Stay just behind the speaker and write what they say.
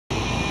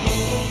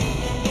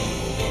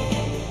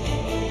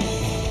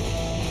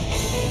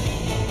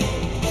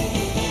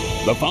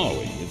The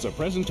following is a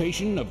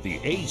presentation of the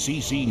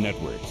ACC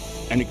Network,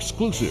 an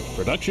exclusive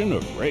production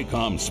of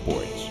Raycom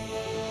Sports.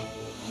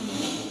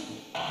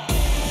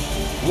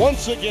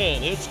 Once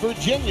again, it's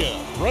Virginia,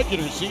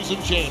 regular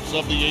season champs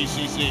of the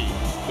ACC.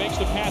 Makes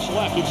the pass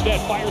left, instead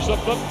fires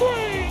up the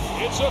three.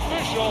 It's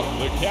official.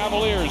 The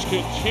Cavaliers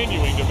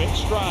continuing to make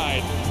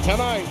stride.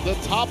 Tonight, the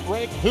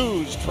top-ranked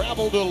Hoos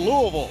travel to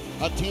Louisville,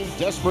 a team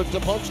desperate to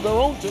punch their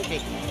own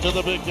ticket to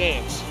the big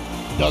dance.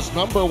 Does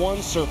number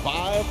one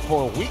survive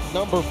for week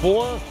number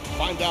 4?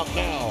 Find out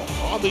now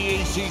on the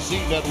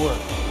ACC Network.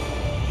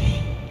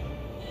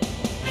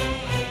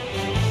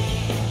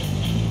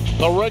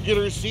 The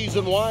regular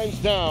season winds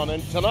down,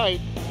 and tonight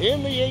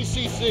in the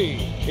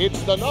ACC,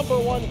 it's the number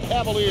one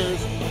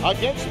Cavaliers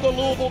against the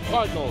Louisville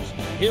Cardinals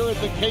here at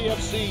the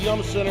KFC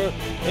Yum Center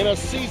in a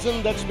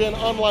season that's been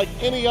unlike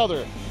any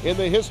other in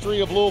the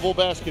history of Louisville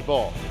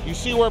basketball. You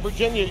see where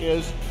Virginia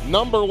is,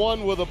 number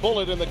one with a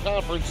bullet in the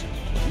conference.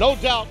 No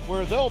doubt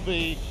where they'll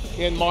be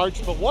in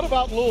March, but what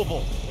about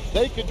Louisville?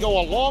 They could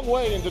go a long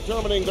way in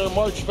determining their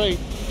March fate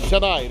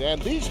tonight.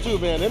 And these two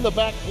men in the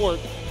backcourt,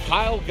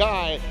 Kyle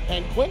Guy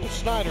and Quentin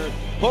Snyder,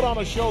 put on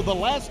a show the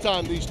last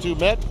time these two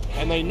met,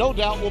 and they no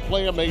doubt will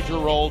play a major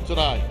role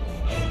tonight.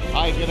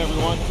 Hi again,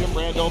 everyone. Tim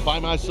Brando by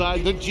my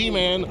side, the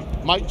G-Man,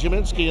 Mike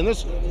Jaminski. And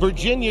this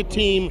Virginia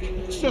team,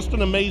 it's just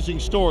an amazing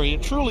story.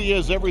 It truly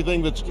is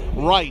everything that's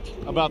right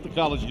about the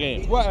college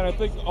game. Well, and I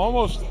think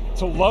almost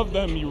to love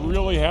them, you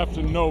really have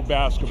to know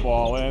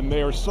basketball. And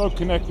they are so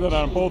connected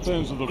on both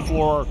ends of the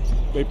floor.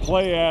 They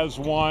play as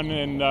one,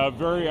 and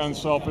very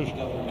unselfish,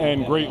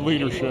 and great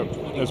leadership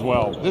as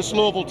well. This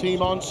Louisville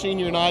team on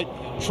senior night,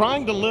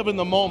 trying to live in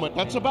the moment.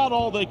 That's about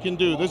all they can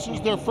do. This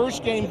is their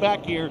first game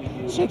back here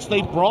since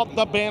they brought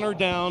the banner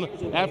down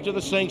after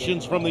the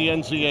sanctions from the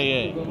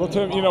NCAA. Well,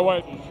 Tim, you know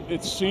what?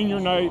 It's senior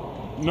night.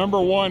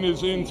 Number one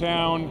is in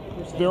town.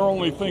 They're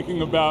only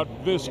thinking about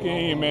this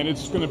game, and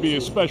it's going to be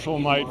a special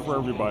night for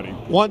everybody.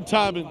 One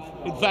time,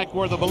 in fact,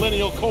 where the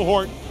millennial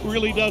cohort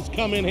really does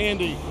come in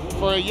handy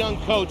for a young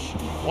coach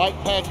like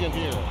Padgett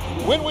here.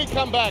 When we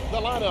come back, the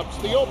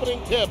lineups, the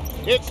opening tip,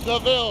 it's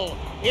DeVille,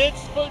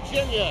 it's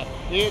Virginia,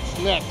 it's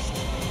next.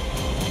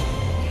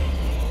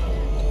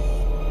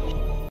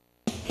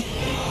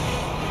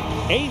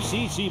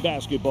 ACC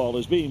basketball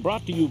is being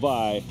brought to you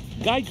by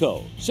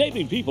Geico,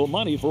 saving people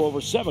money for over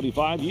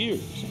 75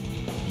 years.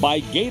 By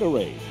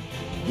Gatorade,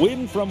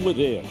 win from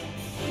within.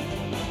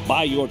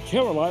 By your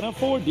Carolina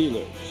Ford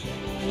dealers.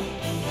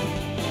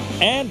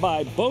 And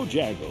by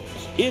Bojangles,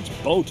 it's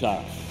bow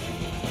time.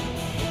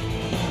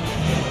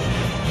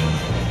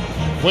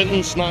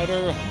 Quentin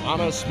Snyder,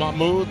 Anas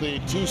Mahmoud, the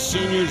two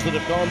seniors that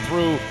have gone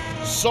through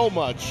so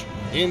much,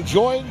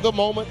 enjoying the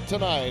moment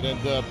tonight.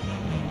 And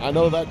I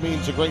know that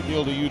means a great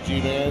deal to you,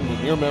 G-Man,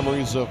 and your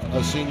memories of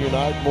a senior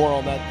night. More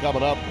on that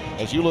coming up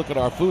as you look at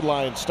our Food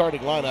Lion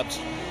starting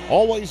lineups.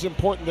 Always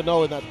important to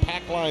know in that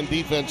pack line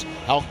defense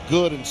how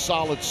good and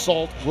solid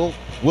Salt,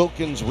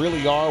 Wilkins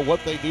really are, what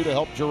they do to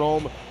help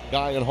Jerome,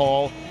 Guy, and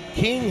Hall.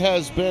 King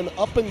has been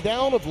up and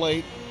down of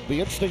late.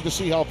 Be interesting to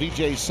see how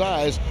VJ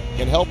Size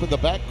can help in the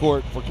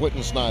backcourt for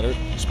Quentin Snyder,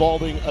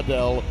 Spalding,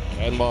 Adele,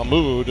 and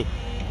Mahmoud,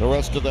 the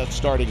rest of that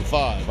starting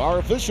five. Our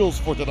officials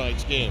for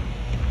tonight's game.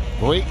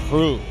 Great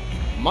crew.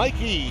 Mike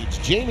Eads,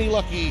 Jamie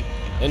Lucky,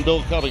 and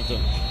Bill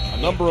Covington. A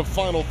number of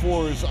Final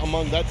Fours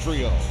among that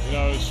trio. You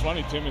know, it's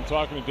funny, Tim, in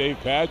talking to Dave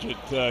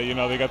Padgett, you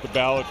know, they got the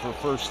ballot for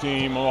first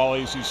team, all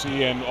ACC,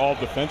 and all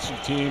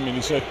defensive team, and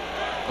he said,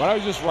 why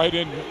don't I just write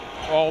in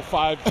all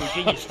 5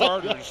 Virginia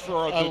starters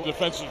for the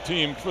defensive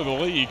team for the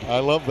league? I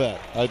love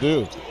that. I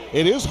do.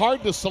 It is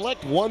hard to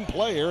select one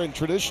player, and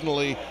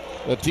traditionally,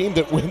 a team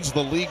that wins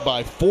the league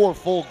by 4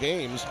 full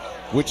games,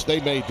 which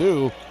they may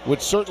do,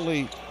 would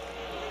certainly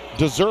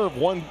deserve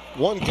one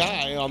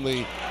guy on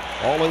the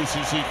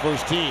All-ACC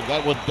first team.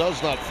 That one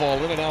does not fall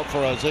in and out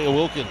for Isaiah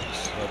Wilkins.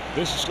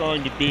 This is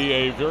going to be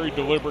a very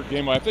deliberate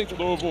game. I think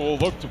Louisville will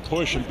look to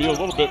push and be a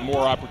little bit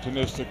more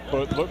opportunistic,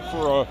 but look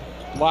for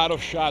a lot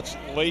of shots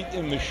late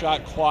in the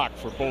shot clock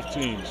for both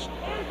teams.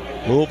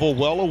 Louisville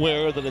well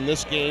aware that in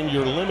this game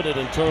you're limited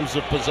in terms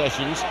of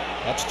possessions.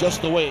 That's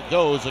just the way it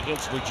goes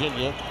against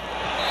Virginia.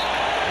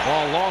 The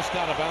ball lost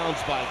out of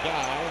bounds by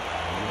Guy.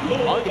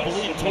 Hard to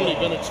believe Tony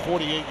Bennett's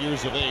 48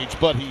 years of age,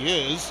 but he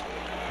is.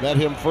 Met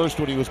him first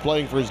when he was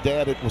playing for his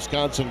dad at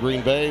Wisconsin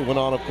Green Bay. Went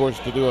on, of course,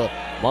 to do a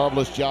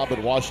marvelous job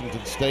at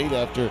Washington State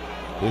after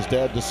his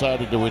dad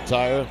decided to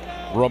retire.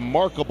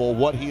 Remarkable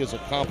what he has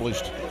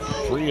accomplished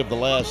 3 of the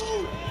last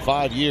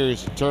 5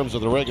 years in terms of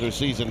the regular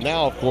season.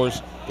 Now, of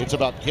course, it's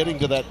about getting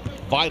to that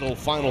vital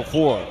Final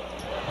Four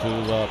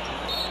to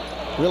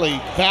really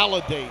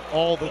validate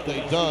all that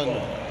they've done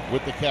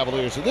with the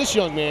Cavaliers. And this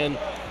young man,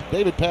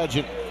 David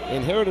Padgett,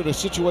 inherited a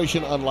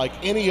situation unlike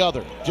any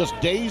other. Just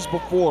days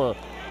before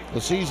the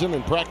season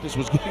and practice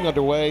was getting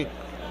underway,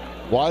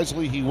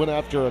 wisely he went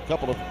after a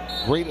couple of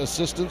great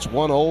assistants,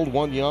 one old,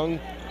 one young,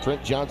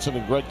 Trent Johnson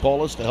and Greg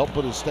Paulus to help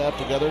put his staff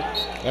together.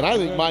 And I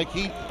think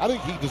I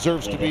think he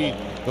deserves to be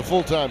the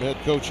full-time head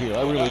coach here.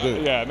 I really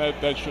do. Yeah, and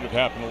that should have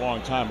happened a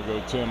long time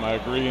ago, Tim. I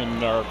agree,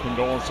 and our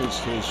condolences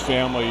to his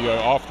family.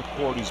 Off the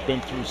court, he's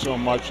been through so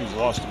much. He's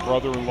lost a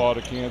brother-in-law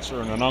to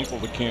cancer and an uncle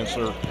to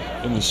cancer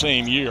in the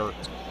same year.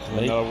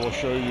 And we'll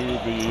show you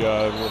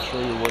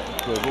what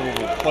the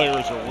Louisville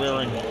players are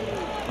wearing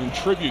in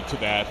tribute to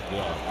that.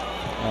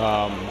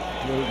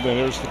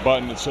 There's the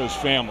button that says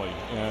family,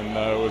 and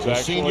it was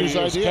actually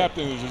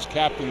his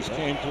captains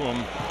came to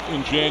him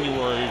in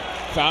January,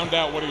 found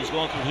out what he was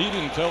going through. He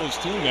didn't tell his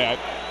team that,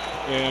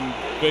 and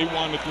they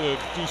wanted to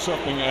do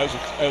something as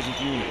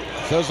a unit.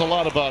 Says a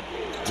lot about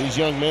these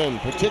young men,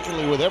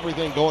 particularly with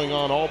everything going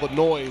on, all the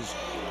noise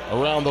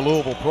around the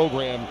Louisville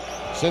program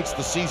since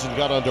the season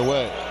got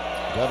underway.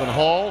 Devin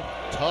Hall,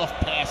 tough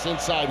pass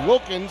inside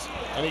Wilkins,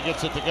 and he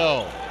gets it to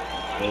go.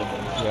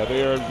 Yeah,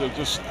 they're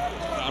just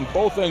on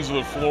both ends of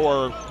the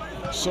floor,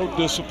 so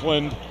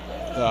disciplined.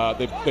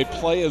 They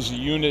play as a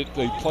unit.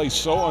 They play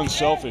so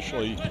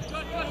unselfishly.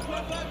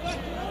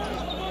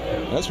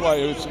 That's why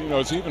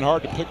it's even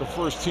hard to pick a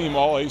first-team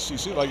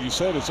All-ACC. Like you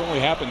said, it's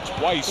only happened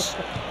twice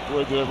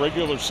where the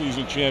regular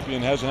season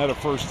champion hasn't had a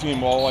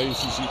first-team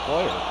All-ACC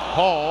player.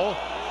 Hall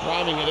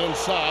driving it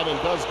inside and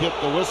does get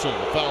the whistle.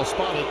 Foul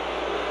spotted.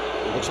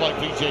 Looks like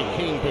B.J.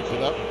 King picked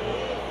it up.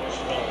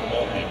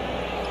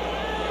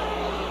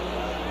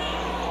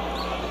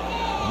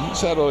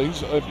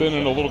 He's been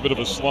in a little bit of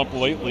a slump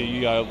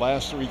lately.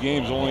 Last 3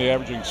 games only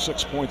averaging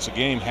 6 points a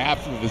game,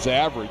 half of his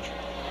average.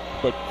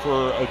 But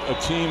for a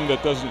team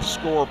that doesn't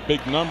score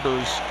big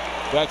numbers,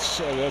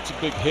 that's a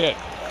big hit.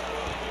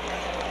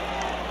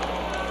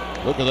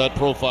 Look at that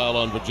profile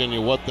on Virginia,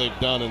 what they've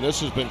done, and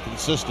this has been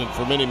consistent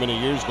for many, many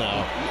years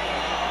now.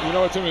 You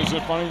know what, Tim, is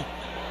it funny?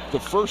 The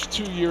first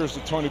 2 years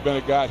that Tony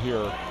Bennett got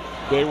here,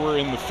 they were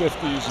in the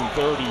 50s and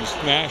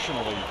 30s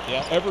nationally.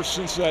 Yep. Ever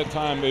since that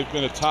time, they've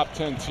been a top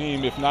 10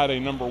 team, if not a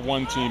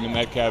 #1 team in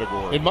that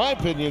category. In my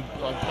opinion,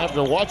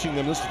 after watching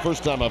them, this is the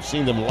first time I've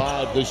seen them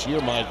live this year,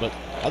 Mike, but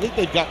I think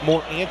they've got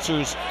more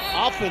answers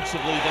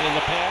offensively than in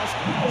the past.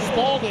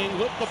 Spalding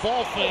lit the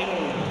ball fake,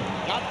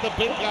 got the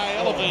big guy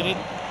elevated,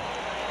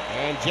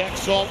 and Jack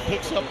Salt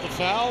picks up the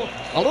foul.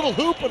 A little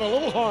hoop and a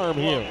little harm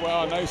here.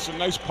 Well, a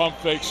nice pump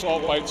fake.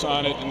 Salt bites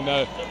on it, and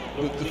the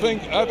thing,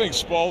 I think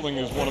Spalding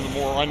is one of the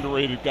more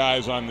underrated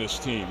guys on this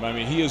team. I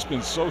mean, he has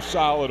been so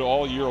solid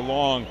all year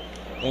long,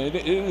 and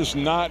it is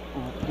not,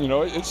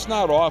 it's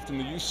not often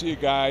that you see a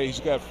guy. He's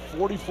got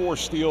 44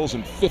 steals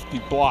and 50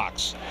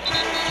 blocks.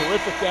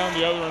 Terrific down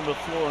the other end of the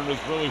floor, and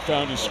has really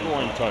found his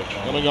scoring touch.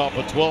 Coming off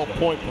a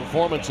 12-point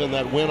performance in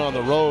that win on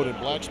the road in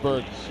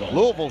Blacksburg,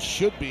 Louisville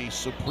should be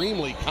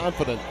supremely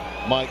confident,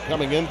 Mike,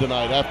 coming in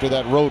tonight after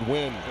that road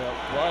win. Yeah,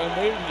 well, and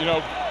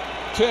they,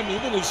 Tim,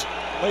 even as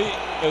late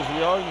as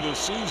we are in this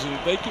season,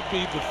 they could be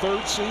the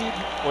 3rd seed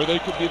or they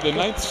could be the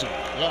 9th seed.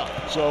 Yeah.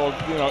 So,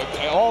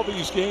 all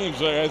these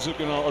games as they're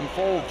going to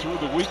unfold through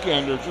the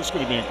weekend are just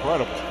going to be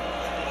incredible.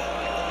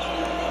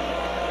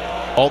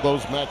 All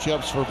those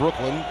matchups for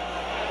Brooklyn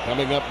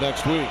coming up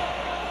next week.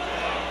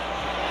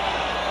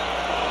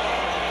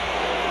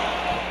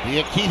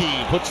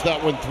 Diakite puts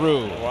that one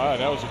through. Wow,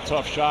 that was a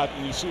tough shot.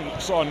 And you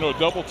saw no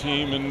double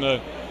team, and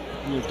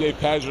Dave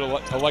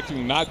Padgett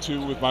electing not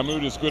to, with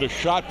Mahmoud as good a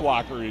shot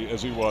blocker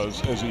as he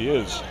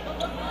is.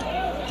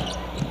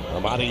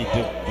 Amadi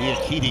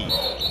Diakite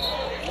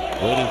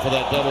waiting for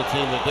that double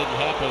team that didn't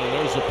happen, and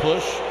there's a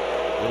push.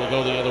 It'll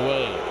go the other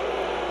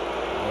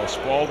way.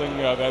 Spalding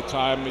that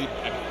time,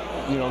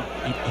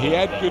 he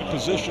had good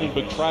position,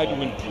 but tried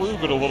to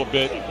improve it a little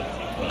bit,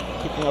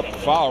 picking up the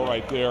foul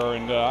right there.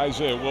 And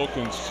Isaiah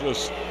Wilkins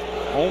just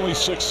only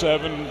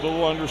 6'7", a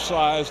little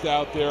undersized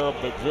out there,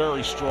 but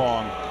very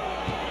strong.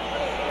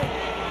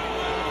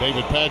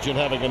 David Padgett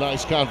having a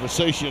nice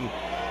conversation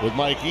with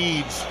Mike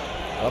Eads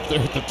up there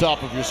at the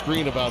top of your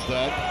screen about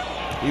that.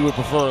 He would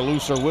prefer a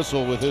looser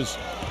whistle with his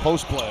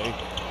post play.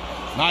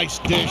 Nice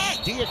dish.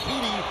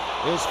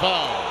 Diakite is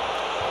fouled.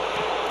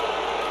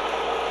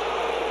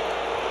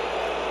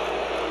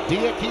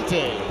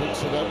 Diakite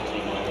picks it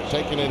up,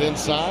 taking it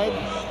inside.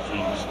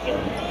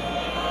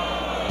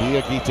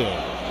 Diakite.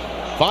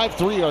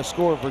 5-3 our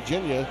score,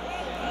 Virginia,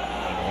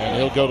 and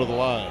he'll go to the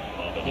line.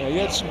 Yeah, he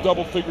had some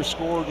double-figure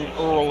scoring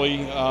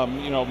early.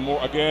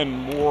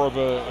 More of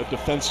a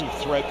defensive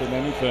threat than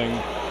anything.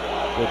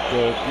 But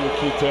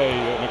Diakite,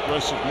 an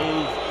aggressive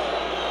move,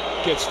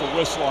 gets the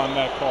whistle on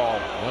that call.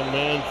 Young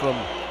man from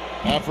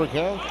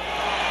Africa.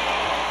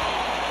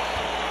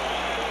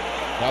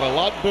 Got a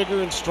lot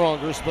bigger and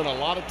stronger. Spent a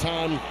lot of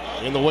time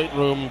in the weight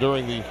room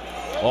during the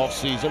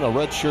offseason. A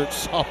redshirt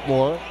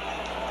sophomore.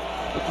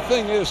 But the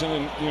thing is,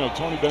 and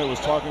Tony Bennett was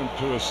talking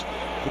to us,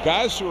 the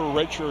guys who are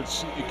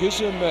redshirts, it gives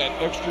them that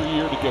extra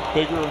year to get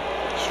bigger,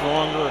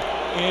 stronger,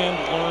 and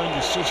learn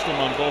the system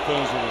on both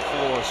ends of the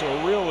floor. So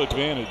a real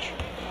advantage.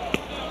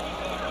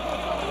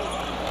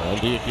 And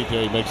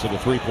Diakite makes it a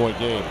 3-point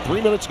game.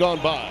 3 minutes gone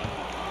by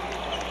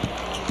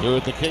here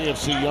at the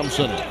KFC Yum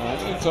Center. I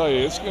can tell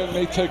you, it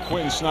may take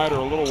Quentin Snyder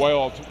a little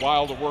while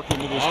to work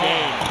into this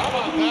game. How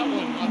about that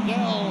one?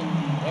 Adele,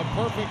 a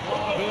perfect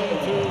lob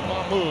into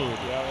Mahmoud.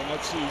 Yeah, and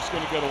he's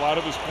going to get a lot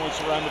of his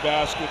points around the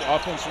basket,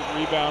 offensive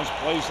rebounds,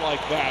 plays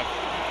like that.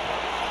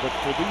 But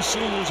for these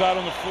seniors out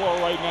on the floor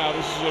right now,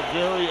 this is a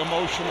very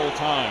emotional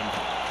time.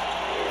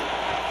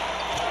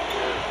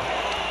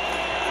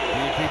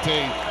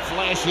 Diakite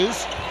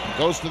flashes,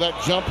 goes to that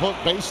jump hook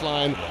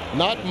baseline.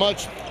 Not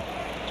much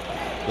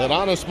that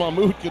Anas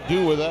Mahmoud could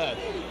do with that.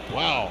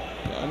 Wow.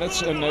 And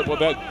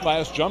that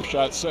last jump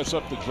shot sets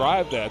up the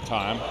drive that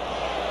time.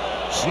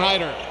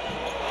 Snyder.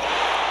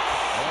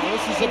 Well,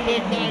 this is a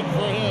big night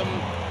for him.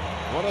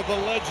 One of the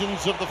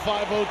legends of the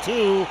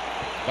 502,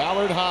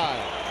 Ballard High.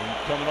 And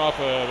coming off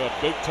a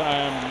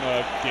big-time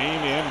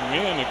game and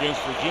win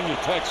against Virginia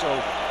Tech, so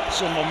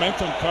some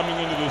momentum coming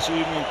into this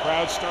evening.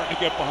 Crowd starting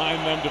to get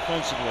behind them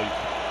defensively.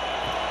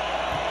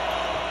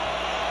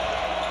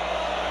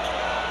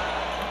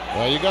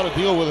 Well, you got to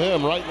deal with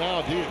him right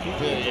now.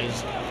 Diakite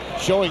is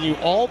showing you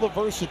all the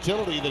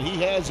versatility that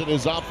he has in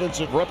his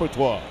offensive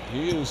repertoire.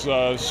 He has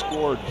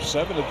scored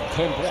 7 of the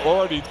 10,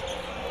 already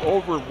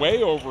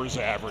way over his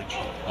average.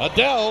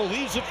 Adele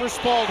leaves it for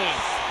Spalding.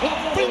 The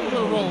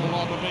finger roll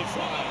on the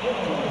baseline.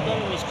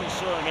 Better was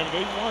concerned. I mean,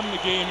 they won the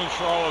game in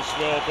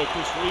Charlottesville, but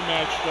this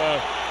rematch,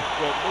 that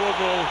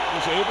Louisville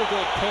was able to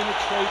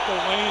penetrate the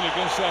lane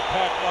against that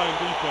pack line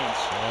defense.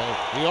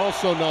 He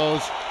also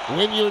knows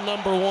when you're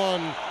number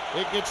one,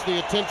 it gets the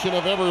attention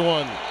of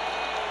everyone.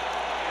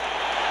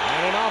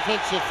 And an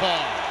offensive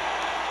foul.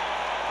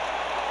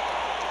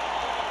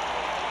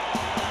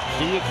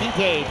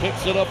 Diakite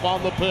picks it up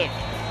on the pick.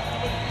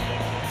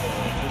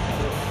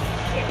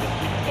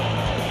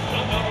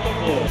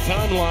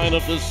 Timeline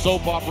of this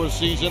soap opera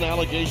season,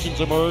 allegations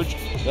emerge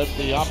that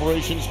the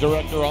operations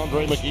director,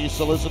 Andre McGee,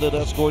 solicited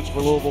escorts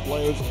for Louisville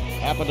players.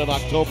 Happened in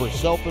October.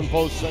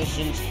 Self-imposed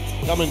sanctions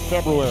come in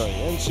February.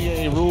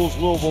 NCAA rules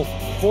Louisville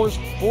forced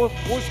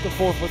to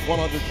forfeit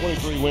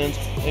 123 wins,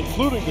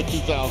 including the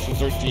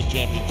 2013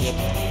 championship.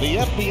 The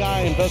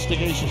FBI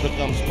investigation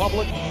becomes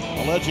public,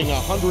 alleging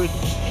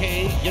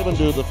 $100K given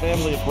to the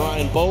family of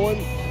Brian Bowen.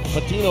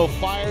 Patino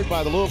fired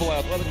by the Louisville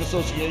Athletic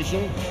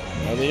Association,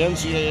 and the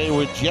NCAA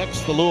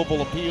rejects the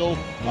Louisville appeal,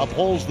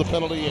 upholds the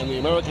penalty, and the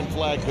American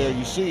flag there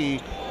you see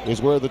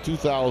is where the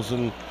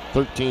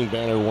 2013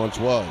 banner once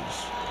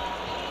was.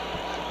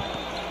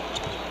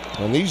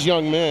 And these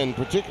young men,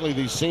 particularly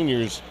these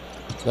seniors,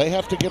 they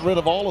have to get rid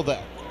of all of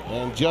that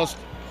and just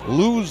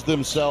lose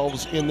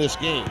themselves in this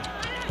game.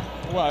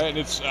 Well, and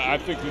I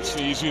think it's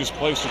the easiest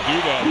place to do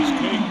that is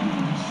King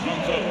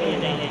comes up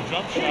big on a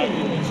jump shot.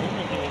 He gets him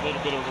into a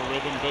little bit of a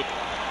rhythm, but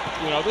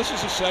this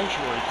is a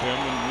sanctuary, Tim,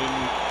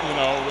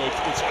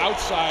 and it's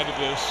outside of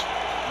this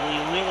where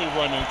you really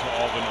run into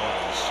all the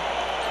noise.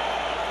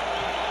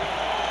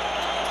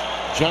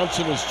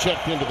 Johnson is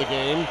checked into the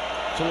game.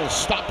 It's a little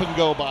stop and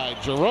go by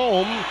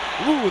Jerome.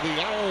 Ooh,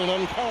 the iron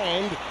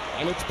unkind,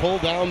 and it's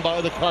pulled down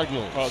by the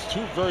Cardinals.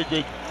 Two very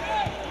good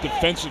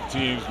defensive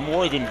teams,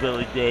 more than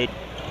very good.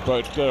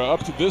 But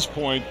up to this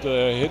point,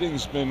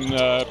 hitting's been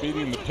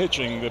beating the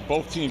pitching. That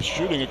both teams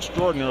shooting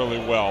extraordinarily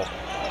well.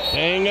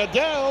 Dang,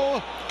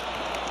 Adele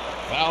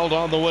fouled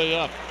on the way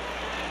up.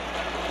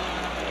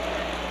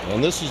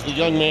 And this is the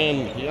young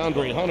man,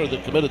 DeAndre Hunter,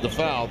 that committed the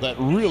foul. That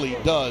really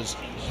does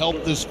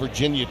help this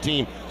Virginia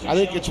team. I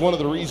think it's one of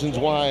the reasons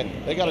why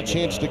they got a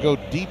chance to go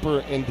deeper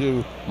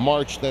into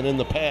March than in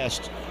the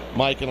past,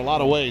 Mike, in a lot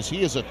of ways.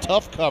 He is a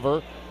tough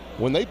cover.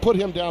 When they put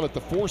him down at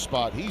the 4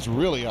 spot, he's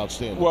really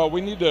outstanding. Well,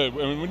 we need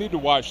to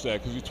watch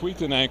that because he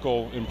tweaked an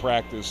ankle in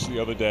practice the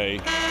other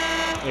day,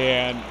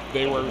 and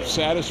they were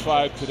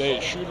satisfied today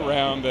at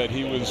shoot-around that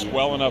he was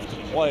well enough to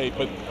play.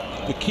 But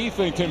the key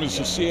thing, Tim, is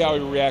to see how he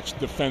reacts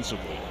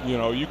defensively.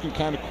 You can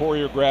kind of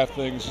choreograph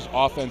things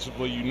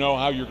offensively. You know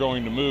how you're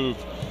going to move,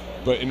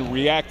 but in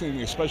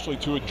reacting, especially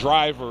to a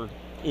driver,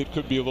 it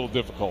could be a little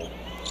difficult.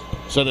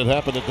 Said it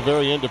happened at the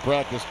very end of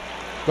practice.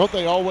 Don't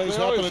they always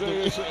happen at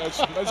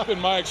the That's been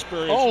my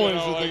experience. Always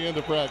at the end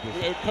of practice.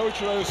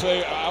 Coach would always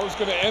say, I was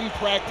going to end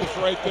practice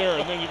right there,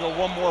 and then you go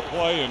one more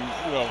play, and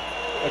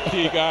a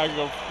key guy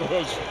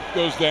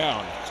goes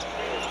down.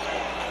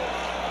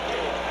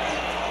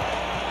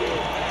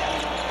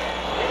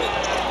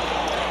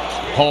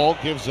 Hall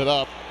gives it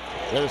up.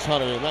 There's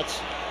Hunter, and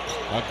that's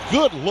a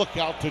good look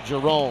out to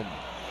Jerome.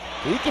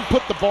 He can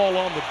put the ball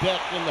on the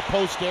deck in the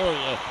post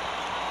area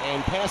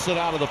and pass it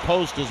out of the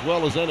post as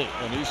well as any.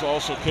 And he's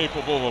also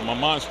capable of a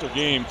monster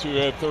game, too. He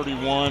had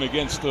 31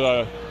 against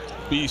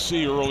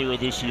BC earlier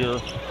this year.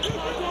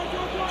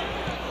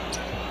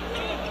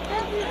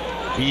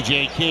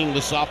 B.J. King,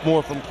 the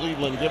sophomore from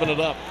Cleveland, giving it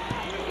up.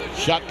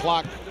 Shot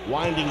clock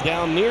winding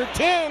down near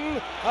 10. Adele.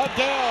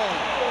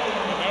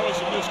 And that was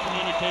a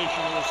miscommunication.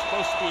 It was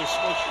supposed to be a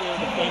switch there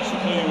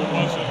defensively. It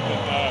wasn't.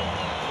 And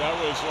that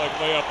was like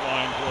layup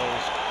line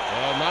drills.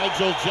 Well,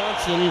 Nigel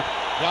Johnson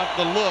got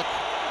the look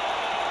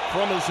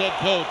from his head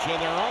coach,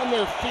 and they're on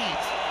their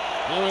feet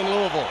here in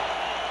Louisville.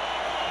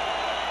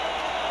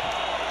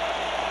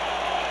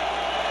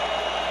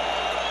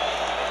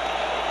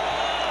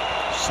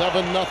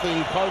 Seven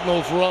 0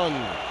 Cardinals run.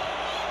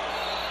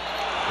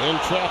 In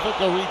traffic,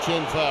 a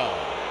reach-in foul.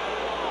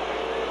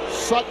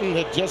 Sutton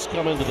had just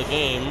come into the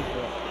game.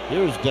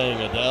 Here's Dang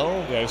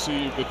Adele. Yeah, I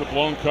see with the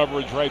blown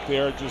coverage right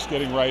there, just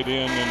getting right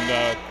in,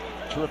 and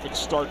terrific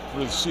start for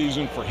the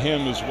season for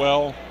him as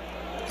well.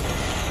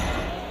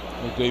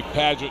 And Dave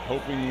Padgett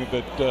hoping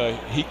that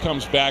he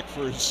comes back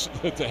for his,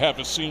 to have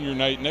a senior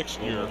night next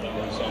year.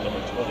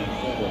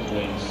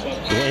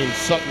 Dwayne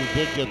Sutton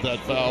did get that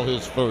foul,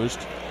 his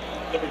first.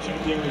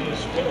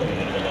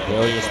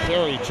 Darius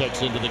Perry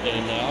checks into the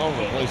game now,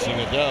 replacing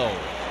Adele.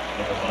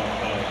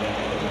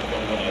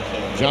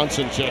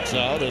 Johnson checks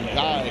out, and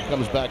Guy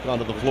comes back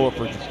onto the floor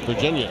for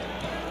Virginia.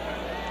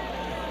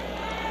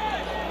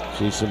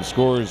 See some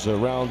scores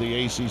around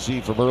the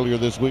ACC from earlier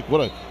this week. What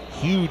a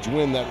huge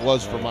win that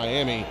was for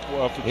Miami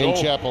in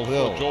Chapel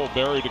Hill. For Joel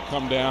Berry to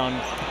come down,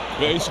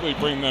 basically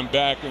bring them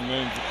back, and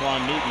then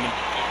Jaquan Newton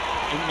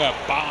in that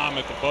bomb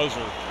at the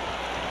buzzer.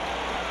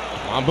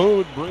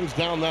 Mahmoud brings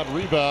down that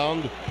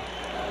rebound.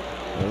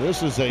 And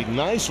this is a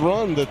nice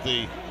run that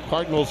the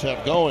Cardinals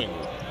have going.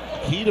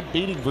 Key to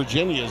beating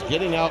Virginia is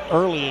getting out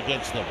early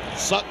against them.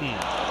 Sutton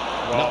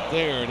not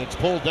there, and it's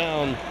pulled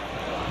down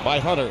by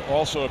Hunter.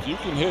 Also, if you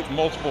can hit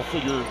multiple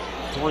figure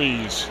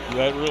threes,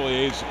 that really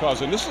aids the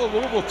cause. And this is a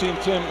Louisville team,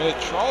 Tim,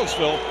 at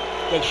Charlottesville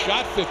that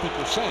shot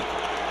 50%.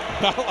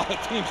 Not a lot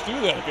of teams do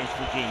that against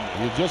Virginia.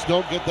 You just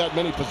don't get that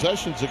many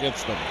possessions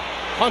against them.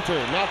 Hunter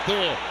not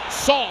there.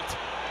 Salt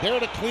there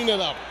to clean it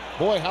up.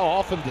 Boy, how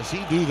often does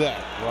he do that?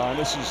 Ron,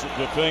 this is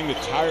the thing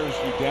that tires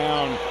you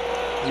down.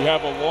 You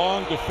have a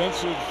long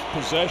defensive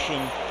possession,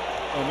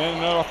 and then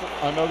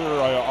another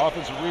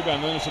offensive rebound,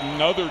 and then it's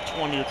another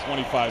 20 or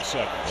 25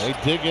 seconds. They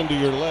dig into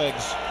your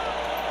legs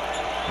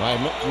by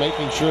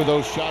making sure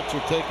those shots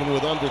are taken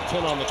with under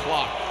 10 on the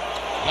clock.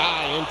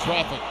 Guy in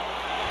traffic.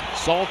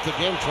 Salt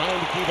again trying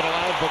to keep it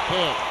alive, but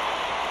can't.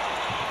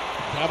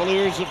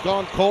 Cavaliers have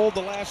gone cold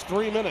the last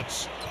 3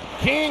 minutes.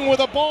 King with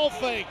a ball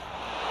fake,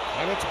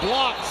 and it's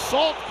blocked.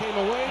 Salt came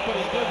away, but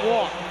he did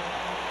walk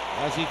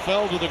as he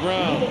fell to the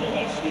ground. You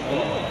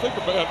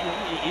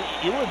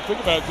wouldn't think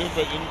about it, Tim,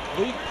 but in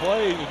league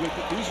play,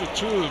 these are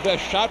two of the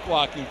best shot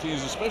blocking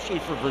teams, especially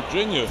for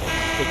Virginia.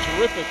 A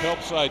terrific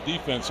help side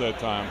defense that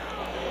time.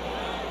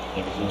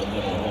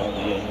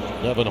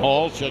 Devin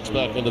Hall checks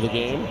back into the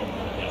game.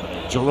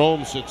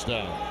 Jerome sits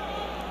down.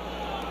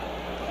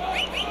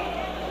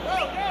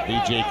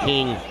 DJ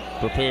King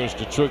prepares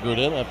to trigger it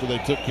in after they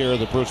took care of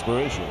the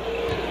perspiration.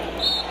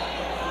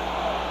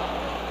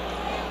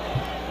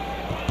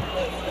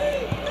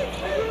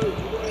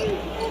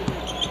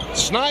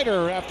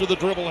 Snyder after the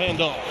dribble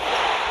handoff.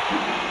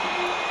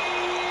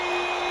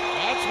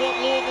 That's what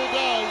Louisville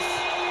does.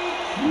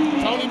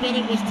 Tony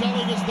Bennett was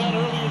telling us that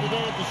earlier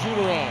today at the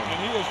shoot-around. And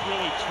he has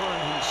really turned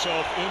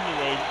himself into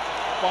a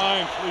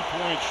fine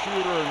three-point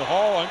shooter, and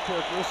Hall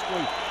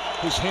uncharacteristically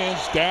his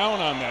hands down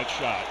on that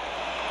shot.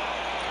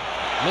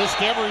 Missed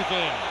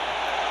everything.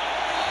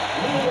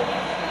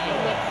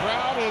 And the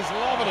crowd is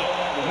loving it.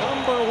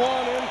 Number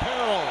one in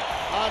peril.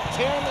 A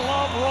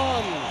 10-love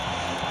run.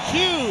 Q,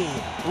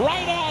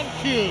 right on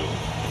Q.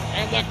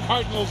 And the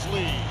Cardinals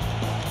lead.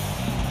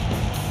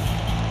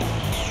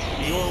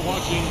 You're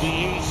watching the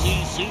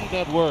ACC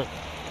Network.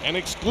 An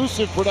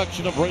exclusive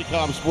production of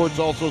Raycom Sports,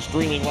 also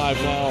streaming live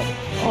now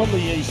on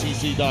the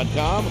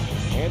ACC.com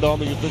and on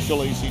the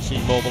official ACC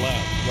mobile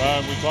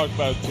app. We talked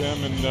about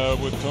Tim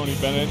and with Tony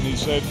Bennett, and he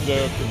said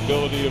the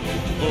ability of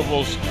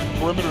Louisville's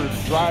perimeter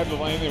to drive the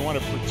lane. They want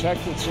to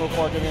protect it so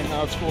far, getting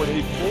outscored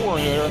 8-4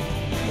 in there.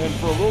 And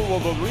for Louisville,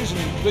 the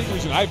big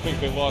reason I think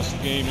they lost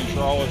the game in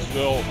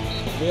Charlottesville,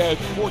 they had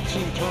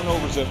 14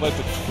 turnovers that led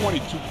to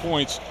 22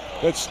 points.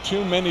 That's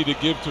too many to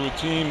give to a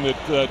team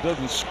that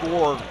doesn't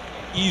score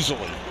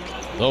easily.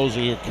 Those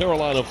are your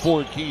Carolina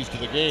forward keys to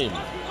the game.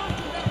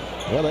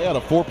 Well, they had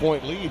a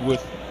 4-point lead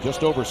with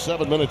just over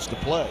 7 minutes to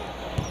play.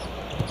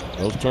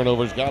 Those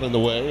turnovers got in the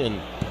way, and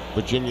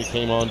Virginia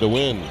came on to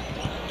win.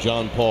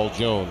 John Paul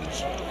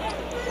Jones.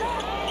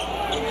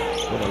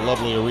 What a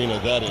lovely arena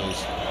that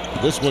is.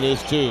 This one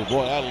is too.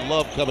 Boy, I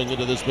love coming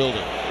into this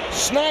building.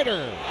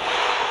 Snyder.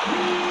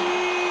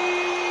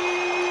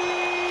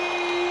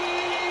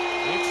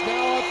 It's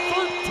now a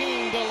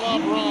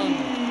 13-to-love run.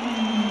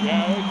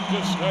 Yeah,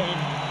 just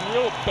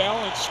real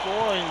balanced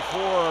scoring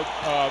for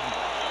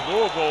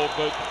Louisville,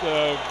 but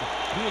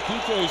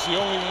Diakite is the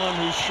only one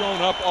who's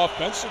shown up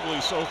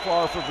offensively so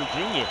far for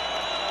Virginia.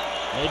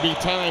 Maybe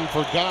time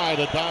for Guy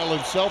to dial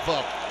himself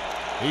up.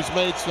 He's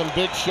made some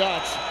big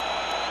shots.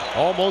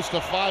 Almost a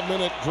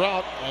 5-minute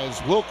drought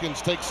as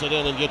Wilkins takes it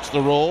in and gets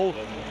the roll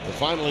to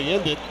finally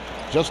end it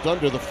just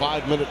under the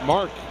 5-minute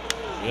mark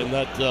in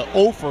that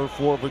offer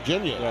for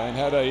Virginia. Yeah, and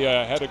had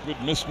a good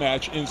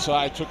mismatch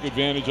inside, took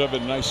advantage of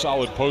it. Nice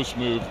solid post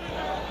move.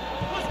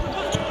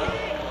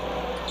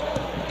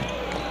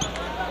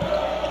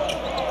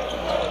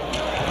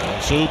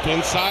 Soup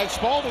inside,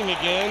 Spalding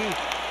again.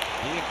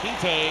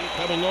 Diakite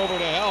coming over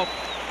to help.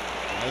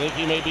 I think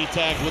he may be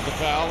tagged with the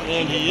foul,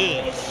 and he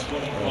is.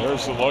 Well,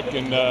 there's the look,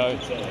 and the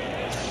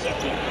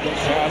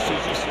pass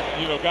is just,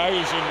 guy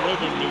who's in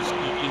rhythm is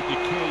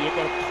you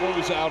got to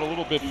close out a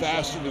little bit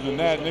faster than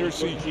that. And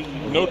there's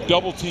no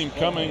double team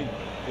coming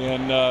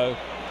and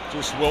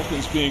just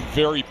Wilkins being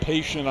very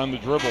patient on the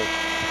dribble.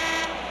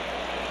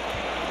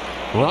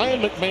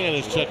 Ryan McMahon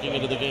is checking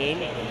into the game,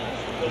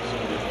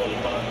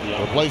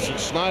 replacing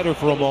Snyder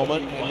for a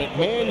moment. And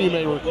McMahon, you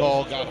may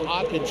recall, got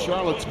hot in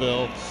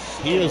Charlottesville.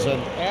 He is an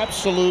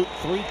absolute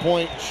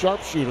three-point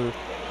sharpshooter,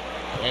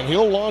 and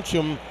he'll launch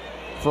him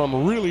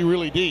from really,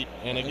 really deep.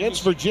 And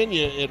against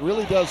Virginia, it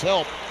really does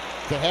help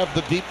to have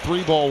the deep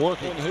three ball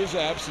working. And his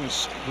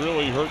absence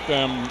really hurt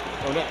them,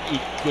 or not,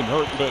 it didn't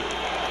hurt, but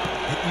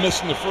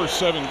missing the first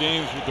 7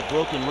 games with the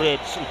broken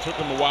ribs. It took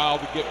him a while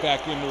to get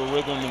back into a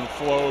rhythm and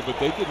flow, but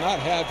they did not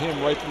have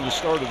him right from the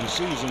start of the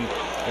season,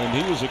 and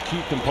he was a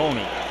key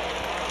component.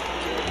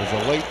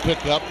 There's a late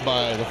pickup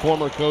by the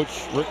former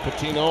coach Rick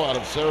Pitino out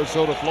of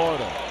Sarasota,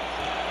 Florida.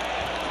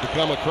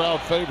 Become a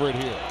crowd favorite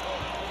here.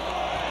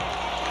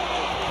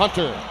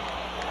 Hunter,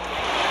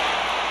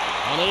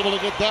 unable to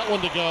get that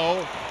one to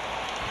go.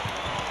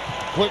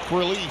 Quick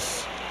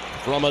release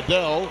from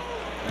Adele.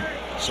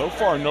 So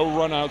far, no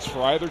runouts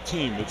for either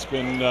team. It's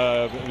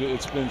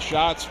been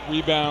shots,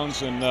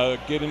 rebounds, and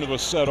get into a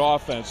set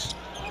offense.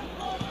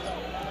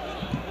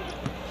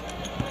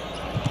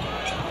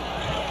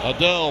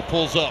 Adele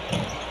pulls up.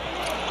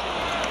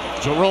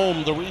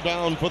 Jerome, the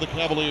rebound for the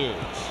Cavaliers.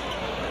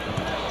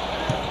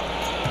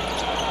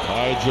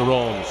 By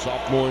Jerome,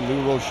 sophomore in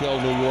New Rochelle,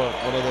 New York.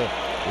 One of the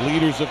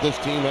leaders of this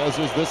team, as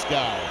is this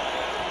guy.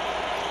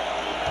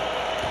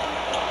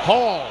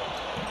 Hall.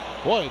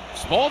 Boy,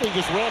 Spalding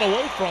just ran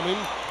away from him,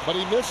 but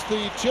he missed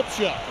the chip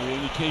shot.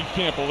 You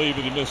can't believe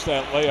that he missed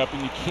that layup,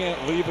 and you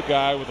can't leave a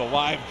guy with a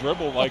live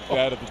dribble like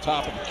that at the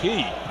top of the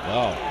key.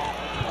 Wow.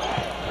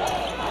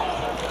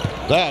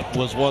 That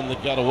was one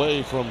that got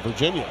away from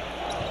Virginia.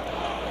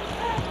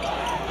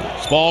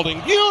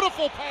 Spalding,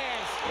 beautiful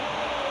pass.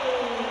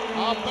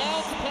 A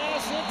bounce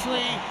pass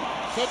entry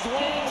to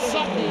Dwayne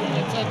Sutton.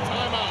 It's a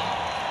timeout.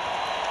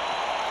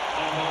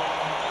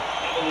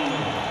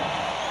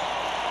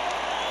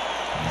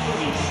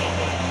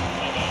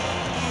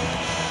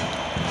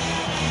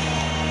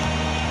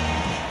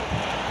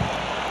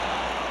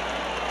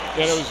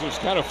 And it was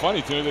kind of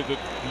funny too that the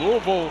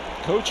Louisville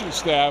coaching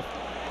staff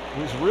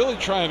was really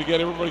trying to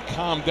get everybody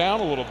calmed down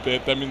a little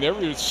bit. I mean,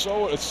 it's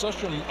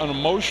such an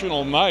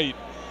emotional night,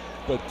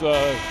 but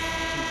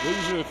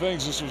these are the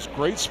things. This was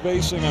great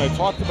spacing, and I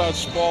talked about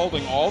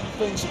Spalding. All the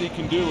things that he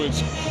can do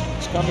is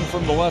coming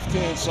from the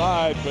left-hand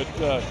side, but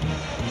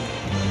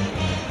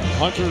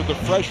Hunter, the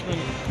freshman,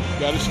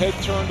 got his head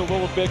turned a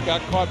little bit,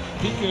 got caught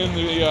peeking into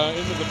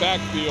the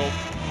backfield,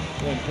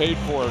 and paid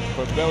for it.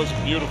 But that was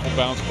a beautiful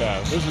bounce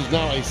pass. This is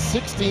now a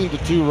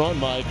 16-2 run,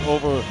 Mike,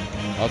 over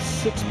a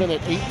 6-minute,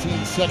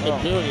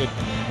 18-second period.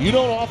 You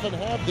don't often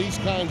have these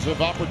kinds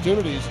of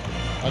opportunities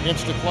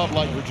against a club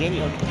like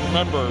Virginia.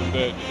 Remember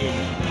that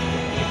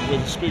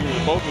with speaking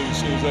to both of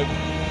these teams,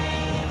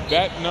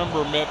 that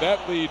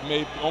lead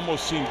may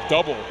almost seem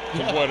double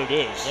to what it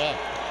is. Yeah,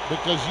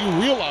 because you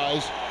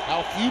realize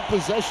how few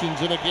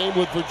possessions in a game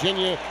with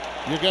Virginia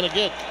you're going to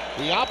get.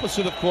 The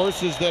opposite, of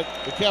course, is that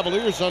the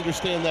Cavaliers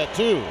understand that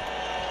too.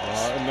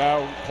 And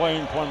now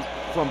playing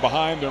from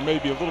behind, there may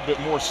be a little bit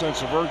more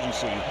sense of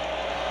urgency.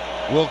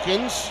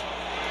 Wilkins.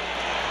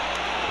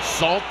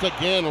 Salt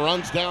again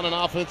runs down an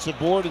offensive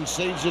board and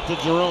saves it to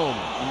Jerome.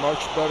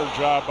 Much better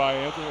job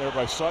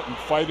by Sutton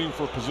fighting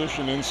for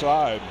position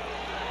inside.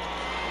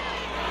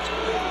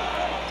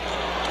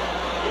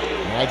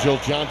 Nigel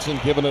Johnson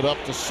giving it up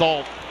to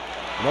Salt.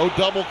 No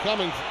double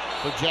coming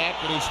for Jack,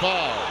 and he's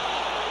fouled.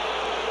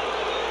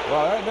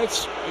 Well,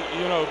 that's,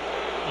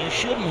 you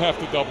shouldn't have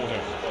to double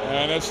him.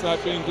 And that's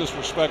not being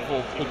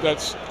disrespectful, but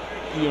that's,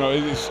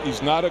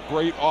 he's not a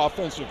great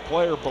offensive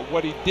player, but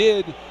what he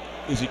did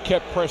is he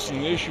kept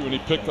pressing the issue and he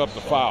picked up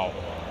the foul.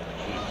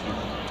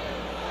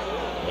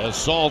 As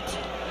Salt,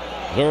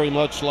 very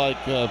much like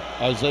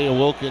Isaiah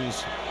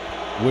Wilkins,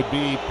 would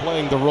be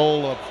playing the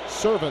role of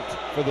servant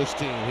for this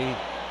team.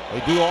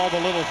 They do all the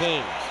little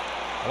things.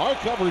 Well, our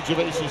coverage of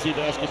ACC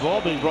basketball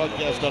being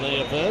broadcast on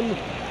AFN,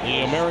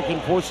 the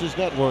American Forces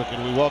Network,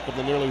 and we welcome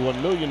the nearly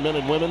 1 million men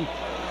and women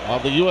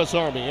of the U.S.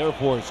 Army, Air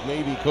Force,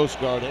 Navy, Coast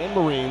Guard, and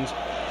Marines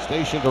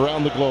stationed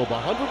around the globe.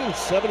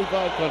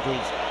 175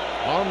 countries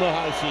on the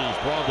high seas.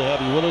 Proud to have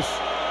you with us.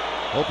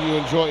 Hope you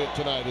enjoy it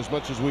tonight as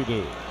much as we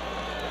do.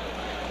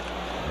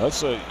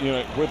 That's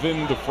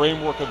within the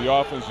framework of the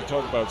offense, you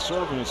talk about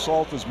serving, and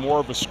Salt is more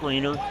of a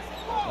screener.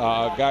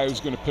 A guy who's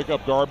going to pick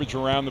up garbage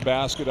around the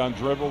basket on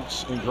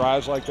dribbles and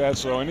drives like that.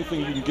 So anything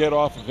you can get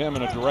off of him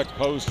in a direct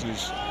post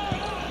is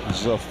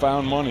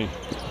found money.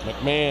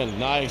 McMahon,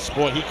 nice.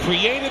 Boy, he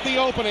created the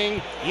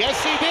opening. Yes,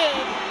 he did.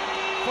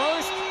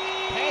 First,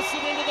 pass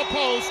it into the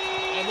post,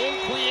 and then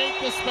create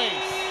the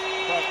space.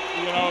 But,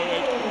 the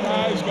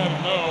guy's got to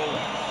know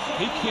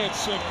he can't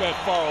sink that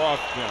far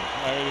off him.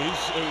 I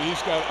mean,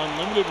 he's got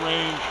unlimited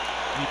range.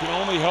 You can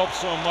only help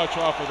so much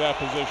off of that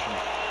position.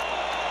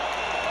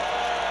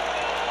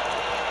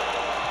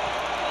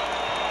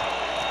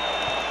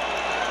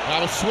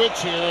 Got a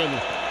switch here,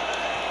 and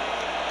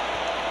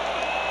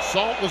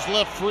Salt was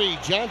left free.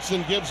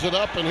 Johnson gives it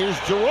up, and here's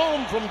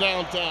Jerome from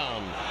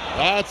downtown.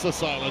 That's a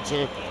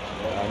silencer.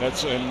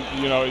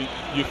 And you know,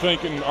 you're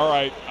thinking, all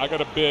right, I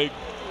got a big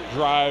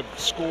drive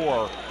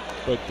score,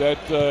 but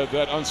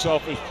that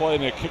unselfish play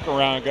and that kick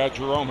around got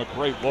Jerome a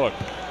great look.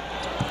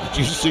 Did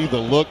you see the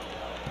look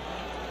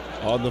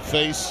on the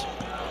face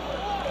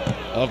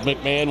of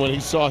McMahon when he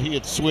saw he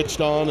had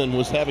switched on and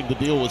was having to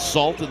deal with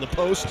Salt in the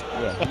post?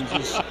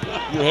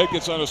 Yeah, your head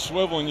gets on a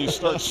swivel and you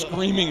start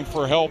screaming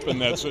for help in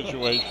that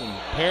situation.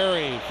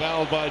 Perry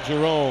fouled by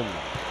Jerome.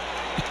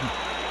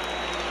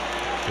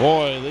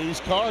 Boy, these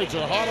Cards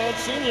are hot on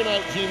senior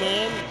night,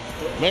 G-Man.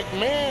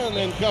 McMahon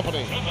and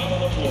company.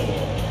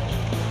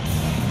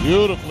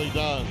 Beautifully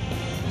done.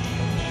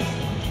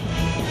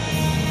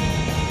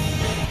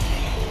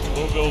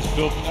 Louisville's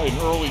built an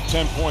early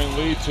 10-point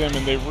lead, Tim,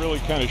 and they really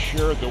kind of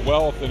shared the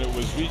wealth, and it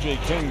was VJ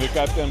King that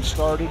got them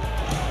started.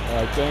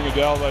 Dan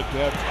Adele like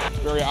that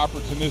very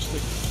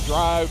opportunistic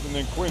drive, and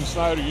then Quinn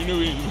Snyder, you knew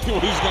he was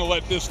going to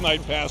let this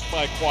night pass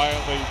by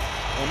quietly,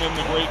 and then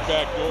the great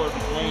backdoor for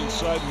Dwayne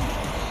Sutton.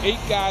 8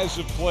 guys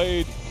have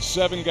played,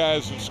 7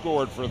 guys have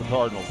scored for the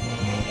Cardinals.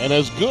 And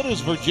as good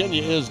as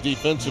Virginia is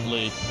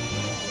defensively,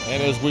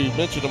 and as we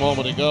mentioned a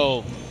moment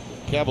ago,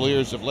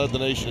 Cavaliers have led the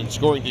nation in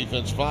scoring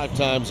defense 5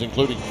 times,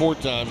 including 4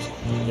 times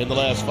in the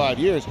last 5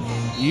 years.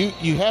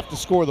 You have to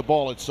score the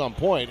ball at some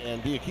point,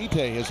 and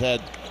Diakite has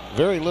had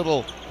very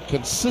little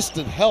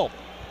consistent help.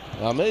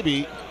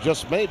 Maybe,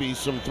 just maybe,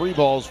 some 3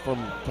 balls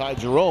from Ty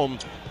Jerome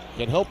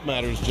can help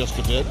matters just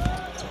a bit.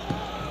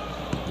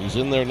 He's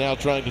in there now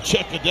trying to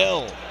check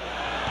Adele.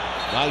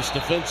 Nice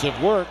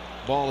defensive work.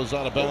 Ball is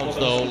out of bounds,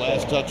 though.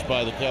 Last touch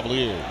by the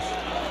Cavaliers.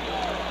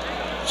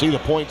 See the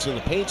points in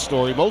the paint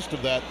story. Most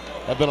of that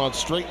have been on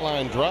straight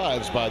line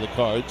drives by the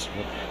Cards.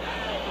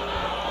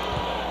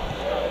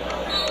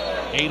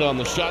 8 on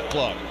the shot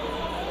clock.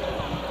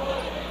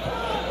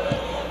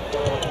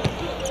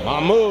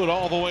 Mahmoud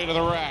all the way to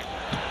the rack.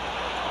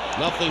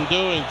 Nothing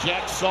doing.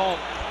 Jack Salt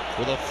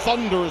with a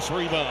thunderous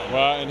rebound.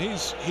 Well, and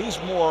he's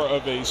more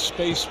of a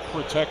space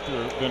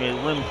protector than a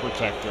rim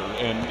protector,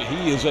 and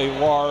he is a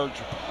large.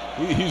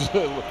 He's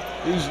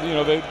you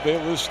know, they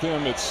list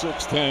him at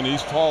 6'10".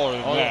 He's taller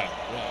than that.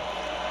 Yeah.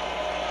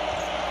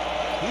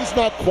 He's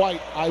not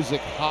quite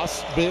Isaac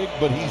Haas big,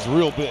 but he's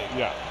real big.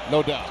 Yeah,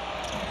 no doubt.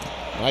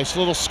 Nice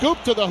little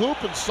scoop to the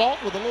hoop, and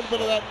Salt with a little bit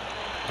of that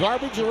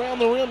garbage around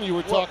the rim you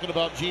were talking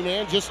about,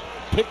 G-Man, just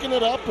picking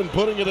it up and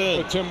putting it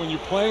in. But Tim, when you're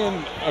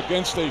playing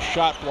against a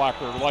shot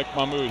blocker like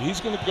Mahmoud, he's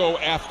going to go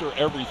after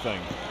everything.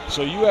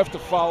 So you have to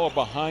follow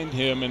behind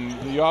him, and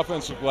the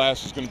offensive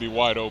glass is going to be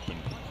wide open.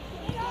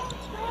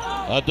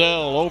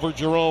 Adele over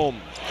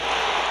Jerome.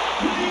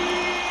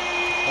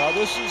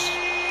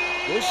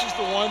 This is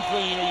the one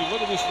thing, you know, you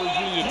look at this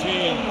Virginia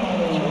team,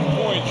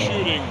 3-point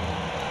shooting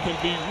can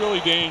be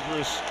really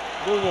dangerous.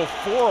 Louisville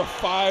 4 of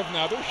 5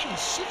 now. They're shooting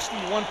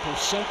 61%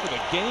 for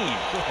the game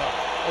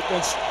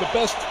against the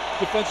best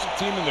defensive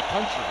team in the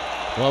country.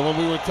 Well, when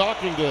we were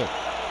talking to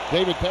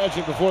David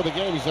Padgett before the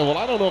game, he said, well,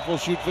 I don't know if we'll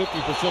shoot 50%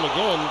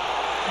 again.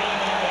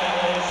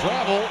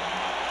 Travel,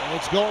 and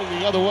it's going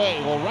the other way.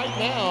 Well, right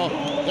now,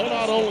 they're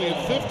not only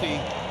at 50,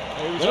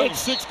 they're at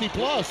 60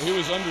 plus. He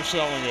was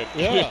underselling it.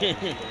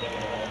 Yeah.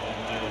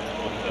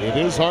 It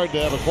is hard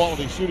to have a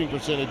quality shooting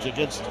percentage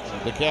against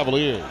the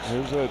Cavaliers.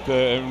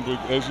 And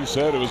as you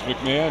said, it was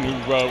McMahon who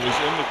was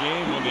in the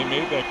game when they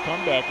made that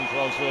comeback in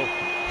Charlottesville.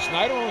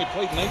 Snyder only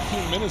played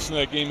 19 minutes in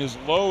that game, his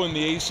low in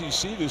the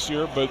ACC this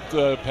year, but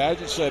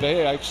Padgett said,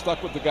 hey, I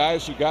stuck with the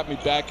guys who got me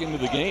back into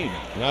the game.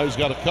 Now he's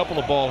got a couple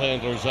of ball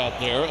handlers out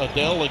there.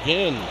 Adele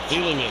again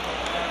feeling it.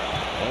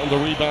 And the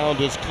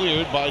rebound is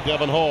cleared by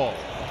Devin Hall.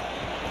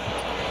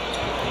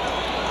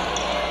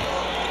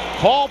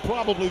 Hall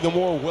probably the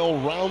more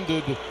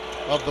well-rounded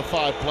of the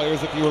 5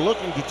 players. If you were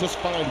looking to just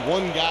find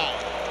one guy,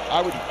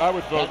 I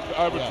would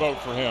vote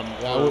for him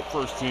for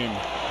first team.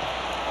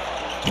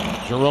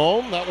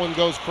 Jerome, that one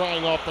goes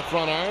crying off the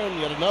front iron.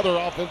 Yet another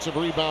offensive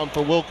rebound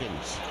for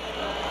Wilkins.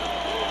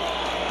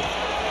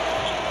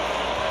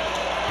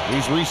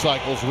 These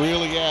recycles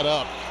really add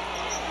up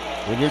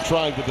when you're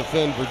trying to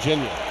defend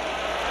Virginia.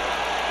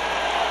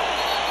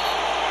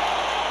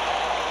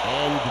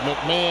 And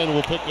McMahon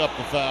will pick up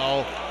the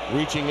foul,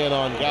 reaching in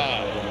on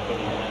Guy.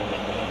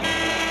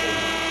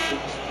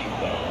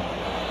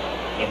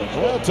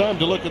 Well, time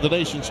to look at the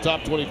nation's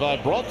top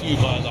 25, brought to you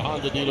by the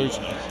Honda dealers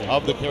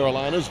of the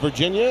Carolinas.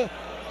 Virginia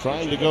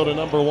trying to go to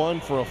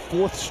 #1 for a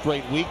 4th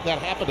straight week. That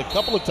happened a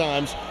couple of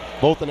times,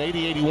 both in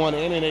 80, 81,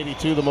 and in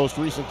 82. The most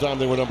recent time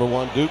they were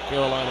 #1. Duke,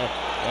 Carolina,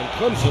 and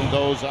Clemson,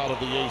 those out of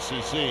the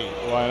ACC.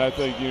 Well, and I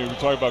think, you know, we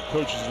talk about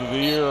coaches of the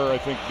year. I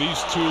think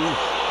these 2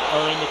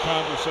 are in the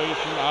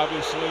conversation,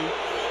 obviously.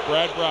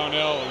 Brad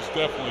Brownell is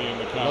definitely in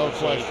the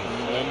conversation.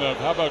 No and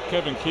how about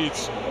Kevin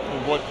Keats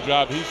and what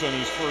job he's done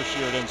his first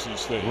year at NC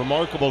State?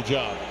 Remarkable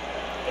job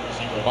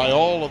by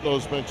all of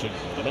those mentioned.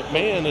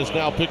 McMahon has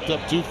now picked up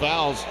 2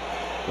 fouls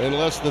in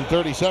less than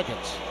 30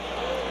 seconds.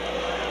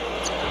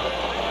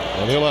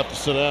 And he'll have to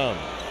sit down.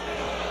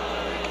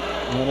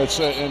 And it's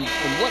and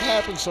what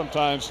happens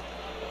sometimes,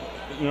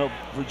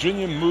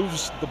 Virginia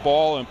moves the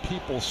ball and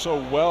people so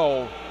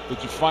well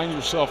that you find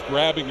yourself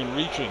grabbing and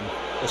reaching,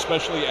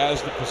 especially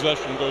as the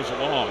possession goes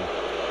along.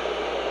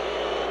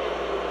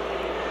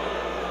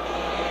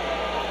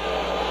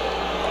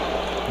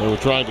 They were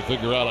trying to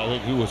figure out, I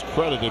think, who was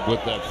credited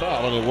with that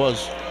foul, and it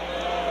was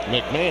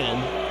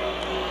McMahon.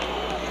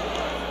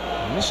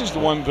 And this is the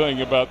one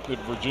thing about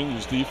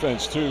Virginia's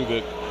defense, too,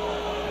 that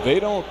they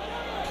don't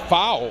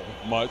foul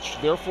much,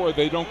 therefore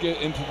they don't get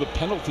into the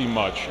penalty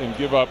much and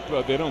give up.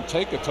 They don't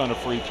take a ton of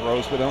free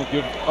throws, but they don't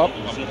give up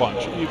a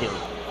bunch either.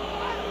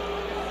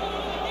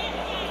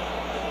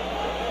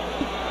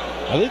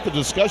 I think the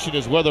discussion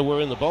is whether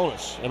we're in the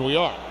bonus, and we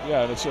are.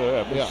 Yeah, it's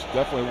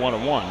definitely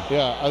 1-1.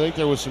 Yeah, I think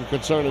there was some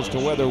concern as to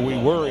whether we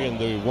were in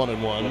the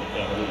 1-1,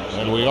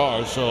 and we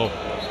are. So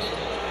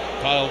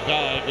Kyle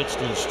Guy gets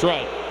to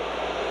strike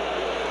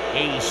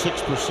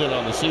 86%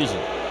 on the season.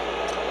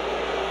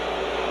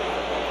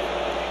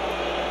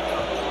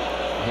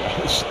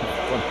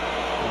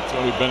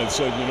 Tony Bennett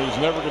said, he's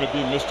never going to be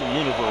Mr.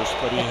 Universe,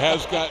 but he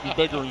has gotten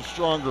bigger and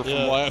stronger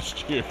from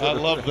last year. I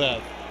love that.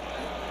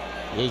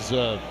 His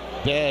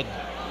dad,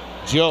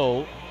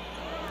 Joe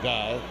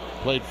Guy,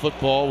 played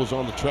football, was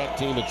on the track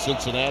team at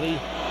Cincinnati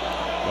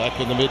back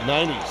in the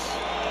mid-90s.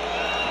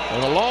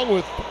 And along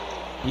with,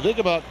 you think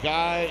about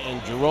Guy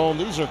and Jerome,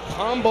 these are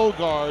combo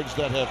guards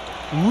that have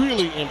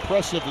really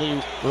impressively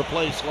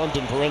replaced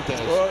London Parentes.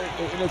 Well,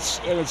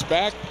 and it's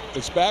back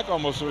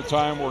almost to a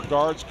time where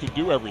guards could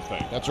do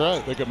everything. That's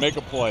right. They could make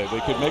a play. They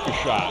could make a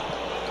shot.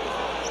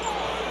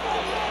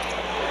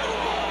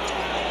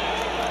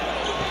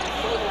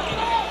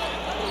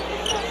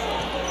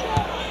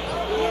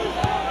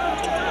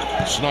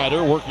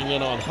 Snyder working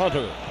in on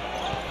Hunter.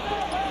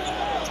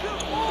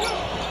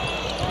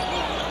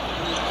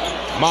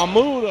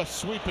 Mahmoud, a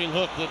sweeping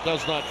hook that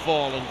does not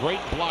fall, and great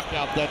block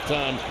out that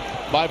time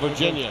by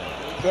Virginia.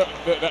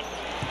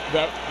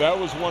 That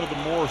was one of the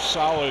more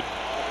solid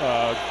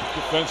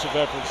defensive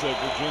efforts that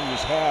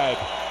Virginia's had.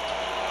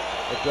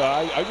 But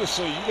I just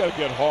say you got to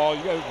get Hall.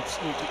 You got to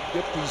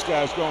get these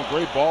guys going.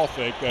 Great ball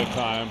fake that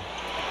time.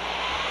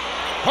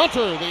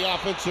 Hunter, the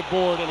offensive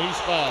board, and he's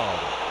fouled.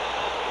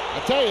 I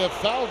tell you,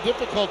 foul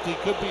difficulty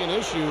could be an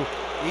issue,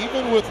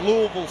 even with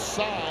Louisville's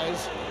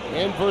size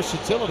and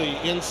versatility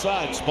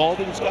inside.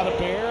 Spalding's got a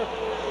pair.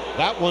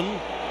 That one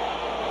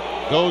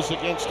goes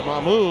against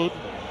Mahmoud,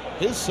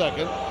 his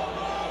second.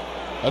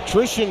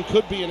 Attrition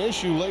could be an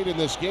issue late in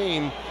this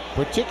game,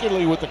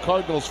 particularly with the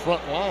Cardinals'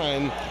 front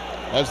line,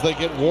 as they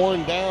get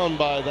worn down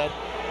by that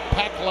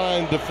pack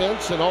line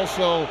defense and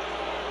also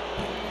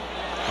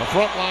a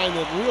front line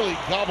that really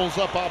gobbles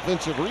up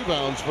offensive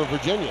rebounds for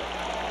Virginia.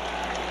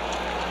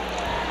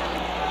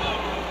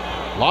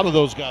 A lot of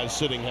those guys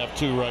sitting have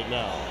two right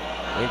now,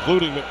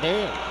 including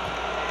McMahon.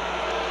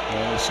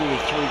 And you see the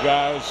three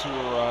guys who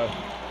are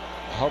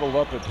huddled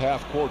up at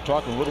half court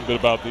talking a little bit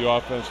about the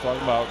offense,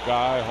 talking about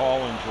Guy, Hall,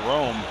 and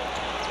Jerome.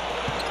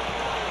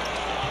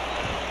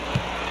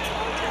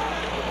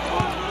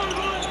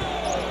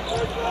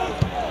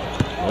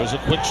 There's a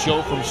quick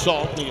show from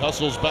Salt, and he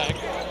hustles back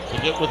to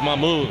get with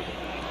Mahmoud.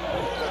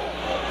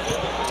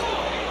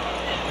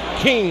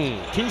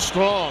 King, too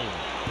strong.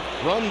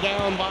 Run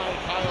down by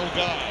Kyle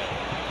Guy.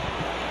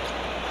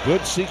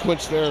 Good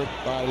sequence there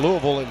by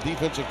Louisville in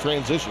defensive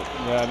transition.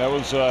 Yeah, that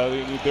was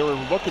they were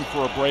looking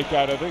for a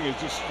breakout. I think it's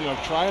just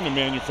trying to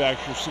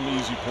manufacture some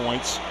easy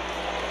points.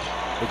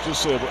 But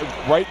just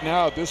right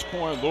now at this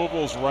point,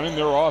 Louisville's running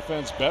their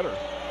offense better.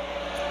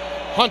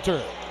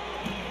 Hunter,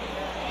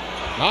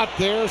 not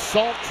there.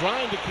 Salt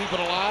trying to keep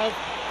it alive.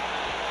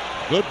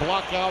 Good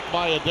block out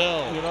by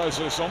Adele.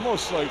 It's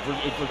almost like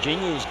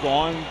Virginia has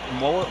gone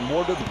more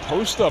to the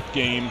post-up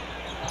game,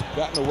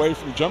 gotten away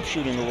from jump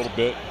shooting a little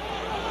bit.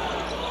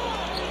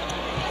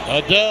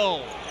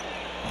 Adele.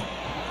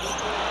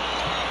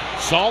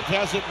 Salt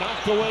has it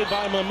knocked away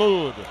by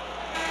Mahmoud.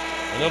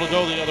 And it'll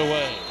go the other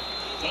way.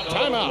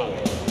 Timeout.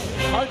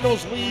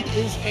 Cardinals lead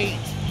is 8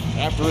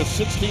 after a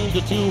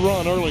 16-2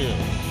 run earlier.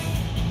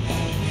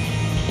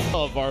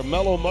 Of our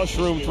Mellow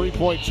Mushroom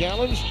three-point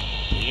challenge.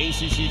 The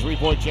ACC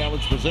three-point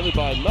challenge presented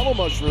by Mellow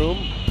Mushroom.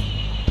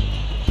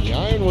 The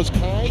iron was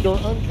kind or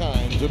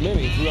unkind to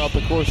many throughout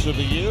the course of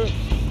the year.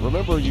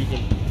 Remember, you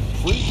can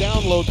free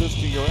download this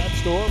to your app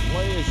store.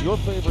 Play as your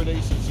favorite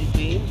ACC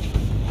team.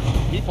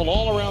 People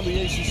all around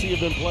the ACC have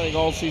been playing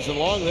all season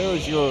long. There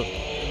is your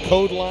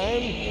code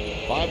line.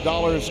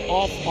 $5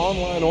 off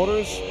online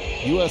orders.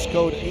 U.S.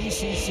 code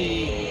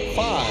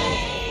ACC5.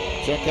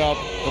 Check out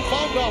for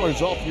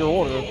 $5 off your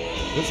order.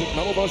 Visit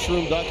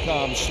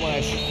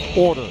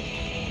mellowmushroom.com/order.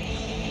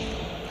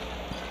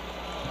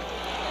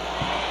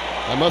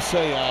 I must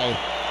say, I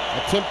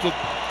attempted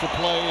to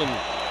play, and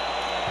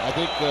I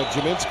think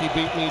Jaminski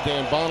beat me,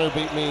 Dan Bonner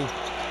beat me.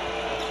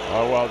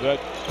 Oh, well, that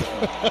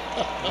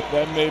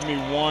made me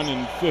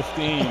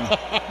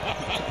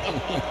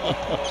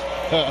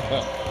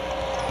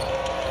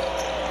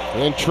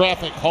 1-15. In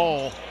traffic,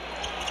 Hall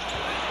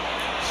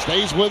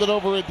stays with it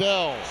over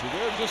Adele. See,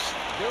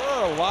 there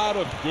are a lot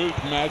of good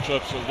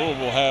matchups that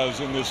Louisville has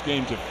in this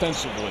game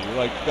defensively.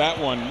 Like that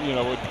one,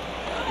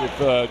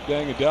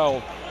 Dang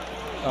Adele,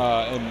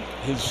 and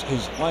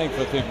his length,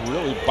 I think,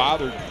 really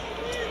bothered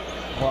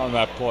on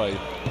that play.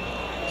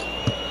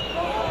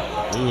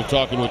 We were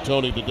talking with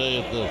Tony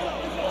today at the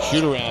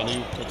shoot-around.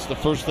 It's the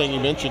first thing he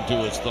mentioned to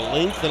us, the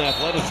length and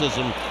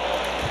athleticism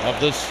of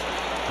this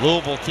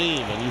Louisville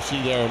team. And you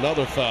see there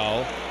another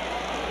foul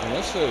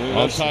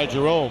on Ty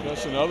Jerome.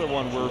 That's another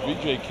one where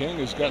V.J. King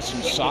has got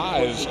some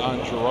size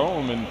on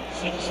Jerome and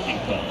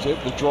is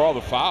able to draw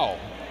the foul.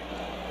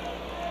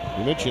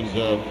 You mentioned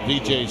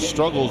V.J.'s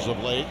struggles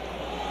of late.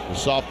 The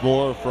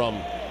sophomore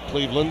from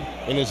Cleveland.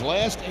 In his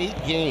last 8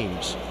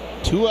 games,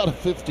 2 out of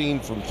 15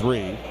 from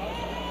 3.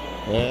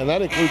 And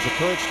that includes a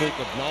current streak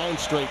of 9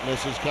 straight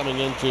misses coming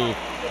into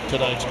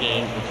tonight's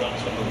game.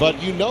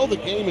 But you know the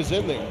game is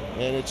in there,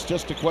 and it's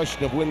just a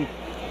question of when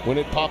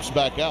it pops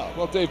back out.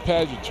 Well, Dave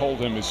Padgett told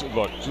him, he said,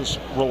 look, just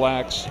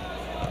relax,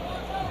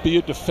 be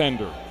a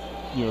defender.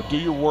 You know, do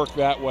your work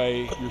that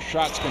way. Your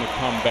shot's going to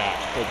come back,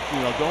 but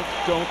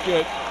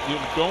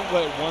don't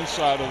let one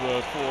side of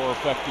the floor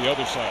affect the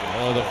other side.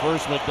 The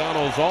first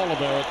McDonald's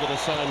All-American to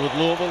sign with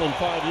Louisville in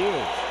 5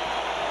 years.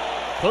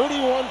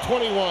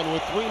 31-21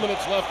 with 3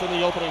 minutes left in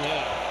the opening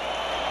half.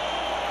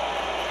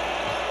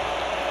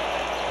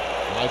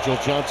 Nigel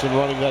Johnson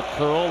running that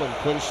curl, and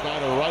Quinn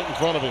Snyder right in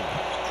front of him.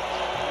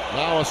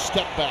 Now a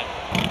step back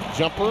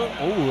jumper.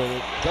 And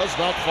it does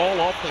not fall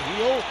off the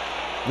heel.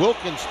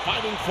 Wilkins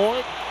fighting for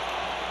it.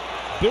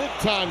 Big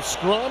time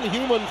scrum.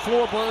 Human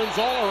floor burns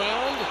all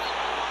around.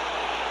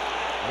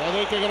 And I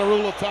think they're going to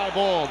rule a tie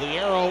ball. The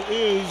arrow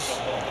is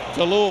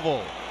to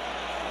Louisville.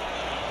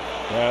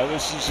 Yeah,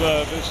 this is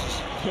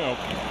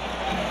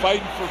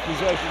fighting for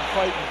possession,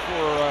 fighting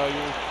for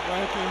your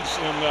rankings,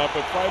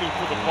 but fighting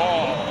for the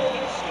ball.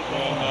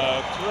 And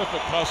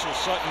terrific hustle.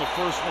 Sutton, the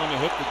first one to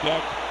hit the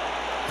deck.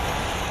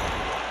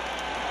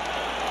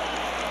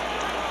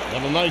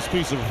 And a nice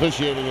piece of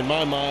officiating in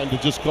my mind to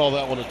just call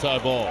that one a tie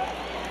ball.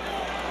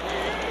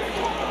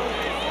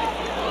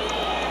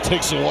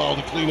 Takes a while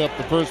to clean up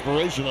the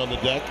perspiration on the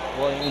deck.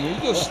 Well, and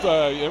he just,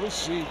 ever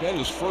see, that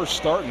his first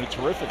start in a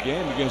terrific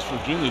game against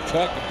Virginia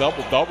Tech, a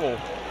double-double.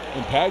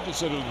 And Padgett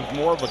said it was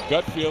more of a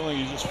gut feeling.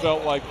 He just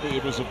felt like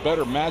it was a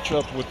better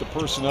matchup with the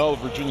personnel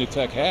Virginia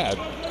Tech had.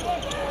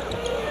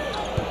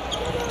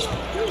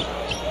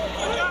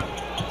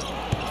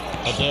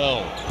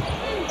 Adele.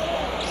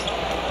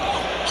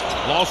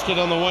 Lost it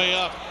on the way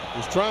up.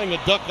 Was trying to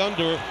duck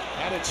under.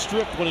 Had it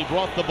stripped when he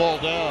brought the ball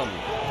down.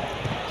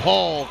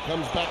 Hall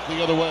comes back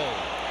the other way.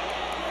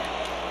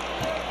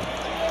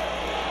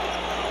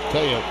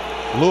 Tell you,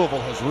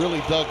 Louisville has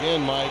really dug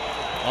in, Mike,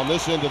 on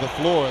this end of the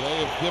floor.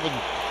 They have given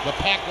the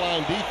pack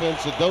line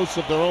defense a dose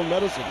of their own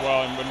medicine.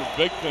 Well, and the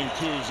big thing,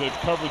 too, is they've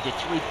covered the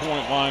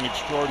three-point line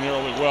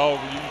extraordinarily well.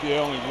 UVA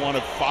only 1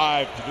 of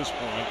 5 to this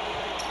point.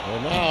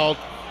 And now,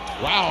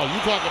 wow, you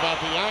talk about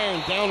the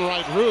iron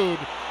downright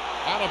rude.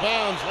 Out of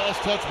bounds,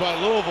 last touch by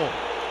Louisville.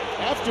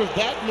 After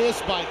that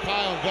miss by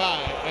Kyle Guy,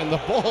 and the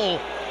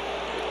ball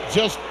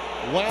just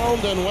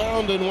wound and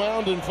wound and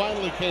wound and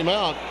finally came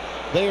out,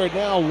 they are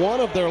now 1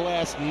 of their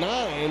last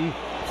 9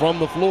 from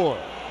the floor.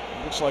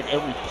 Looks like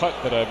every putt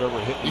that I've ever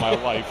hit in my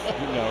life.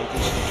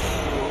 Just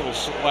a little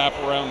slap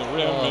around the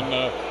rim. And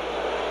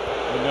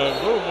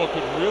Louisville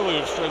could really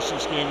have stretched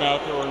this game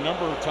out. There were a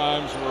number of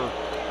times where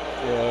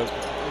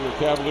the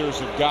Cavaliers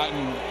have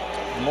gotten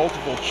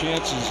multiple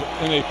chances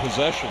in a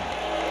possession.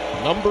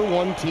 Number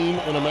 1 team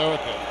in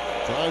America,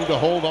 trying to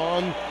hold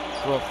on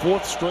for a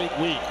 4th straight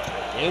week.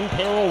 In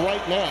peril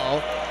right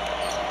now,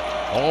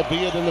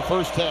 albeit in the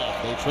first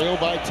half. They trail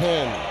by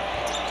 10.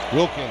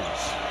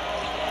 Wilkins.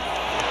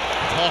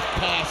 Tough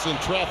pass in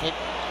traffic.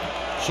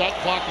 Shot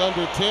clock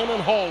under 10,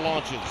 and Hall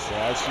launches.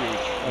 Yeah, that's huge.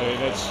 I mean,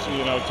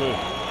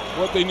 that's,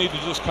 what they need to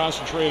just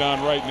concentrate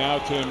on right now,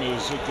 Tim,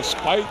 is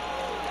despite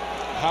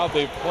how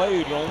they've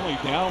played, only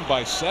down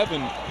by 7,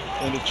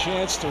 and a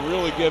chance to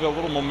really get a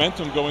little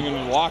momentum going into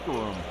the locker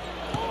room.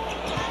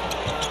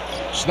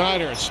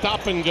 Snyder,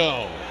 stop and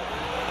go.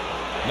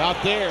 Not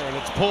there, and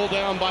it's pulled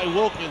down by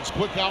Wilkins.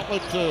 Quick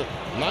outlet to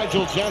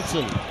Nigel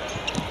Johnson.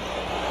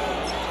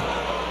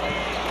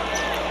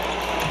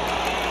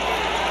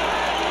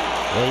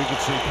 Well, you can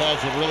see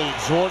Padgett really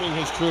exhorting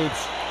his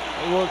troops.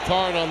 They worked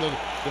hard on the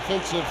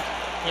defensive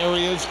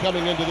areas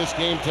coming into this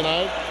game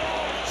tonight.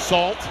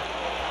 Salt.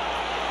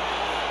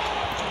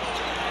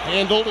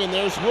 Handled, and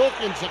there's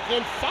Wilkins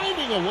again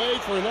finding a way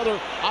for another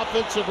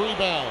offensive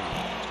rebound.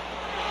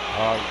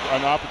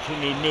 An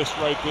opportunity missed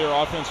right there.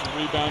 Offensive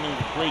rebounding,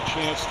 a great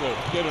chance to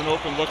get an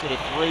open look at a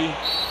 3.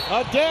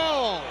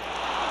 Adele!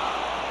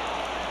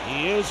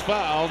 He is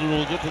fouled and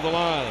will get to the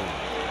line.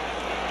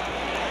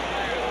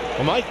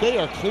 Well, Mike, they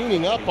are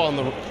cleaning up on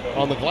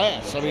the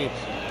glass. I mean,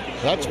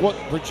 that's what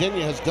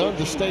Virginia has done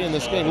to stay in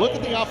this game. Look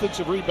at the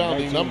offensive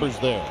rebounding numbers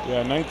there.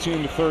 Yeah,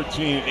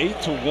 19-13,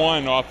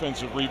 8-1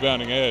 offensive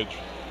rebounding edge.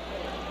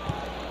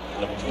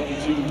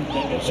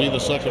 See the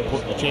second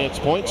chance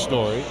point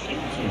story.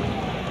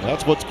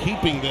 That's what's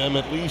keeping them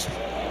at least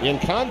in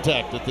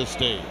contact at this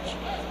stage.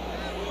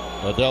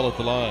 Adele at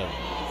the line.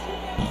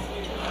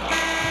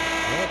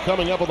 That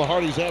coming up on the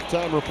Hardy's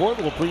Halftime Report.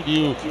 We'll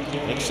preview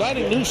an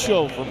exciting new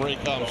show from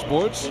Raycom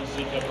Sports,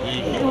 the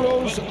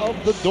Heroes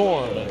of the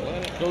Dorm,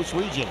 Atlantic Coast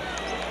Region.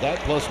 That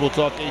plus we'll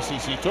talk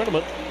ACC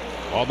tournament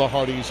on the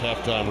Hardy's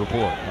Halftime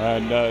Report.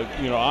 And,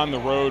 on the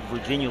road,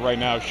 Virginia right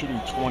now is shooting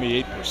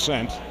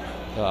 28%.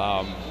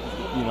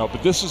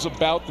 But this is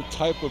about the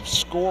type of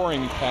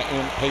scoring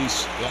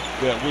pace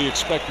that we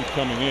expected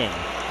coming in.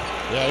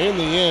 Yeah, in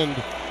the end,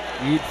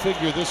 you'd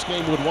figure this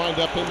game would wind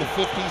up in the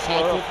 50s,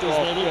 high 50s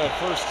maybe? Yeah,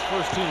 first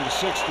team to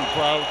 60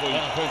 probably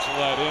pencil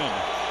that in.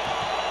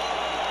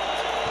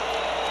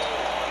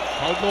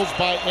 Cardinals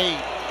by 8.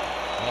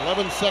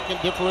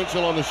 11-second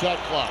differential on the shot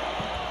clock.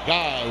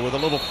 Guy with a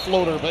little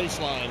floater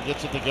baseline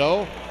gets it to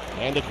go.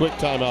 And a quick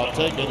timeout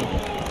taken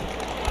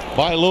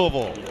by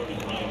Louisville.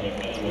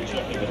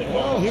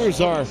 Well, here's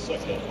our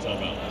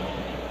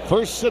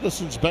First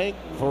Citizens Bank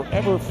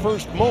Forever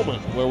First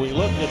moment, where we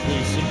look at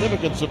the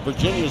significance of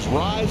Virginia's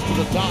rise to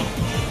the top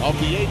of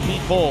the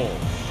AP poll.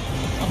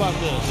 How about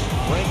this?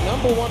 Ranked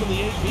number 1 in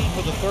the AP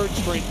for the 3rd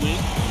straight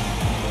week.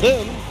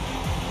 Then,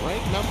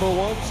 ranked number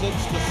 1 since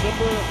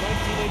December of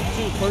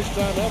 1982, first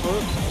time ever.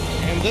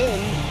 And then,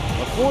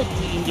 the 4th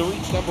team to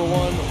reach number 1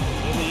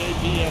 in the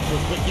AP after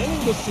beginning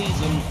the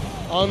season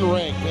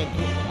unranked. And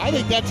I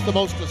think that's the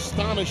most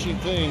astonishing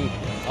thing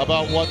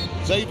about what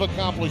they've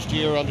accomplished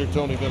here under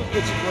Tony Bennett.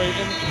 It's great.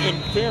 In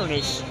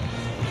fairness,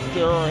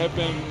 there have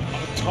been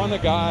a ton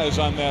of guys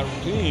on that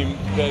team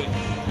that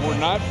were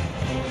not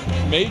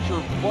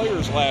major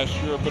players last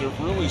year, but have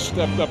really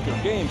stepped up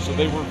their game. So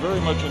they were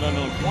very much an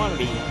unknown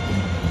quantity.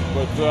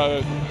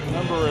 But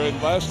remember,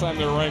 last time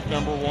they were ranked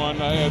number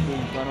 1, I had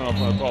the, I don't know if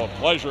I want to call it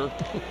pleasure,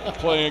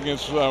 playing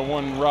against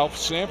one Ralph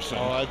Sampson.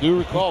 Oh, I do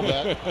recall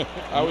that.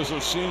 I was a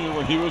senior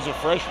when he was a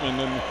freshman,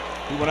 and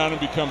he went on to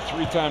become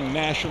 3-time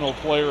National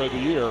Player of the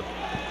Year.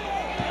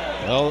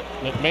 Well,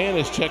 McMahon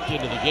has checked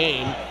into the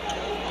game,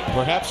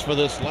 perhaps for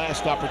this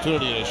last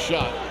opportunity at a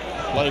shot,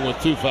 playing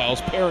with 2 fouls.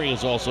 Perry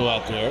is also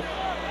out there.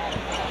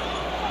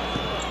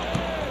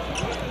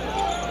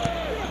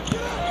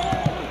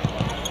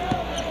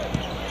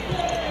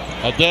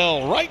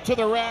 Adele right to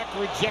the rack,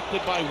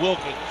 rejected by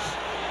Wilkins.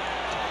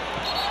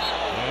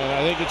 And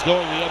I think it's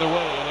going the other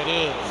way, and it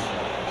is.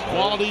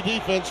 Quality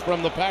defense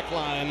from the pack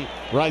line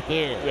right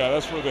there. Yeah,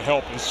 that's where the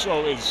help is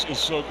so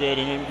good.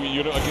 And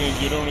you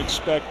don't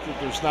expect that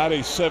there's not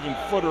a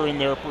 7-footer in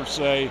there per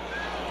se,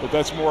 but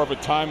that's more of a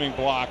timing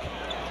block.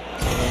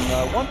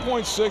 And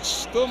 1.6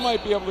 still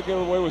might be able to get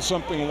away with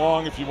something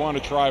long if you want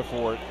to try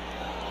for it.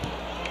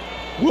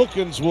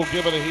 Wilkins will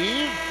give it a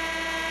heave.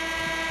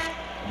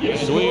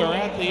 Yes, we are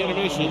at the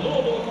intermission.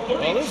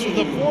 Well, this is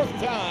the 4th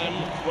time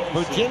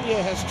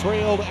Virginia has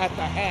trailed at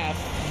the half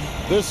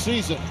this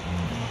season.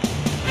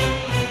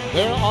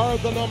 There are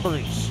the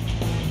numbers.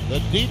 The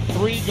deep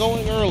 3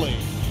 going early,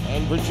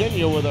 and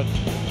Virginia with a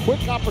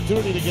quick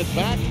opportunity to get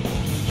back,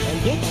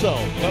 and did so,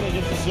 cutting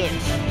it to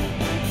 6.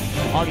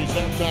 Hardy's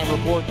halftime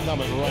report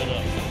coming right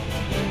up.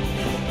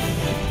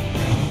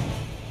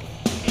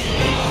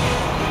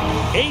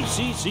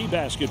 ACC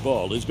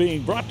basketball is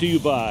being brought to you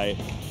by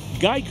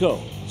Geico,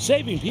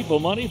 saving people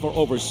money for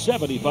over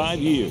 75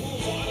 years.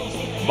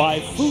 By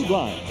Food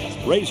Lion,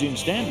 raising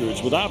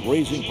standards without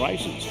raising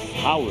prices.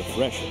 How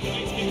refreshing.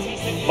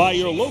 By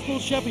your local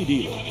Chevy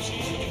dealers.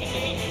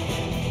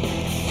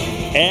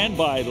 And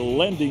by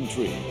Lending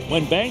Tree.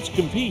 When banks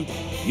compete,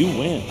 you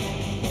win.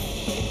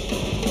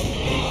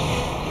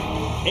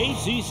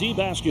 ACC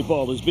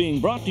basketball is being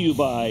brought to you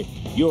by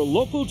your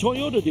local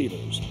Toyota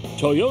dealers.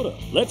 Toyota,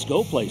 let's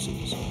go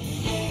places.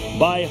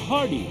 By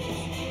Hardy's.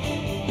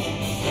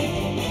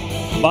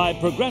 By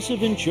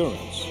Progressive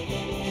Insurance.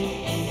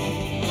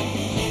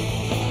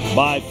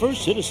 By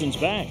First Citizens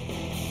Bank.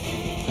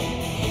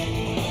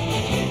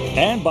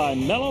 And by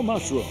Mellow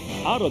Mushroom,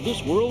 out of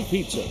this world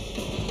pizza.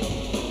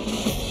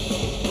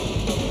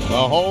 The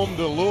home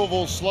to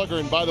Louisville Slugger,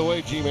 and by the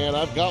way, G-Man,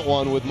 I've got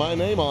one with my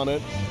name on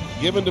it,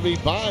 given to me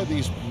by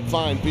these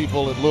fine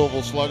people at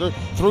Louisville Slugger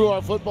through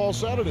our Football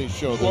Saturdays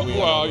show that we have.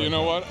 Well, you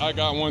know what? I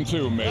got one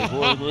too, mate,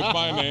 with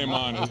my name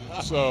on it.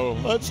 So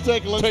let's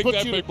take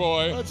that, big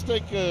boy. Let's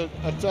take a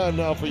time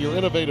now for your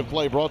innovative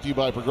play, brought to you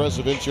by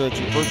Progressive Insurance,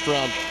 your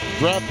first-round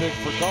draft pick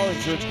for car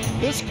insurance.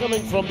 This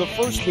coming from the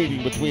first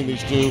meeting between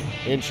these two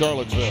in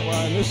Charlottesville.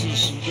 Well, and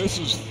this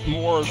is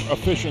more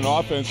efficient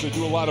offense. They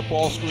do a lot of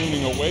ball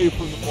screening away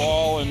from the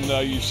ball, and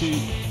you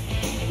see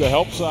the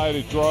help side,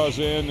 it draws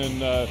in,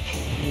 and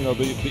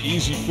the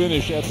easy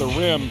finish at the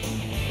rim.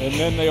 And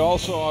then they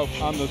also,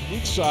 on the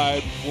weak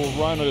side, will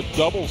run a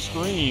double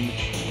screen.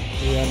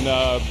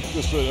 And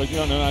just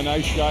a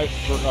nice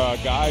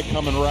guy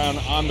coming around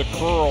on the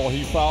curl.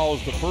 He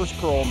follows the first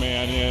curl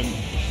man in.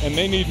 And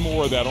they need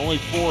more of that. Only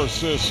 4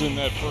 assists in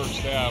that first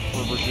half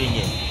for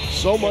Virginia.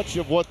 So much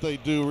of what they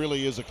do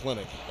really is a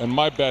clinic. And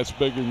my bat's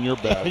bigger than your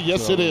bat.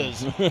 Yes, so. It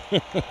is.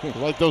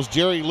 Like those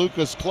Jerry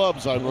Lucas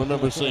clubs, I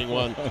remember seeing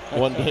one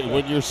day.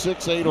 When you're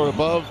 6'8" or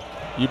above,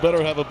 you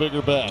better have a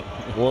bigger bat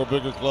or a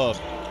bigger club.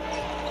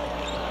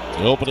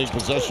 The opening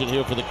possession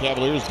here for the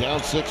Cavaliers,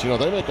 down 6.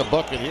 They make a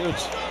bucket here.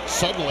 It's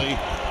suddenly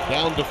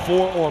down to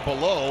 4 or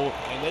below,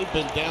 and they've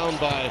been down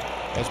by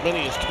as many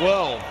as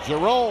 12.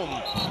 Jerome,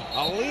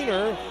 a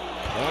leaner.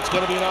 That's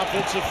going to be an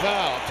offensive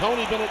foul.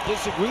 Tony Bennett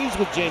disagrees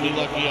with Jamie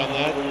Luckey on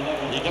that.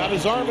 He got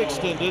his arm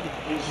extended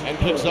and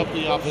picks up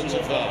the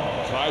offensive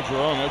foul. Ty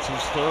Jerome, that's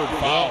his third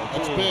foul. Yeah,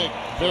 that's big,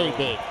 very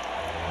big.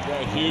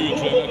 Yeah, huge.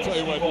 And I tell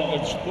you what,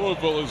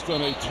 Louisville has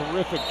done a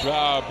terrific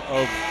job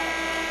of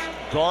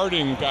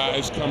guarding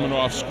guys coming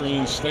off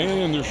screens, staying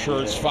in their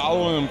shirts,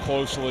 following them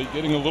closely,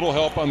 getting a little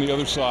help on the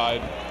other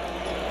side.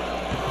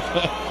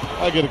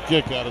 I get a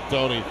kick out of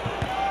Tony.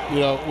 You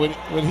know,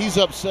 when he's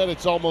upset,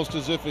 it's almost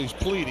as if he's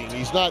pleading.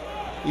 He's not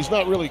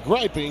really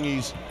griping.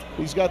 He's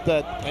got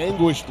that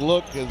anguished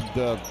look and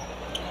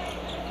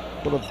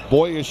what a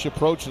boyish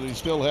approach that he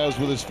still has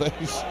with his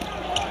face.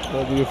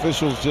 The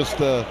officials just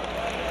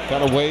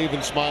kind of wave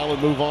and smile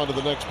and move on to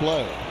the next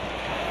play.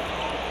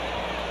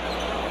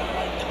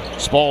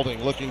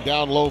 Spalding looking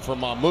down low for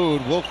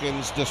Mahmoud.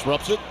 Wilkins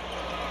disrupts it,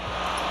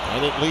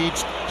 and it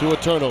leads to a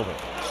turnover.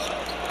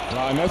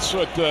 And that's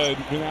what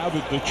now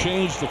the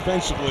change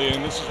defensively,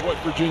 and this is what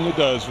Virginia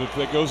does. If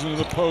it goes into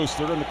the post,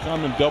 they're going to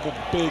come and double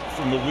big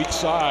from the weak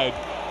side.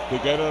 They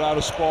got it out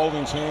of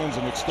Spalding's hands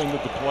and extended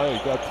the play.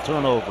 Got the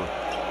turnover.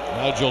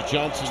 Nigel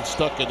Johnson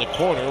stuck in the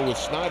corner with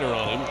Snyder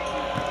on him.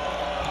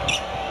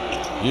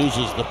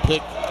 Uses the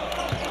pick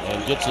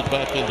and gets it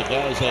back into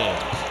Guy's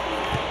hands.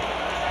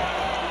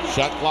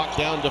 Shot clock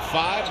down to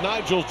 5.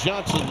 Nigel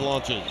Johnson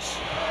launches.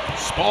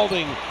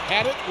 Spalding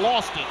had it,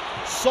 lost it.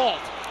 Salt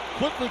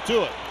quickly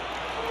to it.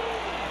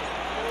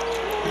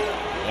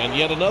 And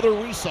yet another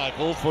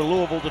recycle for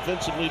Louisville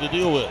defensively to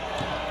deal with.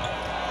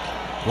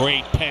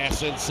 Great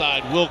pass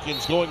inside.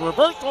 Wilkins going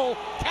reversal.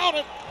 Count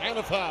it. And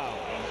a foul.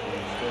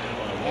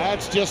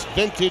 That's just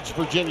vintage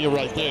Virginia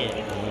right there.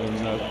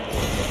 And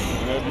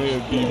that may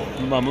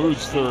be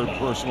Mahmoud's third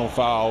personal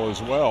foul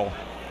as well.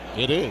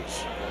 It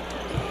is.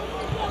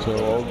 So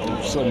all of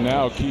a sudden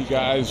now key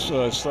guys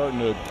starting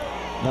to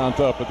mount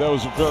up. But that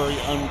was a very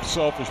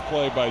unselfish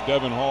play by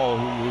Devin Hall,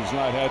 who has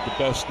not had the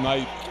best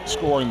night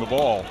scoring the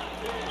ball.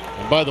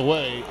 And by the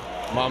way,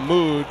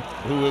 Mahmoud,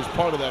 who is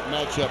part of that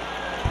matchup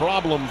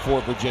problem for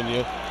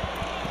Virginia,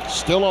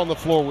 still on the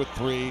floor with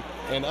 3,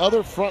 and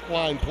other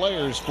frontline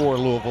players for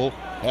Louisville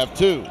have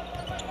 2.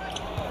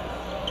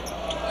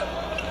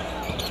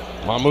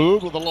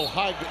 Mahmoud with a little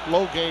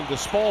low game to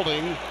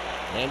Spalding,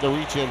 and a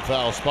reach-in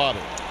foul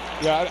spotted.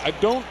 Yeah, I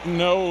don't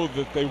know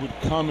that they would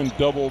come and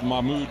double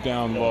Mahmoud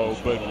down low,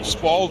 but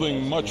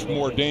Spalding much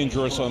more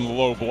dangerous on the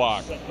low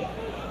block.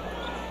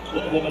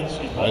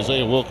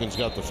 Isaiah Wilkins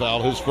got the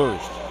foul, his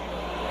first.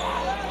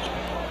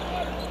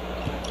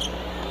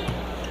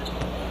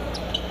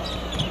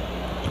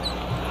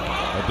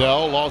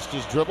 Adele lost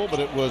his dribble, but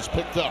it was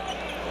picked up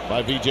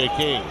by V.J.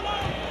 King.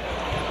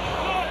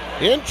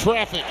 In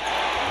traffic.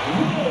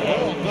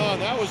 Well done.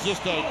 That was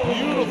just a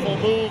beautiful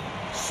move,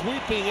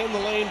 sweeping in the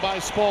lane by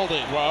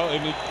Spalding. Well,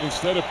 and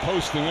instead of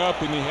posting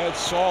up, and he had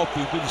Salt,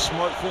 he did a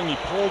smart thing. He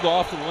pulled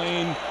off the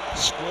lane,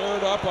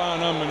 squared up on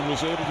him, and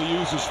was able to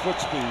use his foot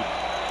speed.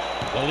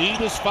 The lead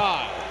is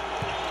 5.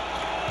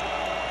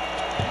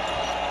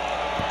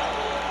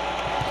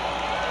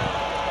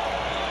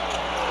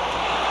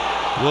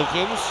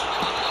 Wilkins.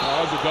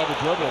 That was a double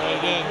dribble. He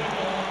did.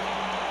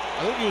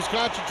 I think he was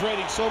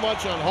concentrating so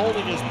much on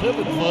holding his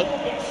pivot foot,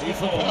 he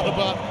forgot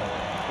about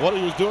what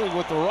he was doing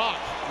with the rock.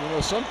 You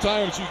know,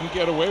 sometimes you can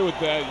get away with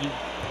that. You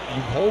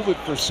hold it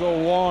for so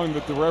long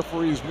that the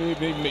referees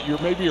maybe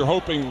you're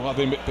hoping, well,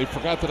 they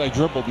forgot that I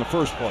dribbled in the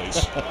first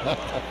place.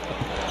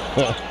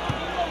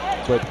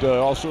 But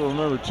also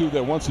remember too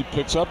that once he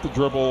picks up the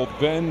dribble,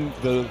 then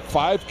the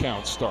 5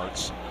 count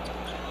starts.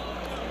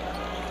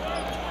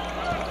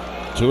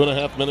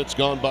 2.5 minutes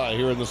gone by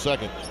here in the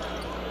second.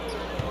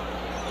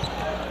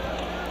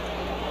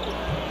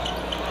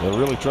 They're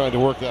really trying to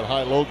work that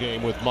high-low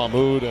game with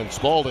Mahmoud and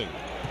Spalding.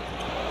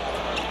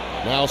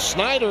 Now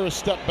Snyder a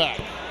step back.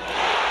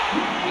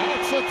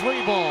 That's a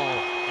 3 ball,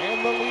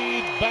 and the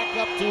lead back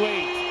up to 8.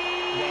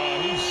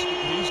 Well,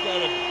 he's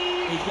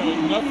got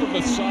enough of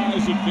a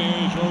size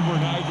advantage over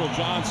Nigel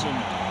Johnson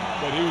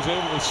that he was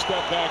able to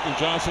step back, and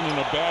Johnson in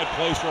a bad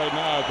place right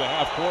now at the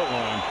half-court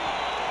line.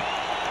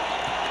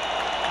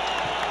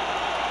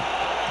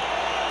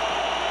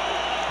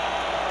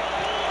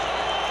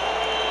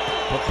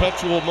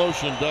 Perpetual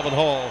motion, Devin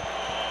Hall.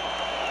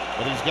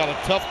 But he's got a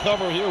tough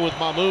cover here with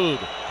Mahmoud.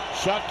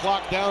 Shot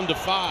clock down to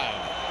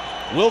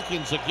 5.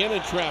 Wilkins again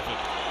in traffic.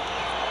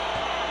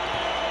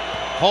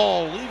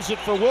 Hall leaves it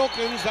for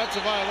Wilkins. That's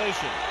a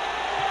violation.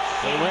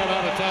 They ran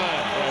out of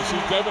time. Yeah, see,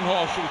 Devin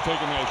Hall should have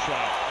taken that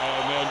shot.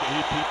 And then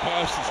he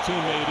passed his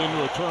teammate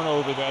into a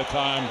turnover that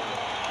time.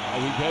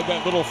 He had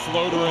that little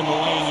floater in the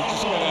lane. You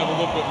just got to have a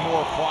little bit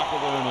more clock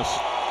awareness.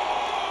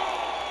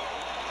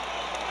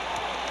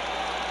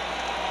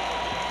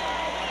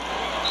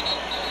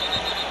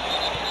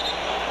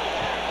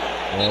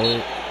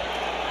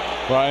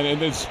 Right,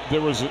 and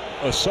there was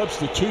a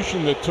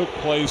substitution that took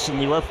place, and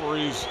the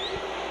referees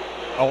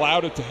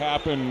allowed it to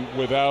happen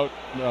without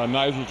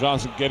Nigel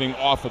Johnson getting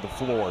off of the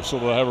floor, so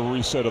they'll have a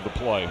reset of the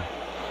play.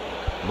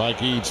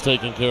 Mike Eads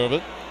taking care of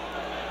it.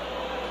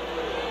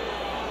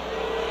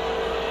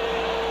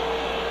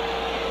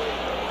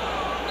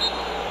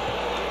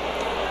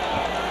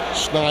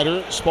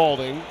 Snyder,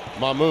 Spalding,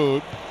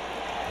 Mahmoud,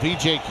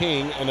 V.J.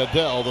 King, and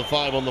Adele, the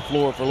 5 on the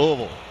floor for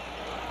Louisville.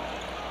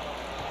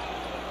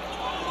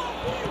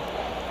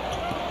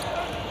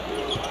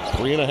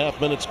 Three and a half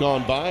minutes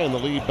gone by, and the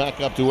lead back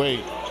up to 8.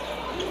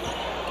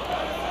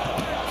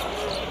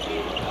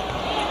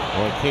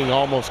 Well, King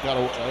almost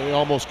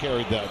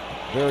carried that.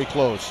 Very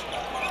close.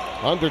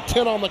 Under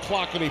 10 on the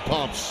clock, and he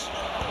pumps.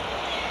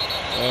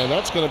 And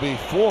that's going to be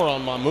 4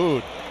 on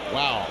Mahmoud.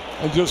 Wow.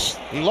 And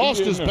he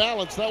lost his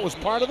balance. That was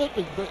part of it,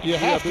 but you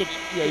have to.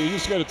 You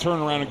just got to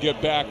turn around and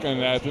get back on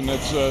that. And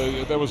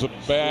that was a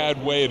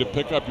bad way to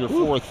pick up your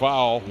 4th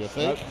foul. You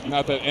think?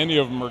 Not that any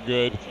of them are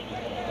good,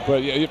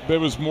 but yeah, it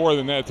was more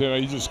than that.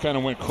 He just kind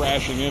of went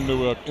crashing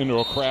into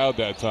a crowd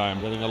that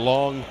time. Getting a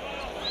long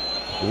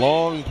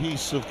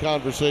piece of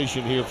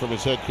conversation here from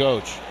his head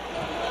coach.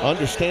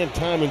 Understand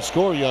time and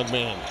score, young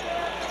man.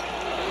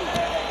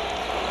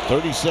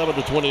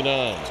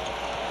 37-29.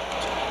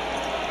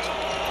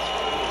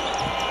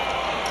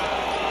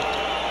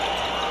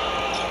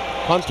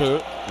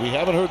 Hunter, we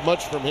haven't heard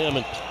much from him,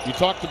 and you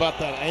talked about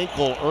that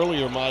ankle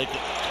earlier, Mike.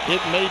 It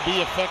may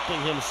be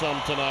affecting him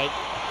some tonight.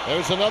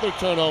 There's another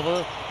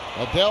turnover.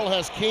 Adele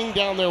has King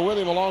down there with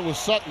him along with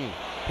Sutton.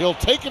 He'll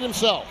take it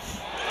himself.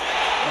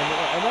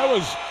 And that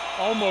was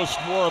almost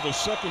more of a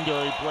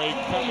secondary break.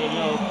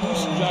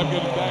 Decent job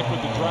getting back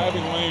with the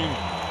driving lane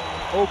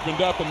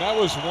opened up, and that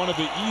was one of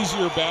the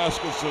easier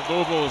baskets that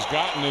Louisville has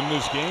gotten in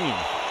this game.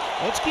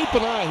 Let's keep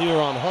an eye here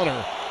on Hunter,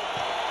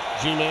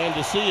 G-Man,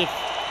 to see if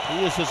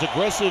he is as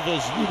aggressive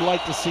as you'd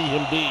like to see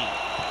him be.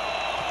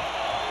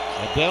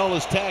 Adele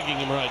is tagging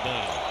him right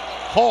now.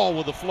 Hall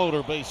with the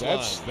floater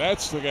baseline.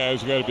 That's the guy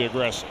who's got to be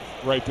aggressive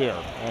right there.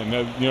 And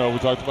we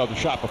talked about the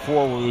shot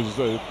before, where it was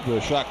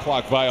the shot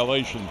clock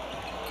violation.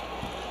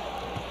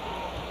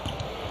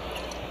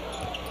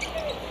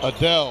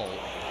 Adele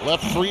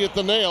left free at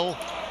the nail,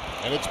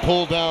 and it's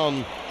pulled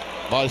down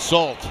by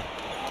Salt.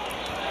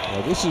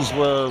 Now, this is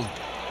where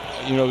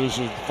there's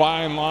a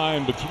fine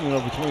line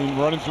between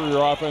running through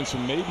your offense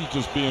and maybe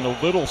just being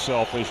a little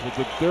selfish.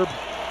 But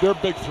their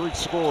big 3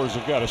 scorers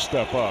have got to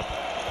step up.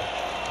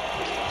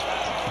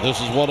 This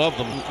is one of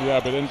them. Yeah,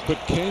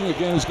 but King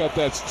again has got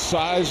that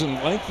size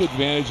and length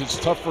advantage. It's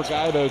tough for a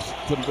guy to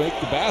make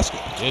the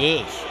basket. It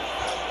is.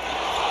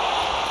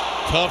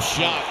 Tough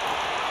shot.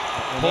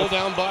 Pulled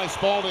down by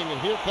Spalding, and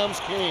here comes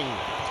King.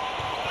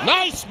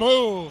 Nice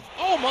move.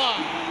 Oh my.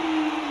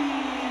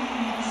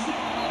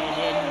 And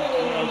then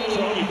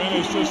Tony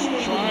Bennett's just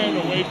trying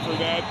to wait for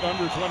that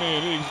under 20,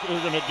 and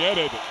they're going to get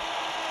it.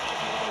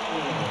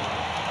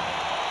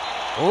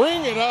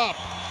 Ring it up.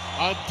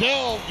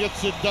 Adele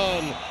gets it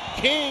done.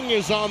 King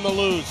is on the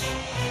loose.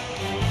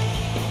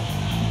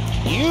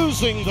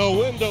 Using the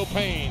window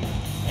pane.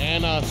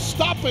 And a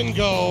stop and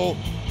go,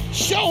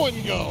 show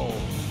and go.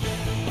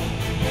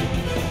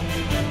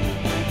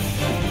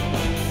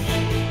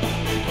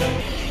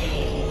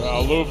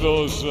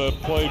 Louisville has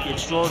played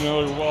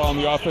extraordinarily well on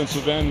the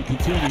offensive end.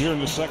 Continued here in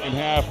the second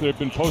half. They've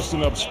been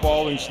posting up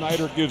Spalding.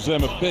 Snyder gives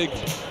them a big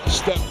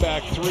step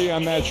back 3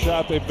 on that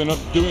shot. They've been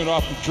doing it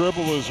off the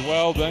dribble as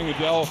well.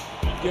 Adele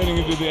getting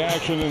into the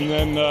action, and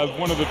then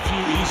one of the few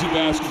easy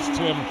baskets,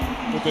 Tim,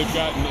 that they've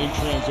gotten in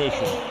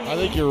transition. I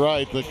think you're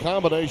right. The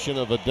combination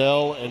of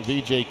Adele and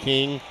V.J.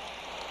 King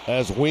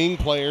as wing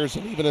players,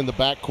 and even in the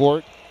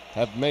backcourt,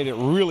 have made it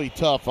really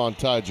tough on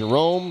Ty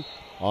Jerome,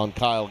 on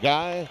Kyle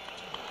Guy.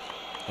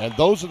 And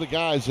those are the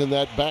guys in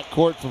that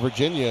backcourt for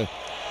Virginia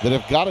that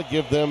have got to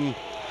give them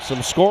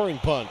some scoring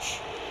punch,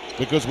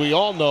 because we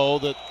all know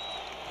that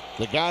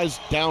the guys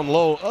down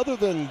low, other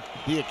than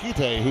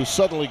Diakite, who's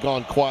suddenly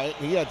gone quiet,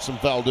 and he had some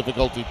foul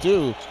difficulty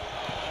too,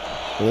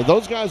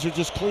 those guys are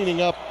just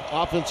cleaning up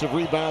offensive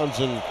rebounds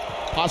and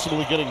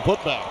possibly getting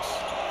putbacks.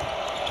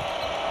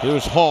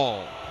 Here's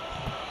Hall.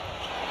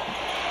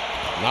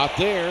 Not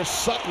there.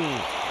 Sutton,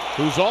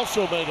 who's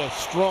also made a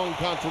strong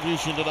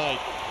contribution tonight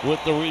with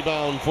the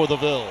rebound for the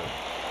Ville.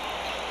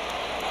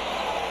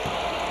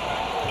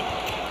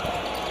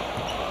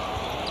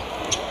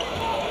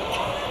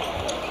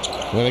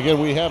 And again,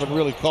 we haven't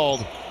really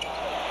called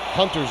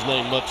Hunter's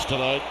name much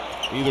tonight,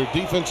 either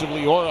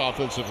defensively or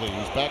offensively.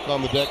 He's back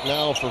on the deck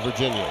now for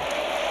Virginia.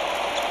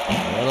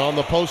 And on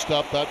the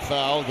post-up, that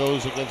foul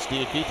goes against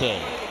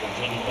Diakite.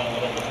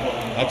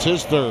 That's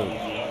his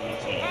 3rd.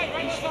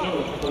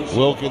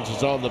 Wilkins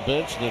is on the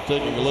bench, and they're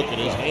taking a look at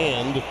his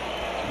hand.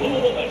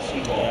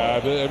 Yeah,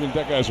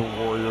 that guy's a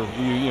warrior.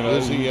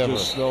 Is he ever?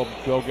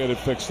 They'll get it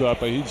fixed up.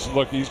 He's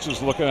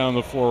just looking on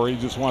the floor. He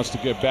just wants to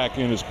get back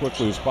in as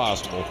quickly as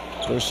possible.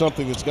 There's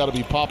something that's got to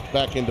be popped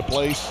back into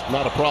place.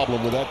 Not a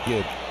problem with that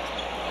kid.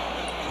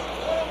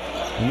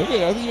 And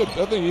I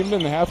think even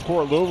in the half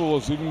court, Louisville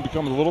has even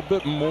become a little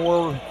bit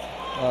more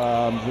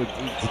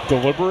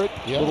deliberate,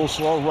 a little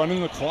slow,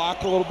 running the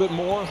clock a little bit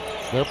more.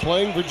 They're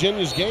playing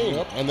Virginia's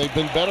game, and they've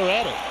been better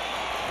at it.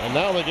 And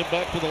now they get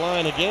back to the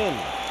line again.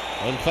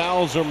 And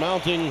fouls are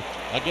mounting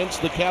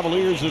against the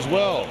Cavaliers as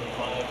well.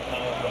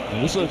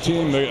 And this is a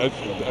team that,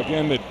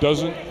 again, that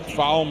doesn't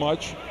foul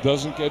much,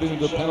 doesn't get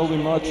into the penalty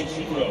much,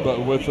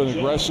 but with an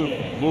aggressive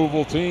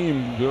Louisville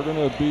team, they're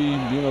going to be,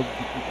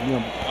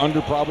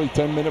 under probably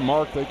 10-minute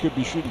mark, they could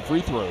be shooting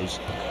free throws.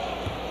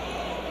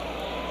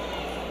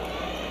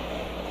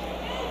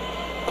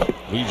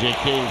 B.J.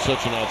 King,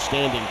 such an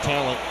outstanding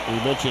talent. We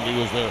mentioned he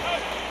was their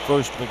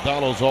first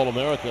McDonald's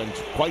All-America in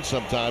quite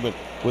some time. And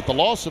with the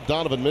loss of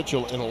Donovan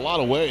Mitchell in a lot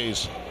of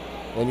ways,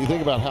 and you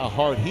think about how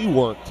hard he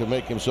worked to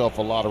make himself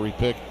a lottery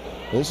pick,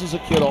 this is a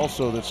kid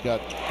also that's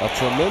got a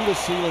tremendous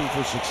ceiling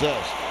for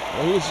success.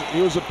 Well,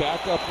 he was a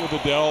backup with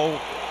Adele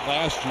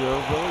last year,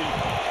 really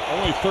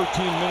only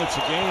 13 minutes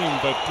a game,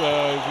 but,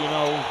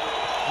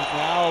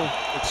 now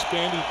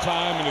expanded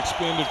time and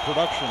expanded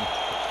production.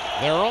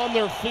 They're on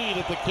their feet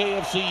at the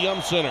KFC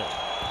Yum Center.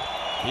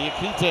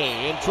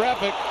 Diakite in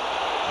traffic.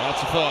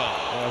 That's a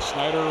foul.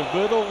 Snyder a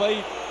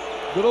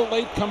little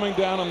late coming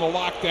down on the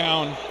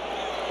lockdown.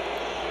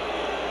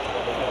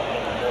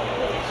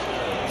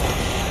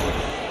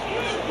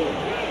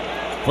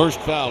 First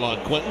foul on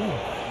Quentin.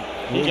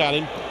 He got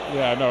him.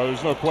 Yeah, no,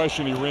 there's no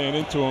question he ran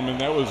into him, and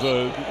that was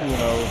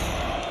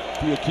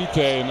Diakite,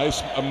 a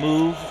nice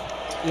move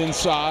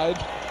inside.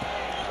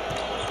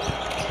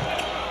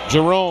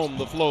 Jerome,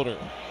 the floater.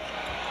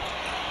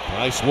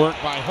 Nice work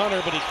by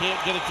Hunter, but he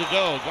can't get it to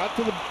go.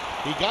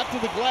 He got to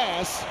the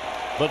glass,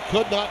 but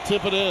could not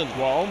tip it in.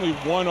 Well, only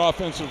one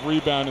offensive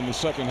rebound in the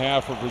second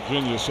half for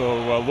Virginia, so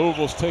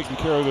Louisville's taking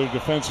care of their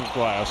defensive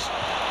glass.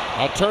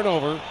 A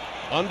turnover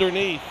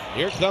underneath.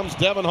 Here comes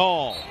Devin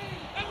Hall.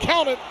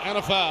 Count it, and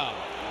a foul.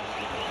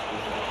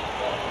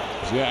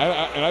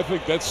 Yeah, and I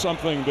think that's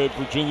something that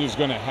Virginia's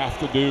going to have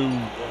to do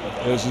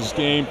as this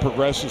game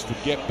progresses, to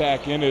get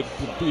back in it,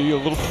 to be a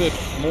little bit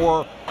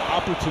more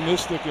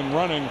opportunistic in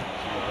running.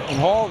 And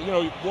Hall,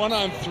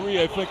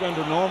 1-on-3, I think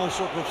under normal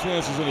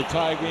circumstances in a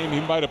tie game, he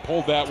might have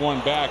pulled that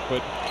one back,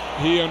 but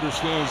he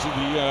understands the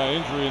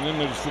injury, and then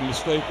there's the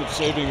mistake of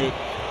saving it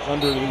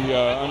under your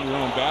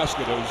own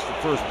basket. It was the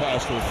first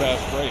pass to the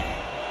fast break.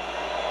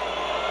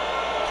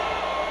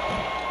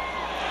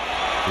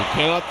 He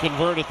cannot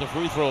convert at the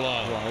free throw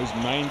line. Well, he's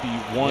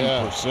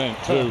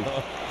 91% too.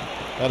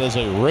 That is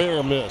a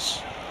rare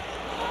miss.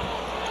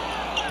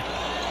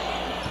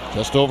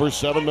 Just over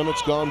 7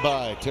 minutes gone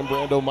by. Tim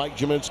Brando, Mike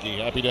Jaminski,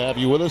 happy to have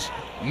you with us.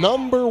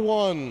 Number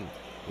one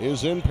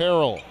is in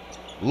peril.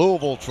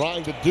 Louisville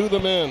trying to do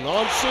them in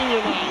on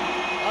senior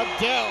night.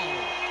 Adele.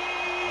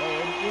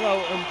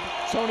 And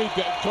Tony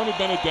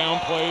Bennett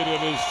downplayed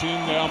it. His team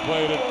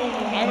downplayed it.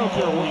 I don't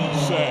care what you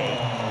say.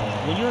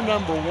 When you're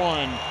number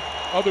one,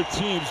 other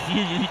teams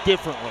view you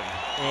differently.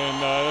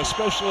 And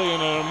especially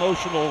in an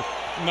emotional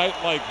night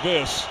like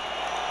this,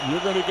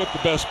 you're going to get the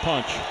best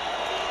punch.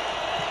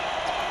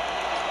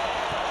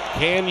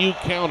 Can you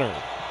counter?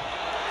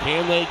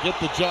 Can they get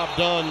the job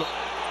done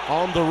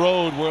on the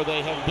road where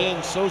they have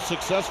been so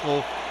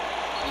successful?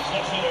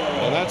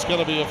 And that's going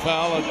to be a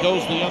foul. It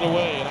goes the other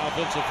way, an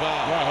offensive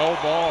foul. Yeah,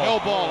 held ball.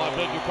 Held ball, I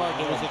beg your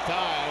pardon. It was a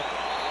tie,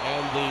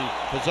 and the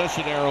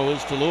possession arrow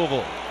is to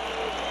Louisville.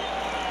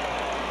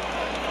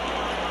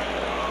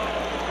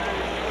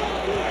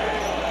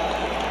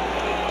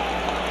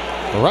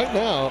 But right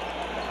now,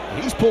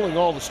 he's pulling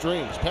all the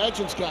strings.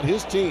 Pageant's got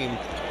his team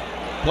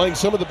playing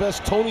some of the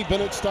best Tony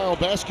Bennett-style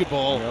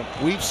basketball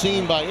we've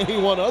seen by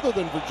anyone other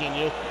than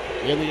Virginia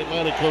in the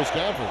Atlantic Coast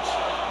Conference.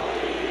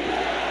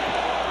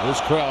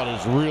 This crowd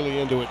is really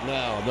into it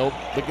now. They'll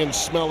begin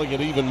smelling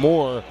it even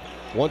more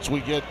once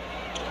we get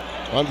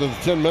under the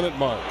 10-minute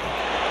mark.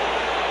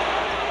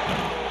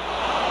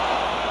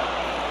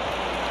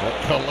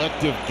 That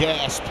collective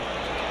gasp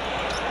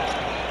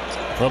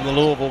from the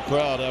Louisville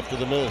crowd after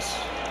the miss.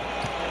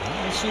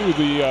 You see who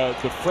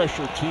the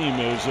fresher team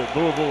is. That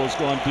Louisville has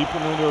gone deeper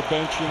into their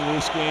bench in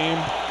this game.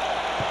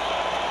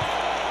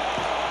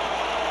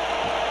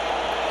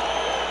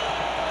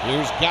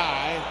 Here's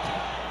Guy.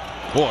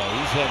 Boy,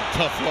 he's had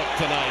tough luck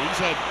tonight.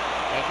 He's had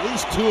at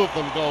least two of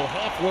them go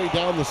halfway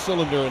down the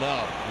cylinder and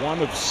out.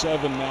 1 of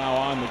 7 now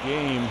on the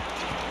game.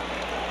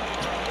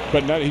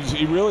 But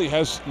he really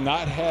has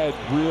not had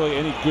really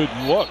any good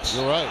looks.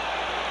 You're right.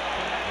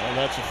 And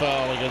that's a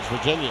foul against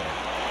Virginia.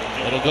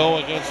 It'll go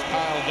against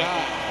Kyle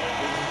Guy.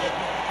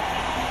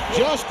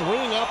 Just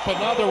ring up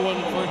another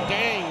one for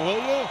Dang, will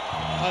you?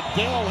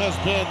 Adele has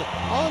been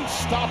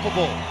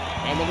unstoppable.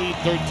 And the lead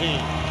 13.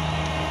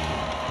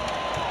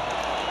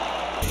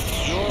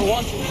 You're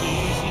watching the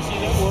ACC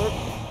Network.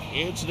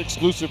 It's an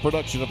exclusive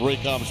production of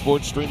Raycom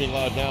Sports, streaming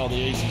live now on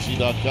the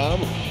ACC.com,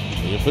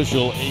 the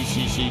official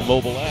ACC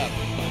mobile app.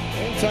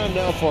 And time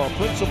now for our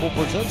Principal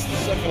Presents the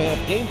second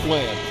half game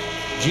plan.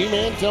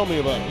 G-Man, tell me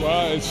about it.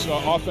 Well, it's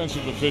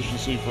offensive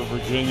efficiency for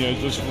Virginia,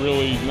 just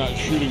really not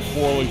shooting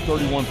poorly,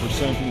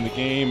 31% in the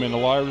game, and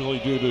largely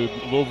due to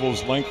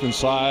Louisville's length and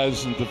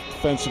size and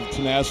defensive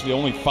tenacity,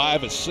 only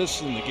 5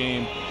 assists in the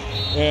game.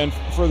 And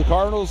for the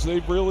Cardinals,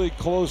 they've really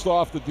closed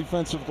off the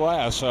defensive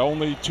glass.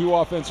 Only 2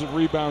 offensive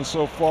rebounds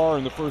so far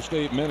in the first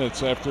 8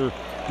 minutes after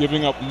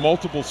giving up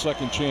multiple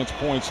second chance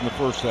points in the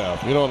first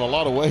half. You know, in a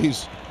lot of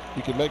ways,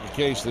 you can make a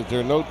case that there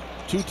are no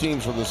two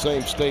teams from the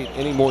same state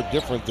any more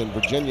different than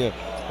Virginia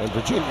and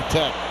Virginia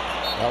Tech.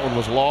 That one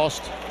was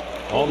lost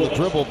on the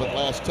dribble, but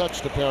last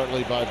touched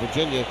apparently by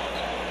Virginia.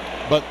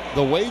 But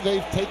the way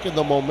they've taken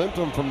the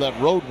momentum from that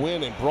road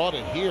win and brought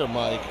it here,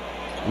 Mike,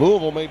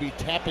 Louisville may be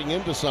tapping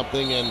into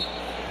something, and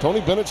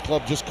Tony Bennett's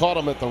club just caught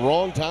them at the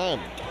wrong time.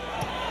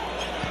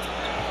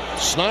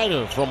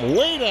 Snyder from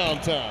way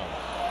downtown.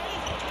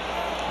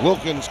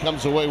 Wilkins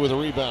comes away with a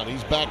rebound.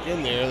 He's back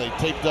in there. They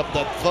taped up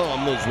that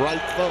thumb, his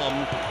right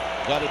thumb,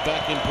 got it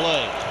back in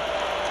play.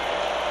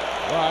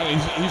 Well,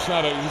 he's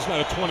not a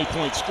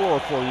 20-point scorer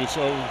for you,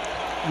 so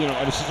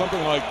and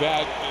something like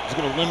that is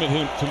going to limit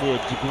him to a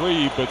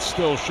degree, but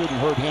still shouldn't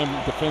hurt him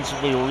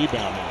defensively or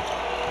rebounding.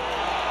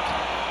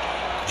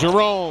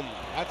 Jerome,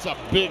 that's a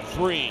big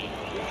three.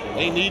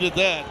 They needed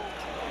that.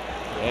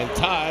 And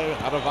Ty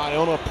out of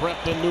Iona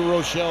Prep in New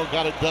Rochelle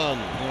got it done.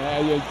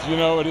 Yeah,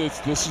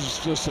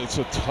 it's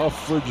a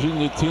tough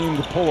Virginia team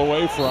to pull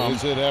away from.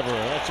 Is it ever?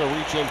 That's a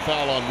reach-in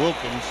foul on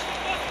Wilkins.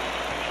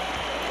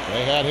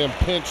 They had him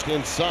pinched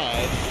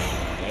inside,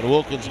 and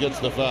Wilkins gets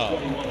the foul.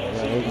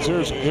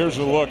 Here's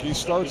the look. He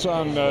starts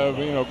on,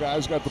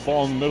 guys got the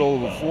ball in the middle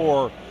of the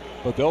floor,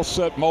 but they'll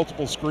set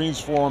multiple screens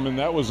for him, and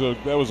that was a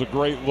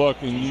great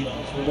look. And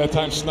that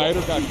time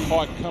Snyder got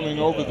caught coming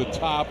over the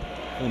top,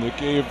 and it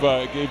gave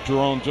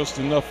Jerome just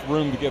enough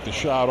room to get the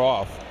shot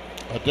off.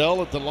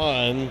 Adele at the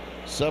line,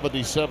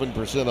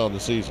 77% on the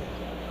season.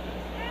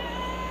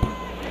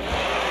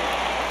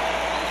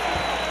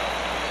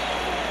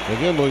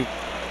 Again, we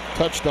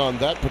touched on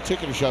that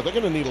particular shot. They're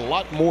going to need a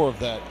lot more of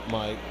that,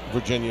 Mike,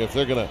 Virginia, if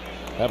they're going to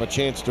have a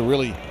chance to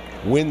really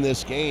win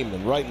this game.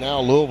 And right now,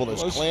 Louisville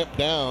has clamped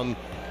down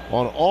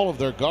on all of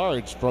their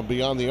guards from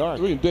beyond the arc.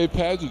 Dave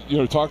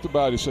Padgett, talked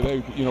about it. He said,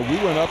 hey, we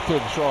went up to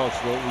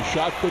Charlottesville. We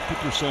shot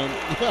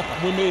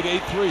 50%. We made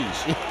 8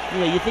 threes.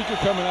 You think you're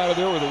coming out of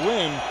there with a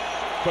win,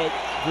 but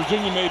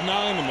Virginia made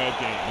 9 in that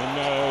game. And,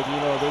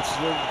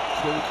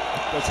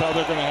 that's how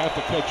they're going to have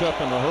to catch up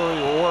in a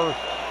hurry or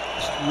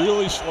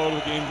really slow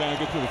the game down,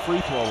 get to the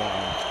free throw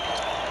line.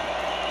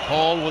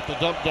 Hall with the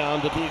dump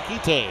down to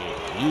Diakite.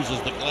 Uses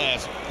the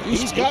glass.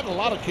 He's gotten a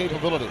lot of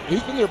capability.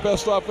 He's been their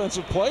best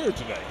offensive player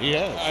today. He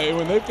has.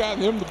 When they've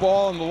gotten him the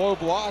ball in the low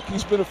block,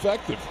 he's been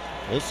effective.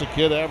 This is a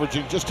kid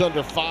averaging just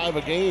under 5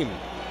 a game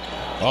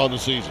on the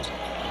season.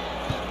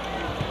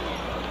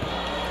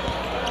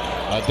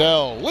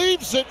 Adele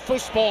leaves it for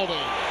Spalding.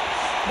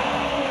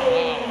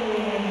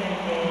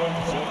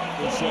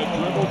 It's that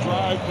dribble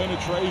drive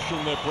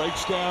penetration that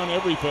breaks down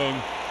everything.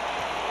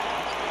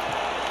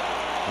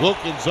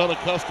 Wilkins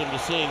unaccustomed to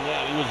seeing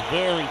that. He was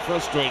very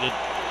frustrated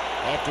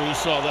after he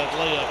saw that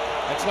layup.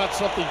 That's not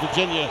something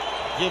Virginia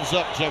gives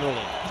up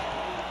generally.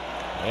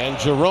 And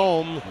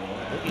Jerome,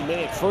 he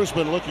may have first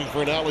been looking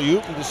for an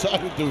alley-oop and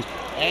decided to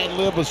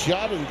ad-lib a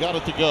shot and got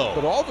it to go.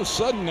 But all of a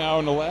sudden now,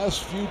 in the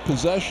last few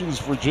possessions,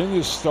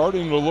 Virginia's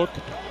starting to look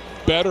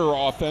better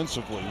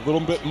offensively. A little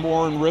bit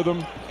more in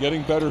rhythm,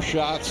 getting better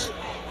shots.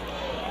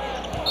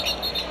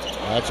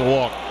 That's a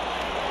walk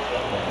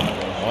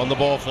on the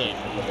ball fake.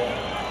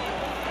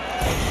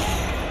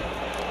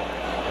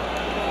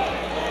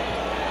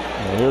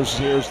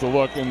 Here's the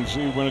look, and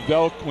see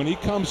when he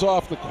comes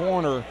off the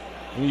corner,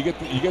 and you get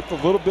the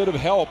little bit of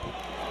help,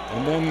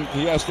 and then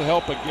he has to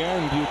help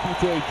again.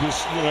 Diakite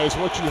just is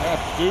what you have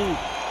to do.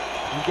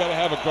 You've got to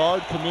have a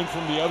guard come in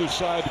from the other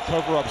side to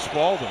cover up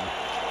Spalding.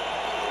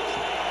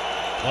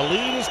 The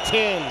lead is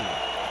 10.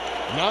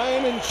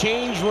 9 and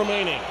change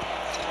remaining.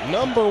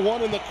 Number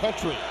 1 in the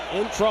country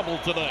in trouble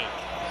today.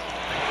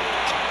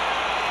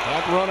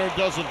 That runner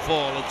doesn't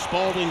fall, and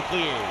Spalding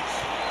clears.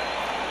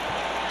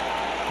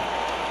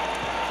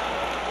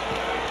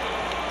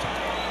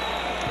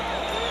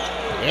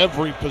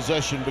 Every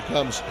possession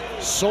becomes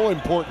so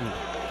important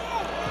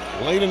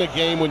late in a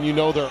game when you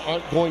know there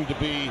aren't going to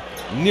be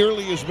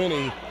nearly as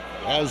many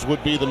as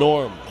would be the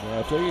norm.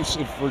 Yeah,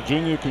 if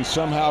Virginia can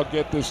somehow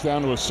get this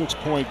down to a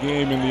 6-point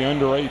game in the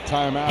under 8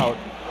 timeout,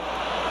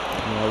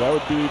 that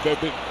would be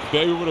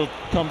they would have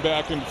come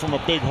back from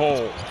a big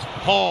hole.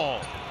 Hall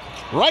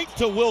right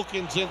to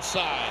Wilkins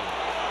inside.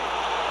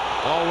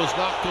 Ball was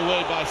knocked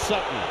away by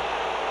Sutton.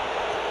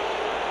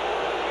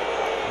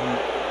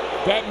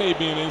 That may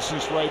be an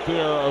instance right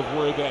there of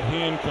where that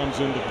hand comes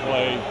into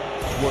play,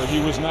 where he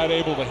was not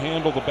able to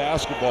handle the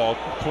basketball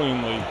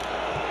cleanly.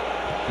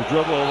 The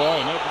dribble away,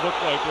 and that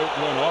looked like it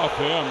went off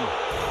him.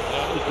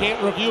 We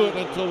can't review it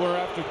until we're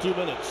after 2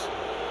 minutes.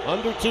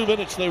 Under 2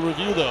 minutes, they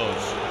review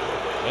those.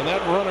 And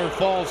that runner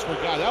falls for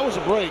God. That was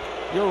a break.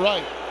 You're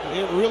right.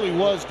 It really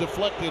was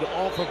deflected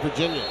off of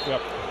Virginia.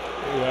 Yep.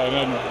 Yeah,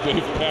 and then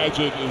Dave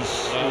Padgett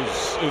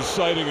is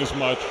citing as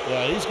much.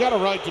 Yeah, he's got a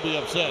right to be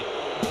upset.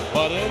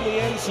 But in the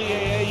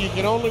NCAA, you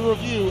can only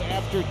review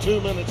after 2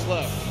 minutes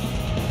left.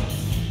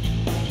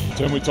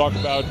 Tim, we talk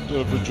about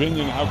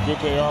Virginia and how good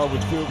they are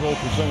with field goal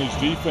percentage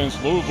defense.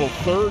 Louisville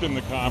 3rd in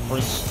the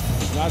conference,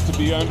 not to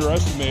be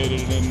underestimated.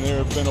 And there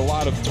have been a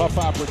lot of tough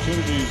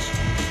opportunities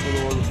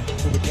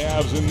for the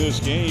Cavs in this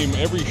game.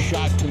 Every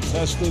shot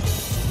contested.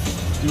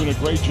 doing a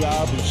great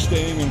job of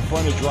staying in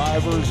front of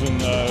drivers, and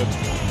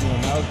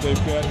now that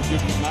they've got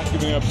not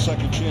giving up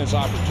second chance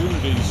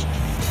opportunities.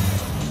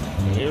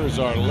 And here's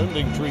our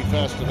Lending Tree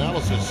fast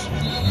analysis.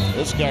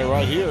 This guy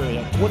right here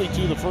had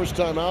 22 the first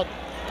time out,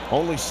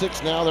 only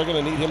 6 now. They're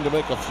going to need him to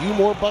make a few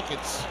more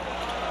buckets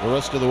the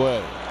rest of the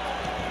way.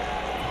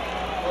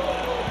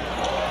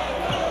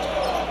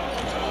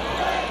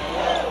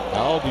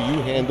 How do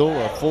you handle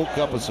a full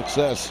cup of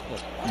success?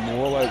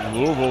 More like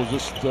Louisville,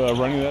 just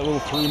running that little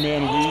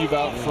 3-man weave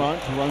out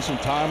front to run some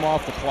time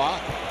off the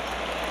clock.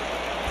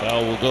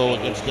 Foul will go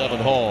against Devin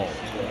Hall.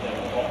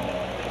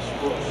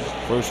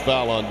 First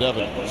foul on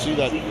Devin. See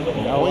that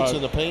points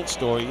in the paint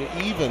story,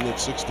 even at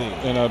 16.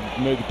 And I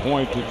made the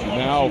point that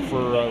now for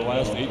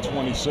last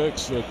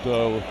 8:26 that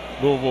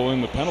Louisville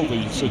in the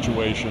penalty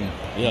situation,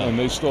 and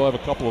they still have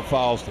a couple of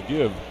fouls to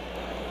give.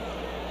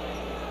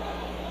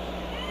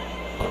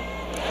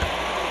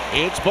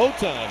 It's bow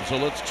time, so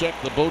let's check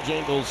the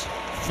Bojangles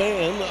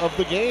fan of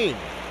the game.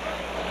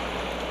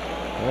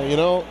 You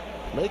know,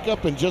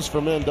 makeup and just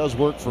for men does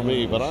work for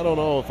me, but I don't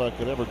know if I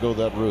could ever go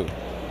that route.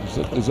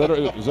 Is that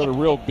a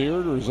real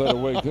beard, or is that a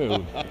wig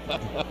too?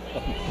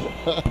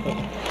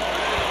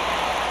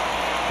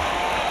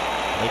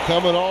 They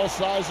come in all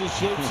sizes,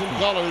 shapes, and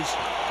colors,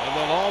 and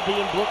they'll all be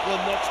in Brooklyn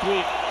next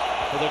week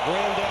for the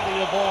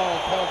granddaddy of all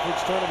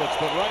conference tournaments.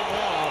 But right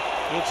now,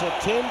 it's a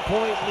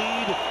 10-point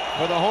lead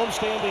for the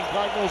homestanding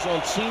Cardinals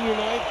on senior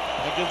night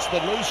against the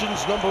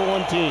nation's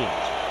 #1 team.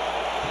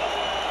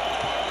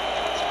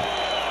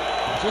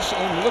 Just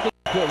look at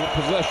the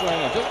possession right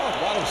now. Just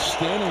a lot of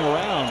standing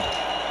around.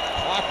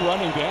 Clock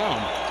running down.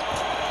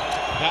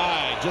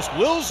 Guy just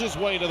wills his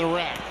way to the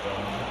rack.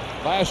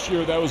 Last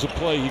year, that was a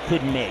play he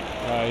couldn't make.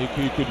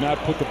 He could not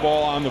put the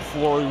ball on the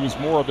floor. He was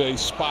more of a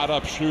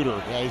spot-up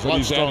shooter. Yeah,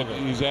 he's stronger.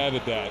 He's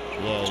added that.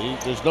 Yeah,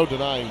 there's no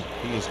denying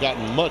he has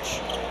gotten much,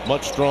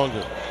 much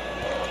stronger.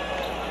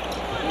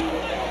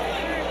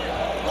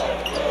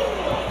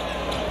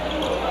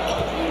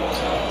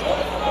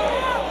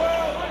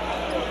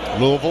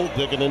 Louisville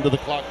digging into the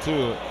clock,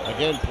 too.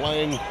 Again,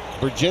 playing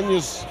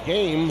Virginia's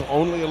game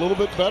only a little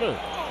bit better.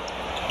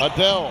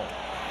 Adele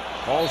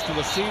falls to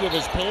the seat of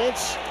his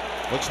pants.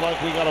 Looks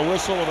like we got a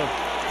whistle and a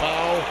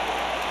foul.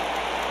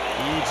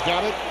 He's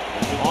got it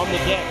on the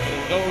deck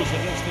and goes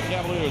against the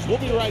Cavaliers. We'll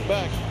be right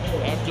back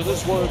after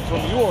this word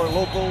from your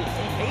local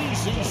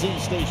ACC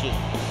station.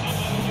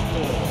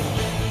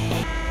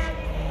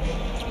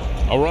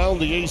 Around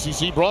the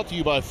ACC, brought to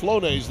you by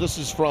Flonase. This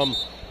is from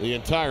the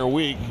entire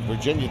week.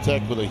 Virginia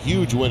Tech with a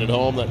huge win at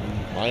home. That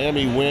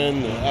Miami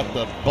win at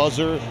the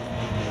buzzer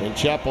in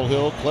Chapel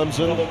Hill.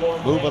 Clemson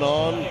moving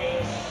on.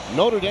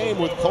 Notre Dame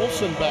with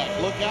Colson back.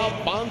 Look out,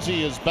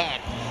 Bonzi is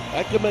back.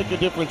 That could make a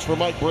difference for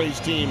Mike Bray's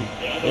team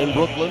in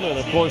Brooklyn. And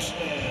of course,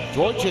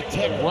 Georgia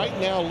Tech right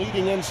now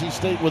leading NC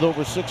State with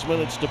over 6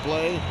 minutes to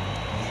play.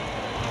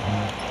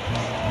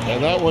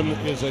 And that one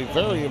is a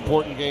very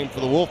important game for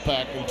the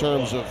Wolfpack in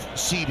terms of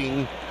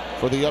seeding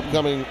for the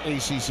upcoming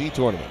ACC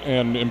tournament.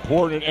 And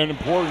important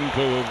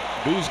to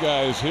these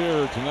guys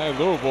here tonight,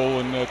 Louisville,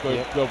 and that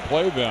they'll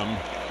play them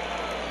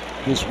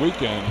this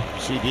weekend.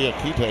 See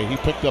Diakite, he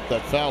picked up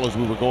that foul as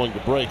we were going to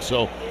break,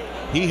 so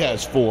he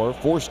has 4,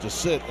 forced to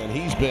sit, and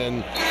he's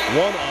been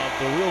one of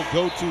the real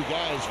go-to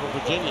guys for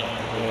Virginia.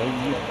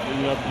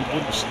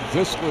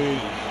 Statistically,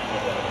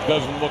 it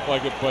doesn't look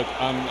like it, but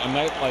on a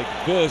night like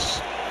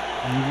this,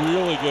 you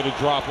really get a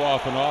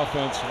drop-off in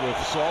offense with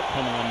Salt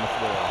coming on the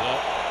floor. Yep.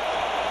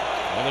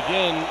 And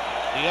again,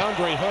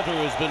 DeAndre Hunter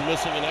has been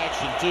missing in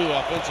action too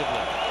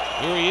offensively.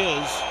 Here he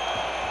is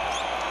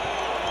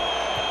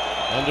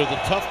under the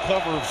tough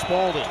cover of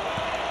Spalding.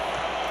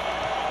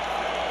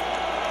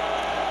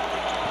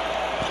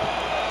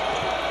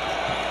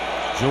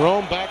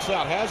 Jerome backs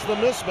out, has the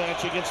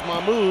mismatch against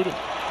Mahmoud,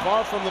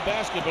 far from the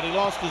basket, but he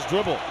lost his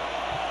dribble.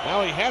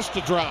 Now he has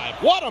to drive.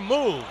 What a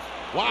move!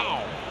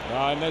 Wow.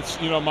 And that's,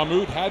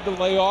 Mahmoud had to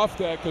lay off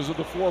that because of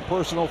the 4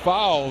 personal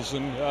fouls,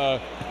 and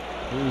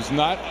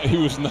he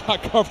was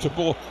not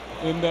comfortable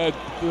in that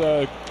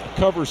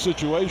cover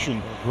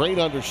situation. Great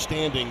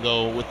understanding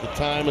though with the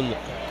time, and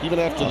even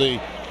after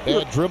the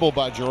bad dribble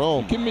by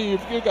Jerome.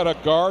 If you got a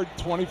guard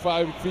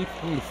 25 feet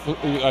from the floor,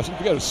 I think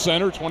you got a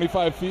center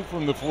 25 feet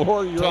from the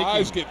floor, your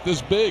eyes get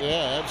this big.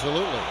 Yeah,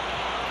 absolutely.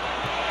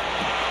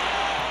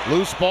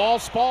 Loose ball,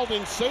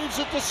 Spalding saves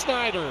it to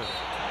Snyder.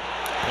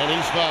 And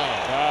he's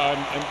fouled.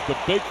 And the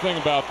big thing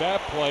about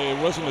that play,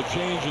 it wasn't a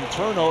change in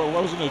turnover, it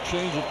wasn't a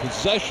change in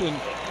possession,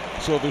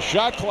 so the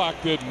shot clock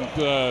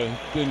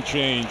didn't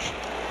change.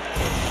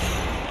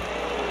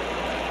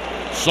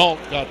 Salt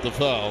got the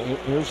foul.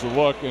 Here's the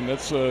look, and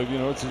that's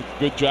it's a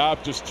good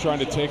job just trying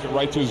to take it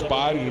right to his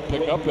body to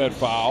pick up that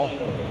foul.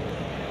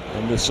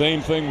 And the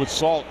same thing with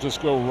Salt,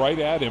 just go right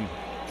at him.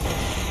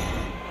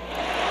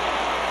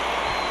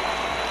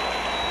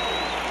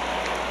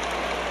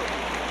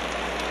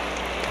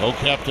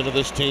 Co-captain of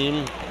this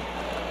team,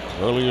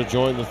 earlier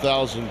joined the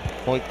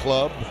 1,000-point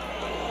club.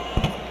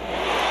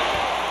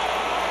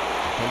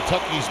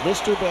 Kentucky's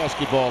Mr.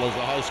 Basketball as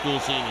a high school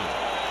senior.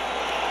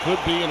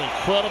 Could be an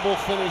incredible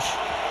finish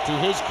to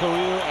his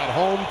career at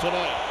home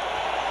tonight.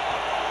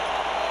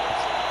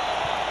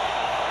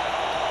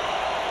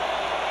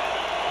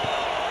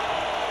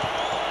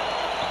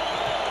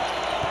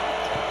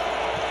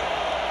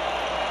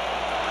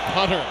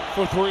 Hunter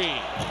for three.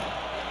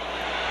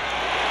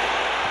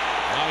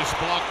 Nice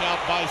block out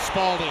by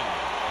Spalding.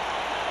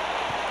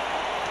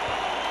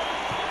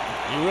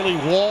 He really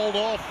walled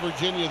off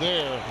Virginia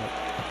there.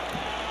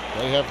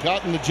 They have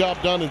gotten the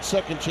job done in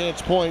second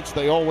chance points.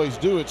 They always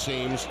do, it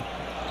seems.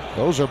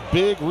 Those are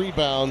big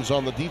rebounds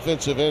on the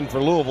defensive end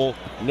for Louisville,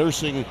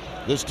 nursing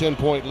this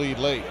 10-point lead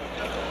late.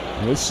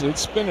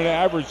 It's been an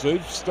average.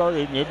 They've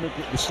started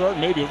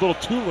maybe a little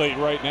too late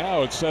right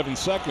now at 7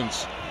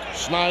 seconds.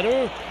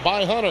 Snyder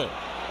by Hunter.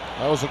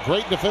 That was a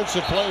great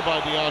defensive play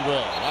by DeAndre.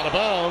 Out of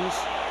bounds,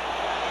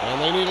 and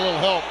they need a little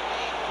help.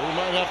 We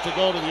might have to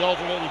go to the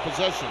alternating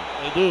possession.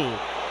 They do,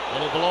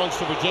 and it belongs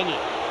to Virginia.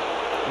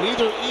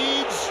 Neither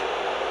Eads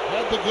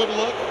had the good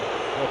look,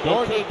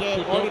 or did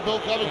Bill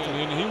Covington.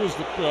 And he was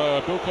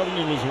Bill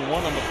Covington was the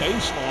one on the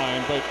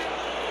baseline, but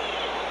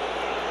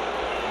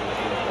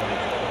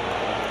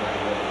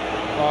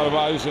a lot of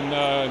eyes, and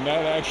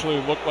that actually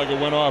looked like it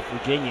went off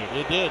Virginia.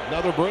 It did.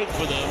 Another break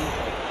for them.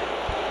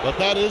 But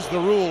that is the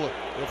rule.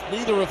 If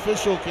neither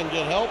official can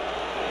get help,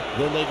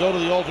 then they go to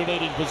the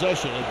alternating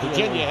possession. And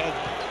Virginia had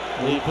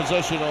the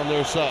possession on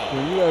their side.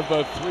 When you have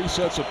 3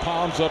 sets of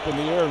palms up in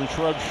the air and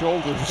shrug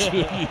shoulders,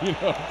 you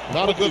know,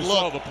 not a good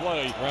look. The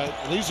play. Right.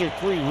 These are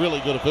 3 really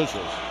good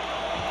officials.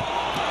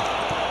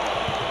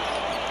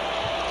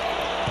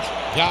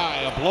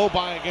 Guy, a blow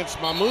by against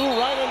Mamu,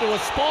 right into a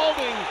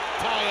Spalding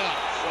tie-up.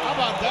 How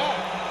about that?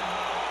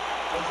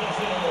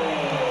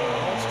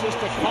 That's just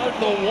a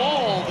Cardinal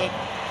wall that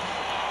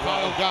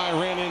Kyle Guy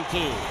ran into.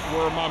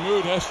 Where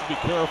Mahmoud has to be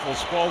careful.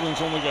 Spalding's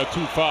only got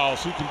 2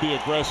 fouls. He can be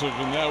aggressive,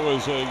 and that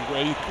was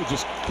he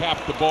just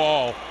capped the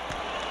ball.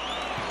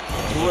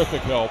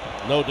 Terrific help.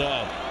 No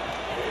doubt.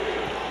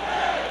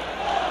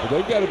 But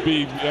they've got to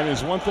be, I mean,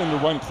 it's one thing to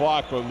run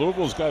clock, but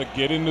Louisville's got to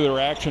get into their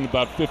action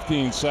about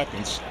 15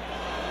 seconds.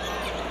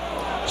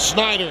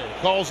 Snyder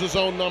calls his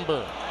own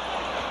number.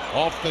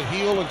 Off the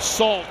heel, and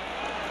Salt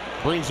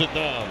brings it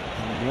down.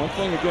 One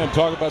thing, again,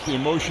 talk about the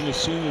emotion of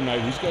senior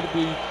night. He's got to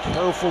be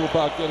careful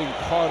about getting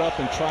caught up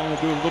and trying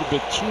to do a little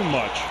bit too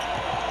much.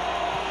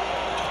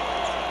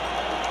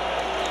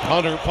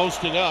 Hunter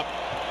posting up.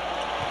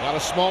 Got a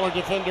smaller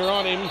defender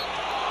on him.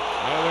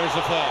 And there's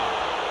a foul.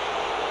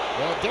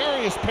 Well,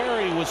 Darius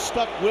Perry was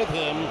stuck with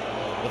him.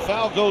 The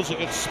foul goes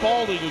against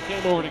Spalding, who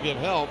came over to get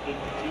help.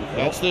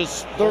 That's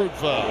this 3rd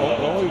foul.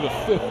 Only the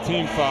 5th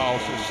team foul,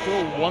 so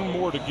still 1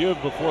 more to give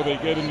before they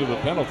get into the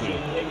penalty.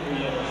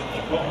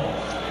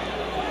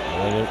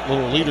 And a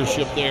little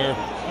leadership there.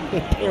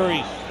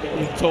 Perry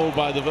was told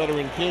by the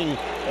veteran King,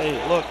 hey,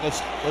 look,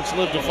 let's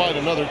live to fight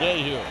another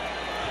day here.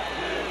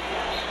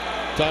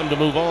 Time to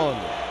move on.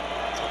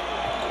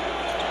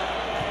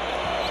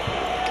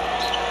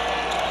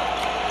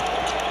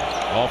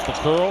 Off the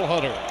curl,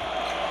 Hunter.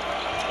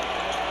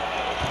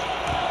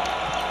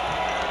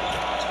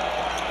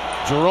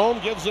 Jerome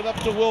gives it up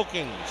to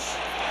Wilkins.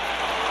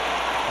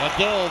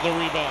 Adele the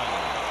rebound.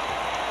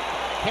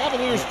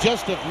 Cavaliers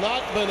just have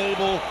not been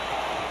able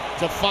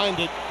to find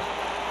it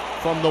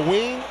from the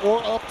wing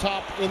or up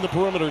top in the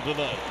perimeter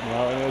tonight.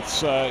 Well,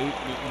 it's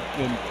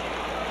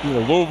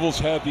Louisville's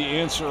had the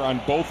answer on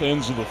both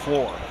ends of the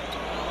floor.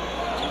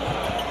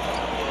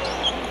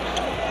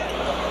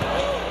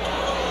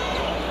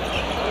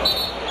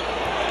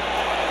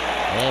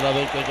 And I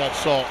think they got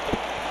Salt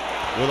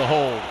with a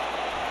hold.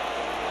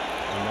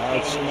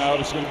 And now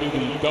it's going to be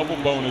the double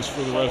bonus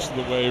for the rest of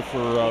the way for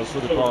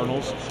the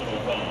Cardinals.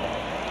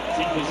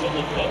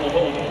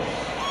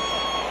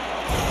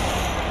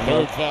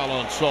 3rd foul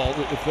on Salt.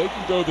 If they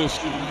can go this,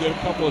 get a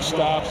couple of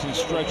stops and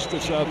stretch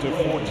this out to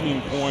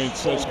 14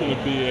 points, that's going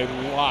to be a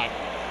lot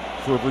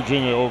for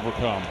Virginia to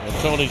overcome. And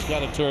Tony's got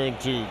to turn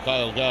to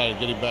Kyle Guy and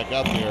get him back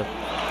out there.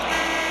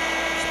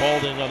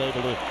 Spalding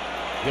unable to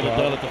get it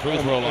done at the free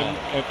throw line.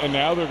 And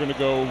now they're going to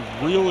go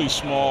really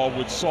small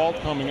with Salt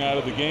coming out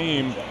of the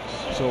game.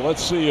 So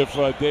let's see if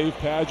Dave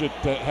Padgett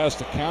has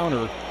to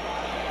counter.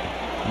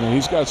 I mean,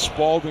 he's got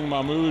Spalding,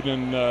 Mahmoud,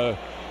 and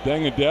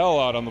Deng Adele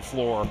out on the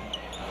floor.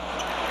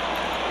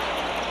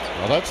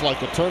 Well, that's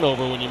like a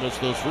turnover when you miss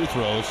those free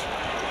throws.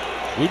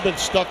 We've been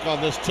stuck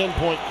on this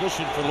 10-point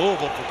cushion for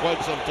Louisville for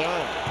quite some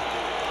time.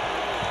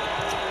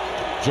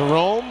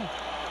 Jerome,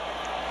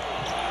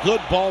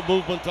 good ball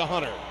movement to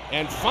Hunter.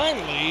 And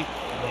finally,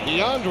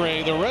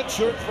 DeAndre, the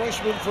redshirt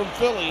freshman from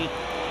Philly,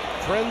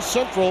 Friends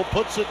Central,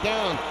 puts it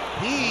down.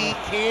 He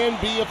can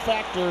be a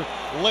factor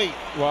late.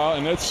 Well,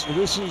 and this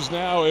is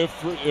now,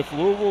 if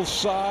Louisville's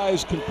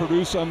size can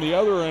produce on the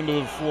other end of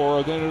the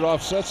floor, then it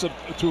offsets it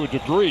to a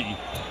degree.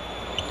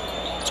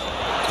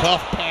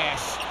 Tough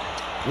pass.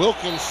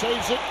 Wilkins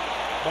saves it,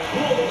 but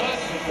not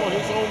for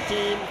his own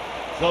team.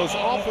 Goes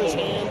off his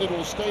hand and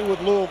will stay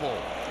with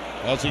Louisville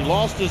as he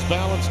lost his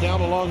balance down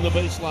along the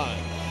baseline.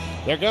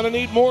 They're going to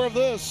need more of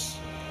this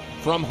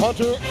from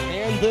Hunter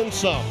and then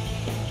some.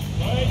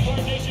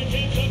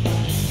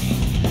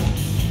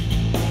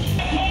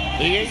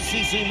 The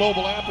ACC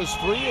mobile app is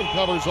free and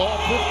covers all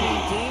 15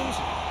 teams,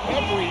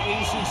 every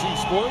ACC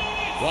sport.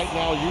 Right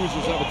now,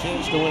 users have a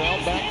chance to win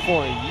Outback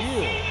for a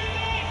year.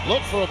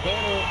 Look for a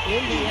banner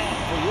in the app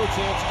for your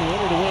chance to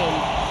enter to win.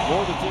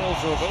 More details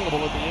are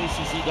available at the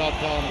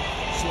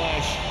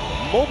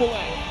ACC.com/mobile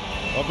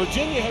app.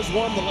 Virginia has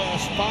won the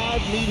last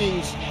 5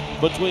 meetings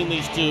between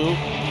these two,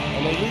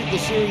 and they lead the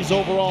series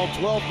overall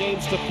 12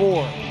 games to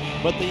 4.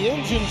 But the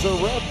engines are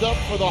revved up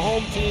for the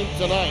home team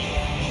tonight.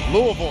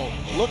 Louisville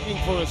looking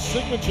for a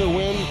signature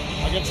win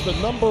against the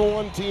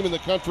 #1 team in the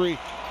country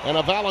and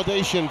a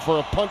validation for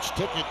a punch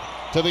ticket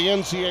to the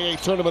NCAA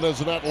tournament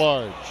as an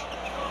at-large.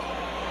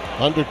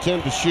 Under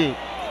 10 to shoot.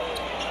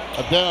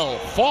 Adele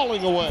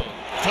falling away.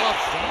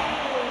 Tough shot.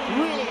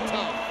 Really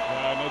tough.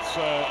 Yeah, and it's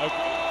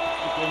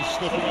again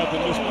sniffing out the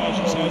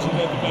mismatches. Hasn't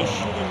had the best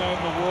shooting night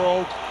in the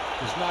world.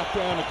 He's knocked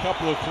down a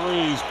couple of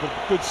threes, but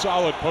good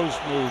solid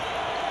post move.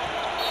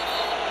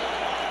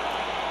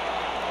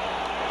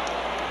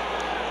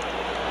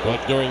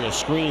 But during a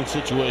screen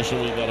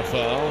situation, we got a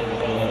foul.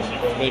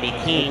 Maybe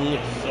King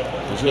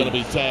is going to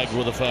be tagged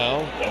with a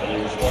foul.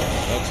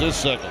 That's his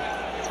second.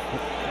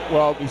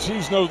 Well, he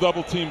sees no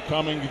double team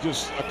coming. He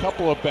just a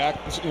couple of back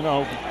in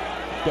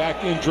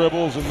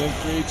dribbles and then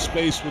creates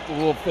space with the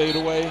little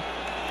fadeaway.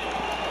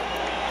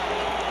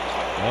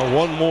 Now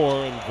one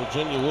more, and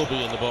Virginia will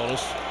be in the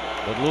bonus.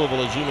 But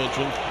Louisville, as you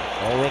mentioned,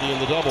 already in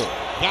the double.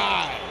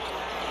 Guy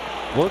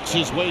works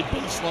his way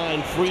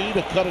baseline free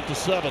to cut it to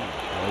 7.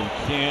 You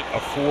can't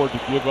afford to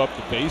give up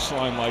the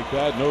baseline like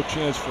that. No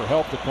chance for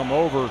help to come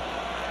over.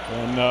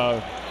 And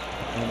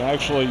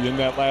actually, in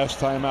that last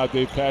timeout,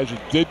 Dave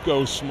Padgett did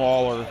go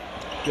smaller,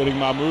 getting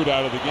Mahmoud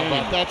out of the game.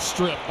 How about that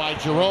strip by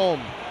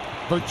Jerome?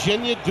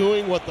 Virginia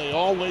doing what they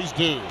always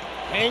do,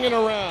 hanging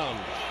around.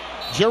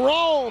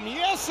 Jerome,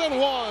 yes, and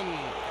one.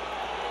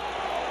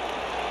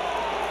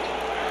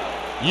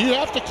 You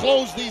have to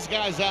close these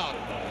guys out.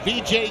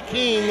 VJ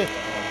King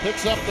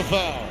picks up the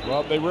foul.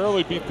 Well, they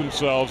rarely beat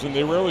themselves, and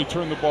they rarely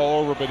turn the ball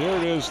over, but here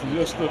it is,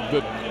 just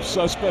the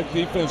suspect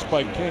defense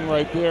by King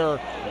right there.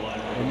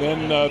 And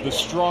then the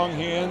strong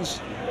hands.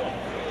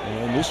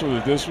 And this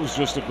was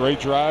just a great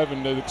drive,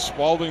 and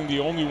Spalding the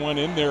only one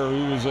in there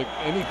who was like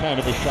any kind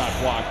of a shot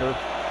blocker.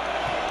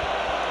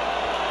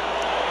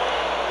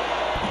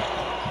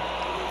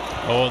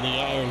 Oh, and the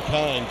iron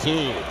kind,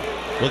 too,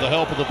 with the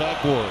help of the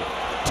backboard.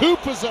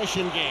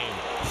 2-possession game.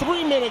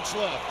 3 minutes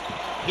left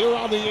here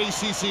on the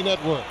ACC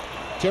Network.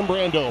 Tim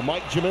Brando,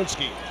 Mike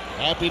Jaminski,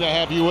 happy to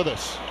have you with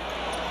us.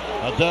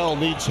 Adele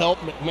needs help.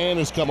 McMahon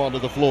has come onto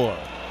the floor.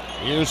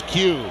 Here's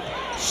Q.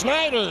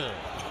 Snyder.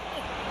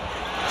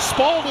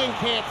 Spalding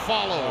can't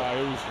follow.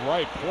 It was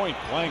right point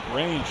blank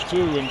range,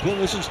 too. And then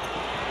this is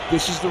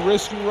the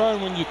risk you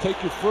run when you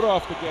take your foot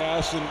off the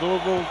gas, and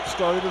Louisville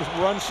started to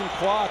run some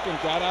clock and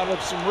got out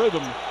of some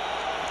rhythm.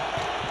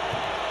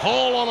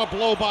 Hall on a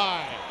blow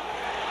by.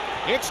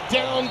 It's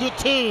down to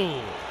 2.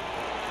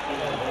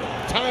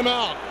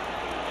 Timeout.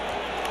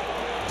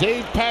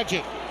 Dave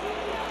Padgett.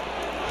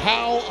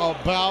 How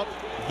about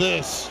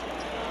this?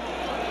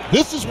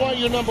 This is why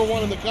you're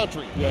 #1 in the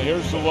country. Yeah,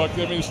 here's the look.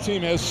 I mean, this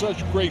team has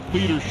such great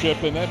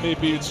leadership, and that may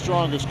be its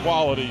strongest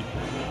quality.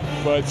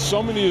 But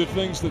so many of the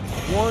things that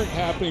weren't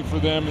happening for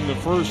them in the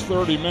first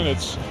 30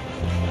 minutes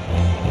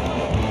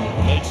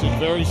makes it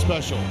very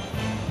special.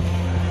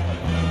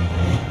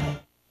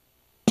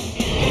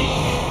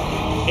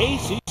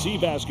 ACC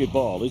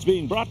basketball is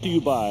being brought to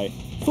you by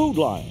Food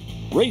Lion,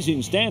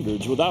 raising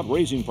standards without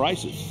raising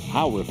prices.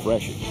 How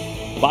refreshing.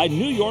 By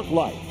New York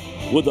Life,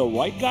 with the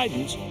right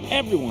guidance,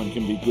 everyone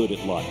can be good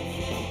at life.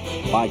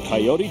 By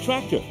Coyote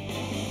Tractor.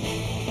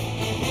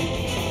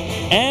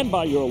 And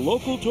by your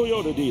local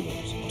Toyota dealers.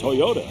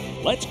 Toyota,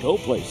 let's go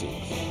places.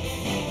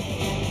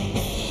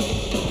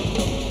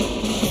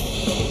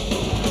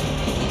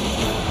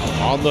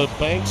 On the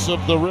banks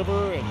of the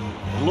river in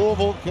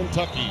Louisville,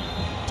 Kentucky,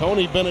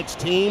 Tony Bennett's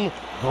team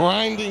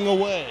grinding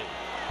away.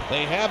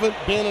 They haven't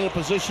been in a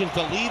position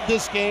to lead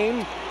this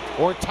game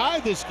or tie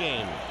this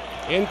game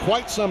in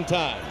quite some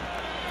time.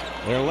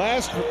 Their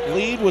last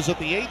lead was at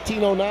the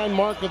 18:09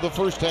 mark of the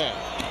first half.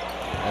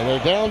 And they're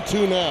down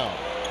 2 now.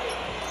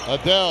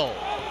 Adele,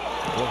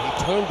 well, he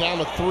turned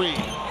down a 3.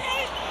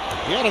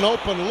 He had an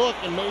open look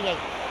and made a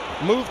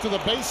move to the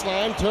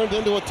baseline, turned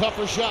into a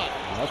tougher shot.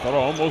 I thought I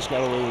almost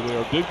got away with it,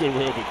 or did get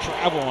away with the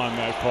travel on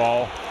that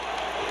call.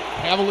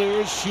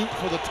 Cavaliers shoot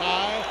for the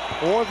tie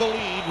or the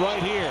lead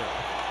right here.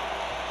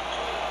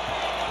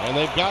 And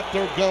they've got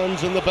their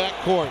guns in the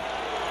backcourt.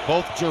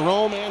 Both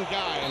Jerome and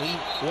Guy. And he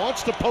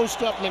wants to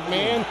post up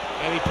McMahon,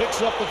 and he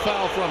picks up the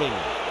foul from him.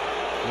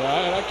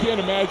 Yeah, and I can't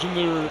imagine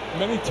there are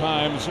many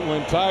times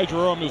when Ty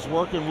Jerome is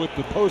working with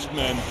the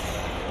postmen,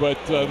 but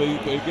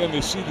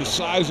they see the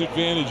size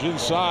advantage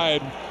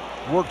inside,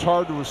 worked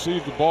hard to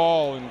receive the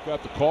ball, and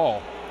got the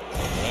call.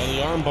 And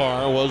the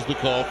armbar was the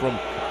call from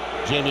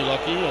Jamie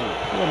Lucky.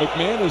 And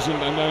McMahon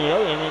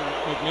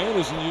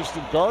isn't used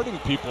to guarding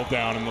people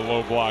down in the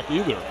low block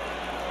either.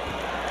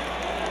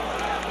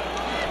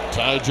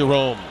 Ty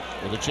Jerome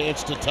with a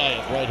chance to tie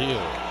it right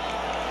here.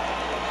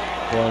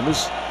 Well,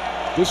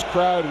 this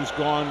crowd has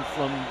gone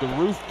from the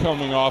roof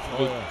coming off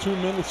of it 2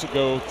 minutes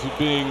ago to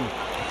being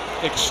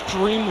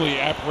extremely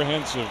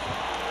apprehensive.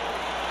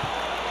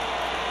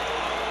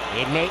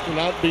 It may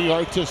not be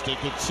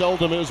artistic. It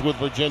seldom is with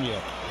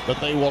Virginia. But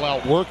they will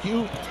outwork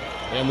you,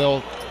 and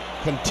they'll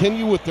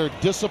continue with their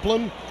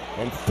discipline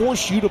and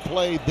force you to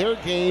play their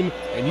game,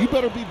 and you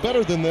better be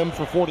better than them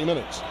for 40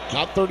 minutes,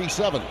 not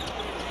 37.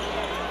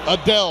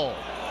 Adele.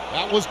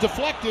 That was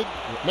deflected.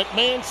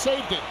 McMahon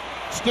saved it.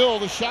 Still,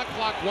 the shot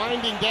clock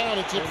winding down.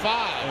 It's at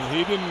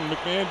 5. And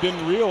McMahon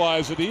didn't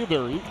realize it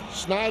either.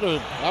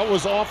 Snyder, that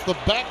was off the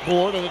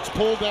backboard, and it's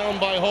pulled down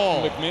by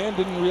Hall. McMahon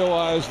didn't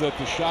realize that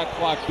the shot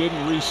clock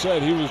didn't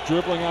reset. He was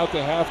dribbling out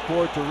to half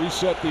court to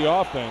reset the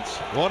offense.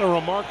 What a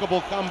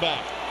remarkable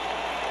comeback.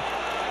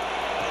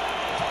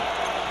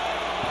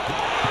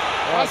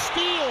 A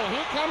steal.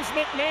 Here comes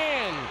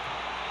McMahon.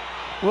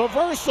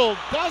 Reversal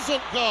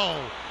doesn't go.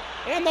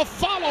 And the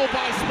follow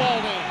by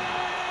Spalding.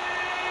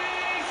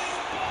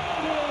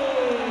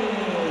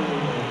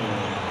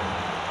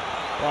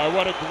 Wow,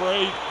 what a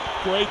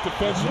great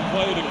defensive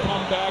play to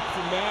come back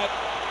from that.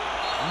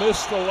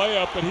 Missed the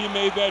layup, but he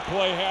made that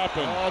play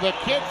happen. The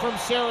kid from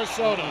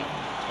Sarasota,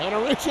 an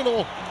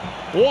original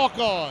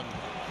walk-on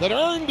that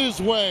earned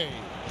his way,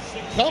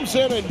 comes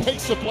in and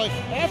makes the play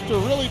after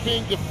really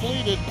being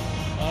depleted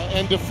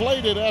and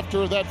deflated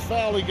after that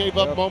foul he gave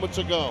up moments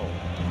ago.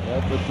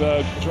 Yeah,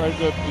 but tried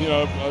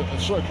to,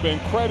 sort of been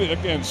credit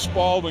again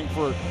Spalding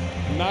for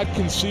not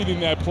conceding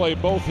that play.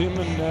 Both him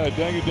and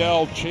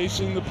Dangadell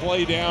chasing the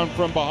play down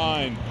from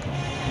behind.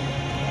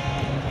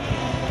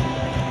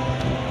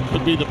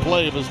 Could be the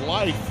play of his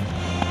life.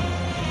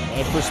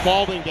 And for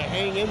Spalding to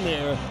hang in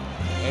there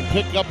and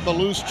pick up the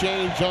loose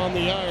change on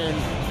the iron,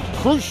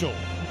 crucial.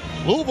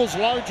 Louisville's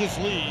largest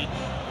lead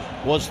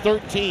was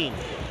 13.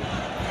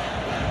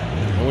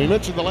 And we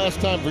mentioned the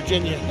last time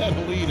Virginia had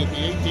a lead at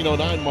the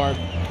 18:09 mark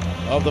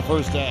of the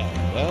first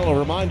half. Well, a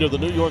reminder, the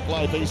New York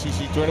Life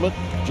ACC tournament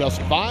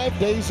just 5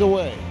 days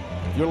away.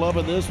 If you're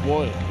loving this,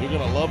 boy, you're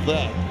going to love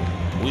that.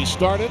 We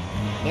start it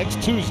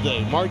next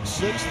Tuesday, March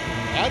 6th,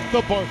 at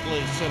the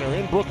Barclays Center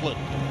in Brooklyn.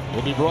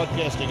 We'll be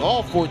broadcasting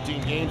all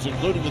 14 games,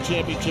 including the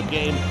championship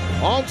game,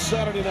 on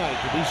Saturday night.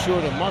 So be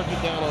sure to mark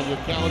it down on your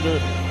calendar.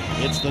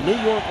 It's the New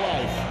York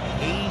Life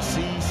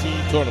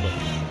ACC tournament.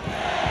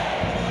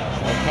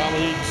 Our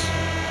colleagues,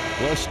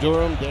 Wes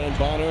Durham, Dan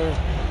Bonner,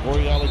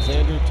 Corey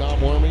Alexander,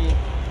 Tom Wormy,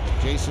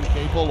 Jason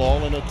Capel,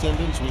 all in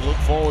attendance. We look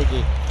forward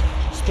to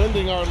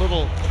spending our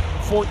little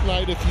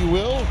fortnight, if you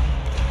will,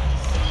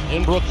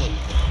 in Brooklyn.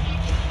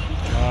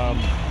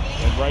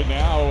 And right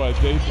now,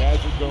 Dave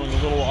Patrick going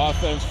a little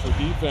offense for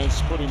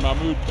defense, putting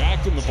Mahmoud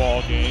back in the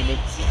ball game. It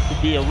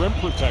could be a rim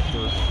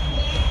protector.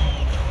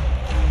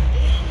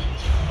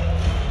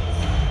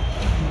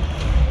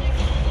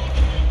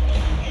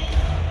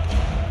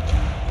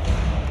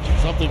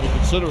 Something to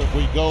consider if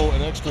we go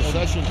an extra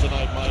session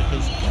tonight, Mike,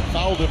 is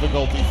foul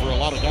difficulty for a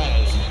lot of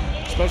guys,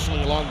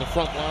 especially along the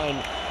front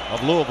line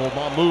of Louisville.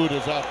 Mahmoud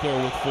is out there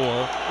with 4.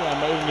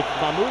 Yeah, if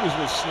Mahmoud is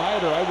with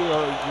Snyder,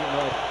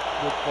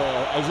 with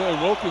Isaiah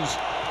Wilkins,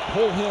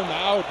 pull him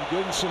out and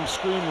get him some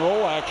screen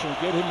roll action,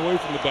 get him away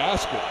from the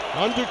basket.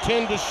 Under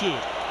 10 to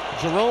shoot.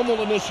 Jerome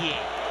will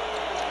initiate.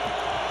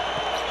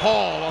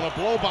 Hall on a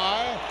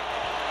blow-by,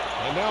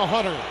 and now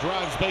Hunter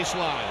drives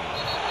baseline.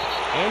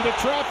 Into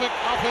traffic,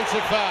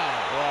 offensive foul.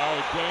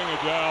 Wow,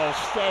 Dangadell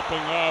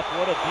stepping up.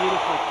 What a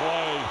beautiful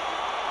play.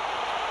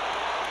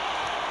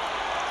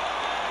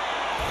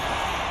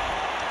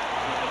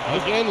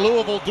 Again,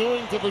 Louisville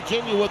doing to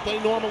Virginia what they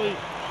normally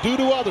do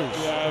to others.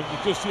 Yeah,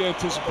 just the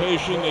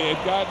anticipation. They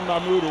had gotten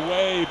Mahmoud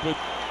away, but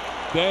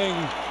Dang,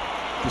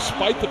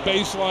 despite the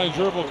baseline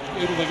dribble,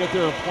 able to get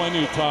there in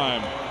plenty of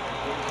time.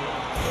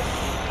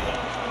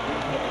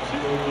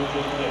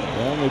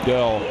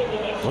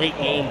 Dangadell. Great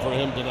game for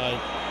him tonight.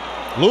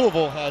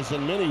 Louisville has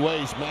in many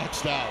ways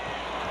maxed out.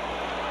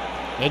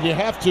 And you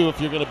have to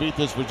if you're going to beat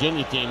this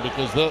Virginia team,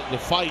 because the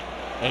fight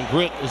and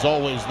grit is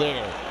always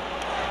there.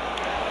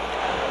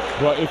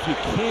 Well, if you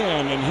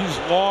can, and he's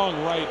long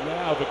right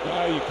now, the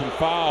guy you can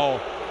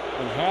foul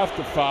and have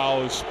to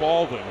foul is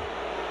Spalding.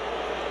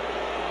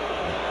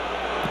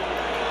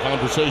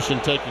 Conversation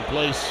taking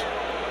place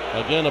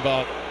again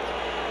about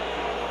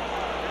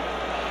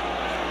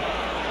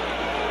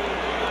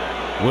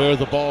where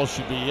the ball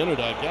should be entered.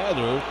 I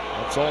gather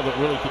that's all that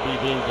really could be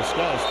being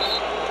discussed.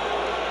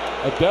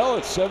 Adele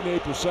at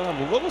 78%.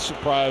 I'm a little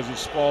surprised that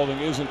Spalding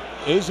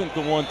isn't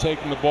the one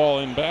taking the ball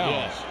inbounds.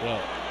 Yes,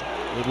 well,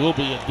 it will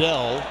be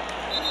Adele.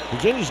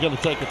 Virginia's going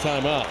to take a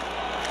timeout.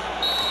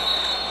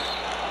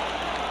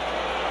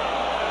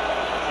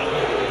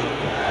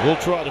 We'll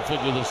try to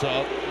figure this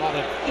out. A lot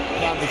of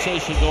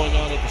conversation going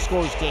on at the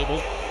scores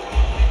table.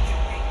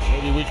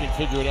 Maybe we can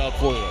figure it out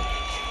for you.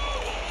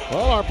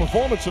 Well, our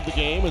performance of the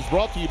game is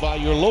brought to you by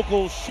your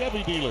local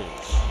Chevy dealers.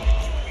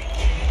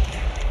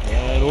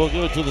 And we'll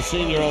give it to the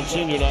senior on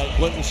senior night,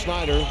 Quentin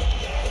Snyder,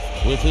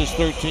 with his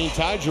 13.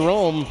 Ty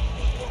Jerome,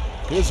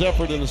 his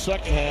effort in the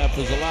second half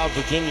has allowed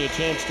Virginia a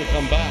chance to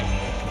come back.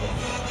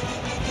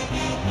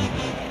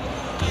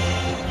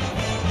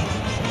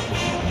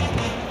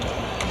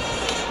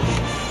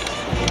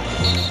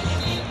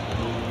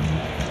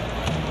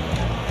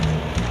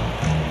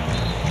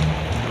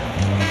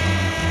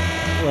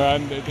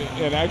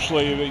 And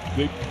actually,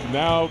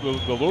 now the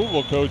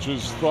Louisville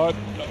coaches thought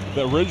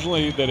that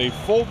originally that a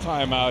full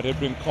timeout had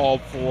been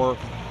called for.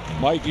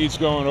 Mike Eads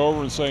going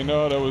over and saying,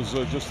 no, that was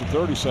just a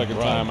 30-second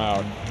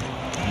timeout.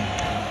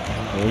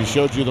 Well, we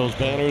showed you those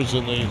banners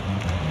in the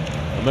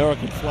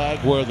American flag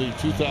where the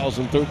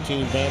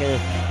 2013 banner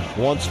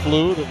once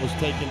flew that was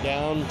taken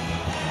down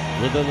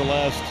within the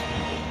last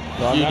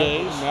few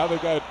days. Now they're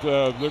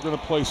going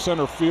to play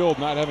center field,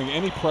 not having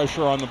any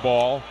pressure on the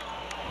ball.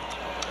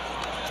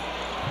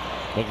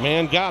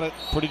 McMahon got it.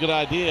 Pretty good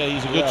idea.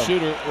 He's a good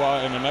shooter. Well,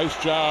 and a nice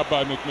job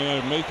by McMahon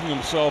of making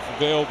himself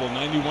available.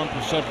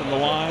 91% from the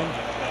line.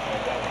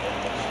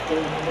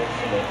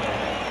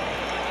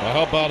 Well,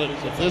 how about it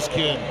if this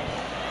kid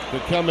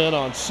could come in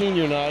on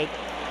senior night?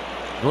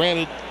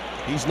 Granted,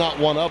 he's not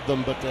one of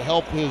them, but to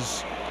help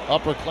his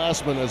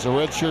upperclassmen as a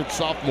redshirt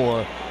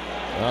sophomore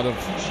out of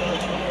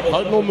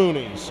Cardinal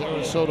Mooney,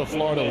 Sarasota,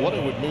 Florida, what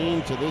it would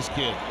mean to this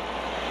kid.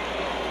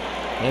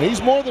 And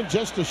he's more than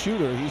just a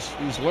shooter.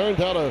 He's learned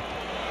how to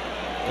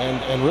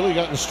and really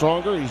gotten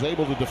stronger. He's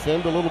able to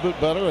defend a little bit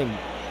better and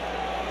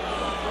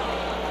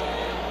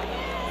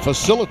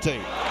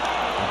facilitate.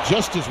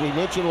 Just as we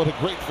mentioned, what a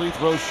great free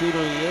throw shooter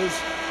he is.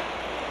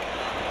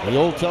 The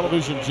old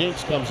television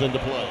jinx comes into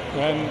play.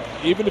 And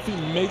even if he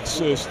makes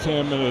this,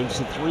 Tim, and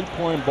it's a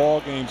three-point ball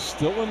game,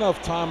 still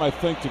enough time, I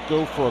think, to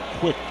go for a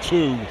quick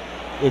two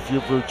if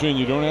you're Virginia.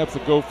 You don't have to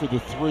go for the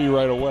three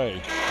right away.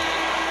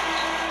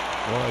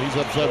 Well, he's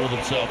upset with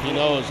himself. He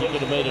knows he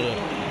could have made it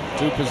a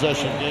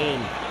two-possession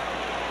game.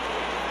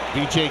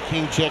 BJ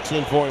King checks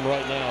in for him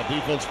right now.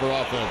 Defense for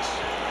offense.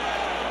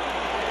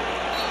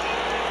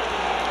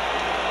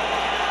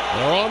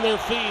 They're on their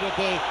feet at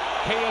the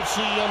KFC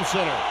Yum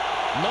Center.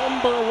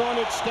 Number one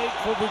at stake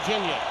for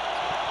Virginia.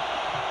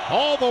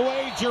 All the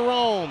way,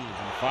 Jerome.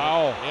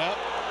 Foul. Yep.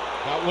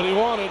 Got what he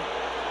wanted.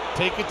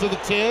 Take it to the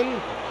 10,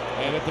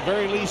 and at the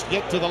very least,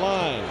 get to the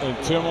line. And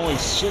Tim, only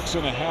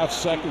 6.5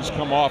 seconds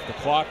come off the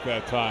clock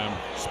that time.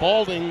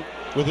 Spalding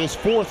with his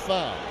fourth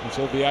foul. And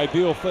so the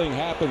ideal thing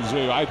happens.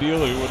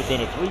 Ideally, it would have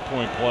been a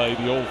three-point play,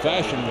 the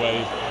old-fashioned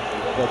way.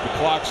 But the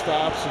clock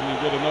stops, and you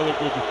get another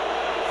good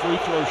free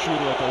throw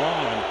shooter at the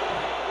line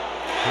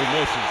who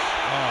misses.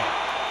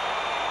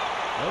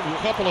 A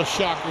couple of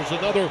shockers.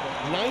 Another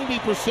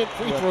 90%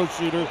 free throw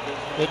shooter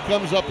that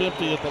comes up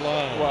empty at the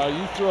line. Well,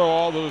 you throw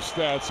all those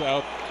stats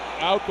out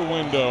the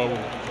window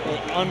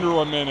under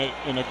a minute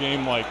in a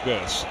game like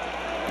this.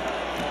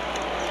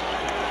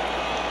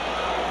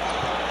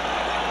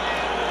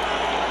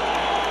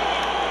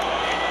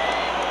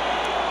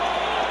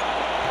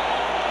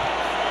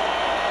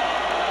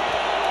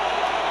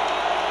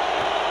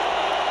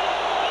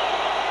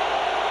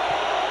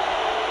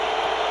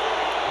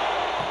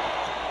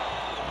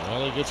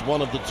 Gets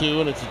one of the two,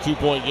 and it's a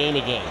two-point game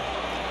again.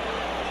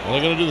 And they're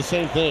going to do the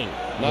same thing,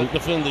 not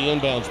defend the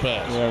inbounds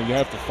pass. Yeah, you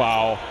have to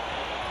foul.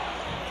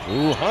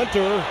 Ooh,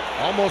 Hunter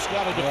almost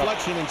got a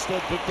deflection,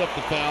 instead picked up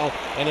the foul,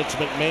 and it's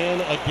McMahon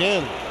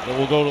again that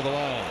will go to the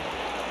line.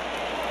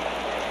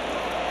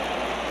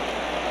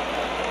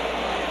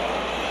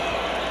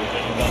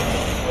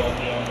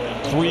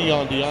 Three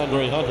on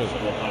DeAndre Hunter.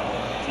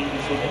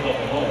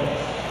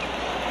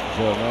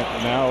 So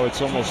now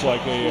it's almost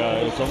like a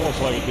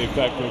de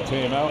facto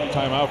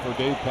timeout for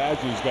Dave Padgett.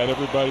 He's got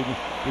everybody.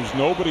 There's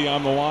nobody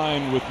on the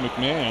line with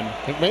McMahon.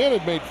 McMahon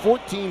had made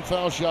 14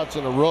 foul shots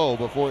in a row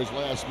before his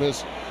last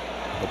miss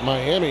at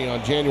Miami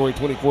on January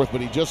 24th, but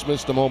he just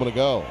missed a moment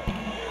ago.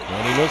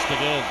 And he missed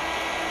again.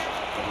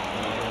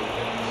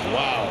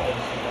 Wow.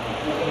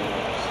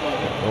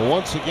 Well,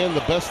 once again,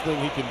 the best thing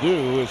he can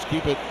do is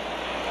keep it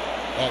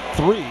at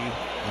 3,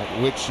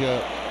 which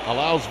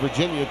allows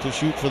Virginia to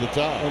shoot for the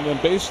tie. And then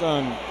based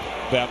on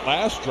that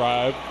last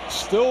drive,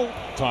 still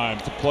time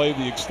to play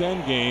the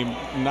extend game,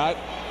 not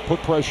put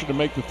pressure to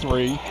make the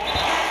three.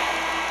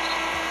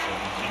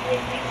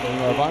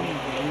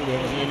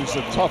 It's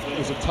a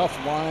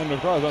tough line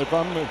across. If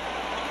I'm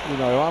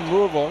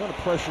Louisville, I'm going to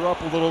pressure up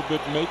a little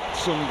bit, make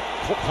some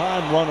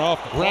time run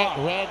off the clock.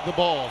 Rag the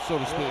ball, so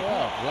to speak.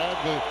 Yeah.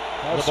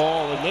 Rag the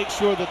ball and make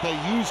sure that they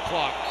use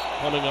clock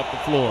coming up the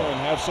floor. And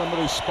have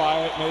somebody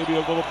spy it maybe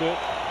a little bit.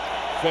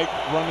 Fake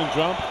run and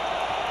jump.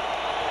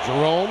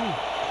 Jerome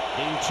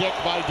being checked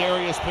by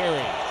Darius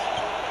Perry.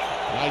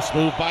 Nice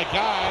move by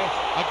Guy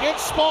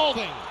against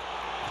Spalding.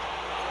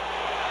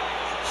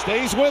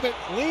 Stays with it,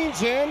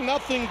 leans in,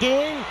 nothing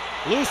doing.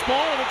 Loose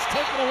ball, and it's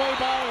taken away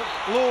by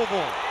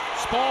Louisville.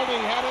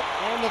 Spalding had it,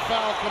 and the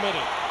foul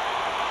committed.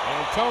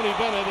 And Tony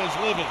Bennett is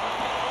living.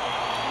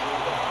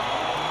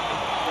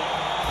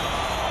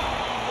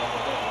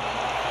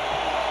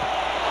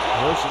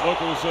 First look,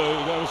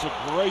 that was a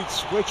great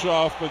switch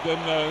off, but then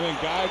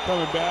Guy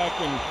coming back,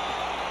 and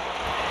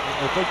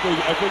I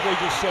think they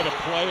just set a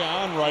play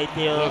on right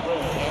there,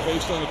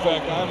 based on the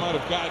fact Guy might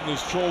have gotten his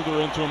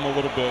shoulder into him a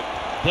little bit.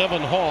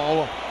 Devin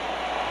Hall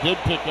did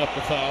pick up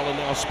the foul, and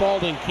now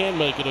Spalding can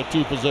make it a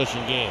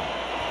two-possession game.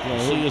 You'll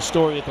see his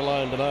story at the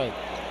line tonight.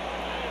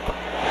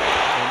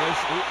 And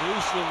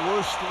he's the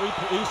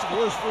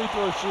worst free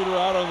throw shooter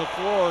out on the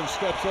floor, and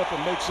steps up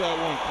and makes that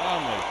one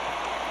calmly.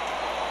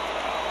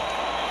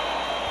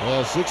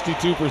 Yeah,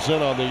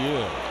 62% on the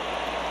year.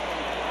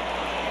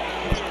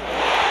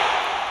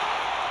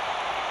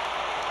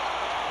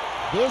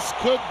 This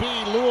could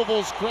be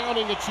Louisville's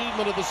crowning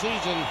achievement of the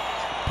season,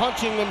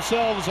 punching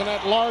themselves in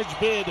that large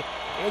bid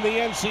in the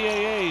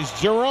NCAAs.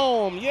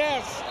 Jerome,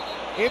 yes,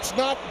 it's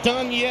not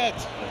done yet.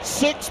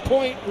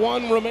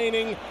 6.1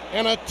 remaining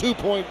and a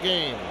 2-point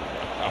game.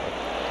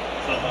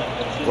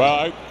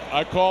 Well,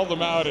 I called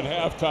them out at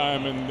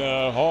halftime, and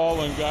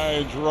Hall and Guy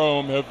and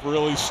Jerome have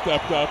really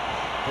stepped up,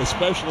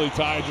 especially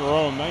Ty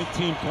Jerome.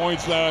 19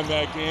 points now in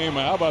that game.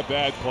 How about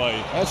that,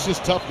 Clay? That's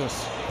just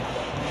toughness.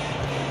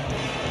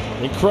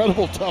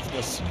 Incredible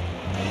toughness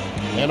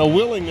and a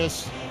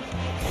willingness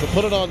to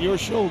put it on your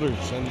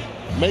shoulders and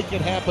make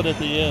it happen at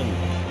the end.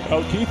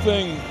 Well, key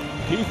thing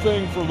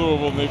for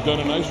Louisville, and they've done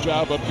a nice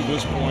job up to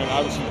this point,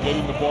 obviously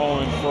getting the ball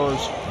in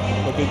first,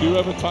 but they do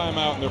have a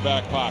timeout in their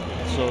back pocket.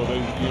 So they,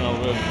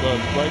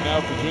 right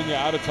now Virginia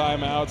out of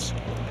timeouts.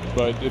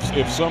 But if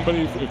the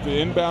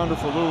inbounder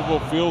for Louisville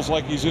feels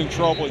like he's in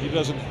trouble, he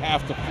doesn't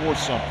have to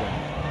force something.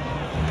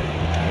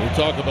 We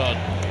talk about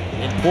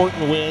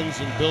important wins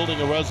and building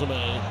a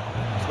resume.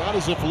 It's not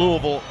as if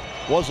Louisville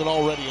wasn't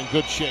already in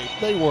good shape.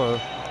 They were,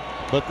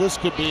 but this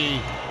could be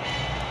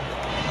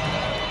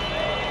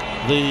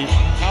the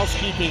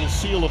housekeeping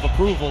seal of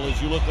approval as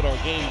you look at our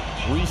game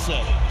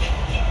reset.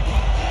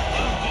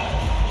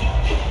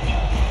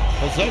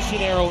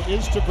 Possession arrow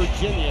is to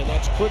Virginia, and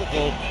that's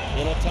critical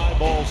in a tie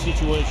ball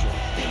situation.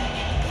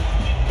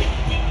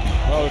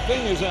 Well, the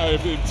thing is,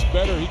 if it's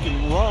better, he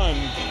can run.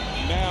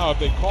 Now, if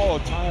they call a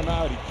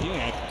timeout, he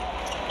can't.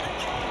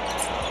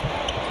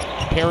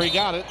 Perry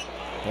got it,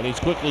 and he's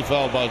quickly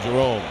fouled by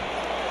Jerome.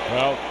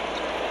 Well,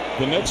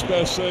 the next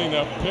best thing,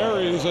 now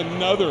Perry is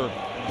another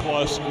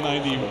plus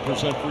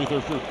 90% free throw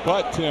shooter,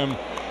 but Tim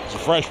is a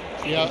freshman.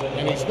 Yeah,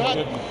 and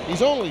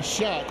he's only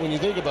shot, when you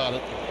think about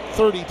it,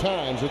 30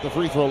 times at the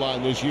free throw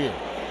line this year.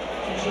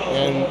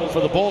 And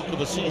for the bulk of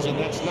the season,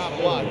 that's not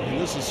a lot,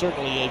 and this is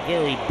certainly a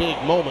very big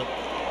moment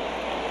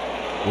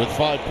with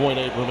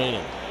 5.8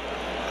 remaining.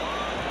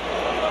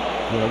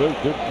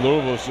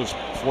 Louisville's just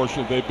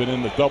fortunate they've been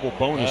in the double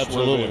bonus.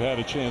 Absolutely. Where they've had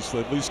a chance to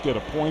at least get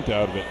a point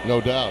out of it.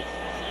 No doubt.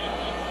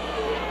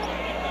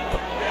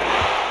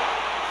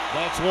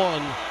 That's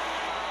one.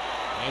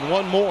 And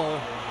one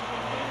more.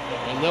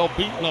 And they'll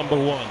beat number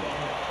one.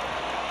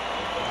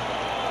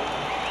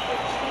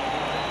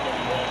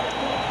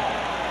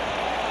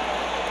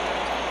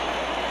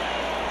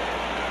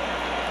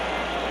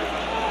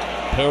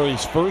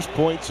 Perry's first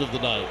points of the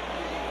night.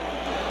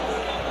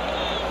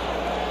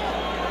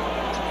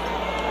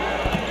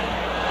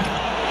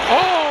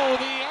 Oh,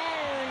 the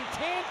iron,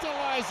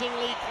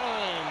 tantalizingly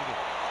kind.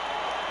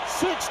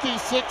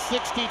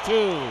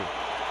 66-62.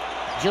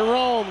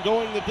 Jerome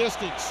going the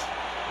distance,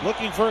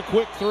 looking for a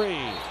quick three.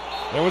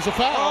 There was a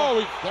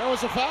foul. There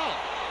was a foul.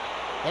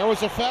 There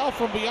was a foul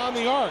from beyond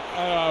the arc.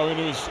 Oh, and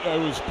it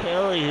was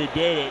Perry who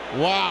did it.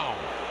 Wow.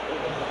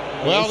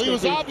 Well, he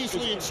was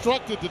obviously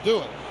instructed to do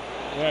it.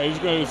 Yeah, it's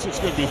going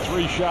to be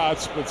 3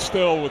 shots, but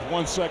still with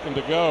 1 second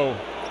to go.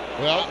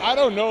 Well, I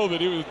don't know that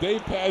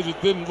Dave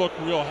Padgett didn't look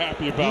real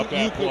happy about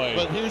that play.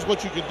 But here's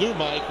what you could do,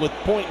 Mike, with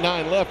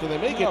 .9 left, and they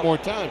may get more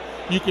time.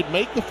 You could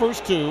make the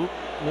first 2,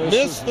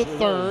 miss the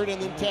third,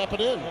 and then tap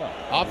it in.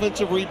 Yeah.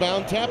 Offensive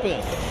rebound, tap in.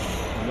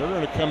 And they're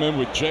going to come in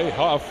with Jay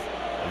Huff.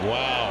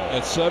 Wow.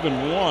 At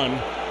 7-1.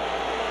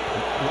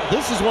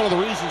 This is one of the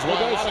reasons why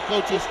a lot of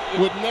coaches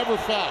would never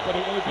foul. But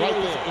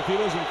if he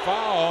doesn't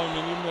foul, I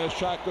mean, even that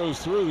shot goes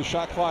through, the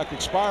shot clock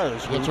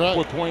expires. That's right.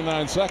 With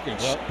 0.9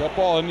 seconds. Yep. That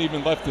ball hadn't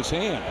even left his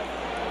hand.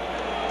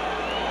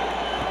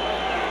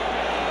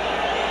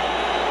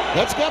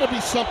 That's got to be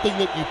something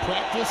that you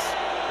practice,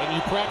 and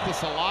you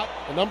practice a lot.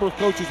 A number of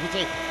coaches would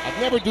say, I'd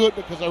never do it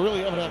because I really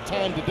haven't had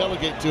time to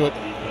delegate to it.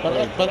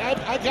 But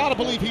I got to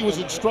believe he was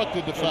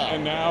instructed to foul.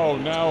 And now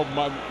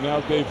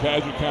Dave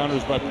Padgett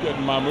counters by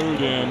getting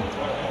Mahmoud in.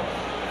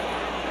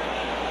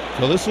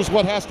 So this is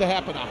what has to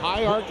happen, a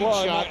high arcing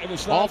shot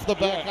off the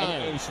back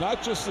iron. And it's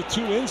not just the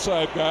 2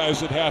 inside guys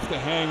that have to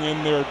hang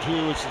in there,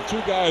 too. It's the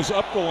 2 guys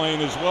up the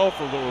lane as well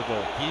for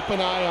Louisville. Keep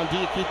an eye on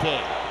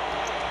Diakite.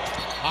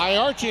 High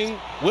arching,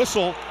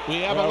 whistle.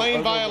 We have a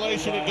lane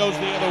violation. It goes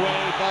the other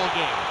way. Ball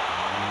game.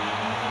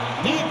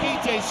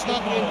 Diakite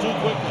snuck in too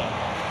quickly.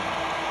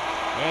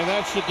 And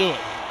that should do it.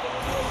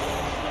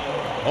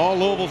 All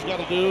Louisville's got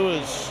to do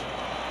is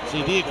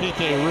see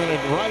Diakite running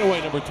right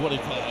away, number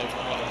 25.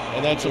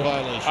 And that's a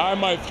violation. I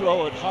might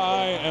throw it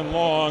high and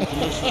long to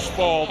Mr.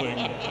 Spalding.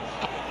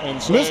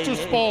 And say, Mr.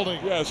 Spalding.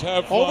 Yes,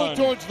 have fun. Over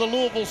towards the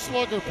Louisville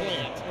Slugger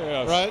plant.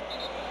 Yes. Right?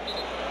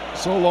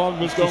 So long,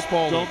 Mr.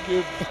 Spalding.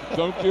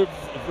 Don't give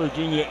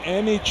Virginia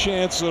any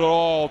chance at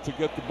all to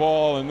get the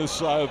ball in this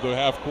side of the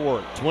half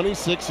court.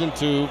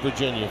 26-2,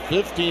 Virginia.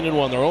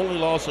 15-1. Their only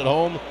loss at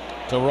home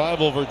to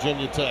rival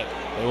Virginia Tech.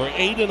 They were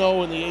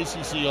 8-0 in the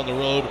ACC on the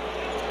road,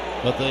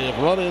 but they have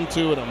run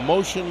into an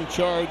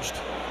emotion-charged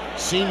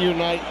senior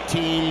night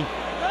team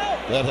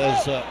that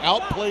has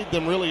outplayed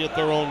them really at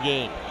their own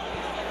game.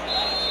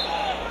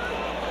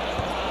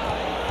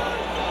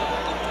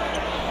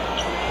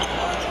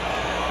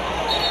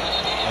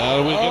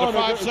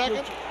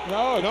 seconds?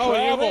 No,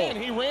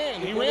 he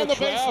ran. He ran the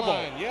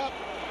baseline. Yep.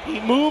 He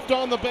moved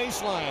on the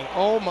baseline.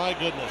 Oh, my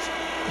goodness.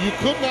 You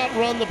could not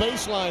run the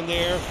baseline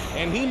there,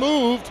 and he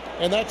moved,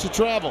 and that's a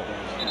travel.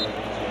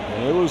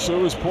 It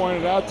was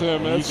pointed out to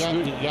him. You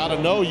got to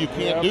know you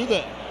can't do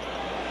that.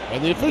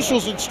 And the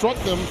officials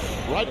instruct them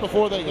right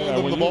before they hand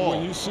them the ball.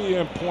 When you see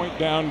him point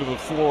down to the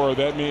floor,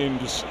 that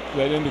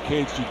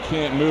indicates you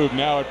can't move.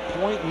 Now at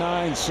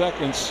 0.9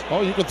 seconds.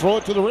 Oh, you can throw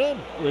it to the rim.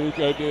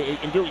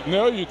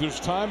 There's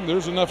time.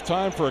 There's enough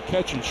time for a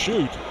catch and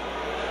shoot.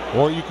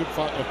 Or you could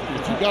find,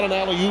 if you got an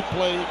alley-oop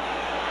play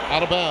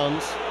out of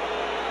bounds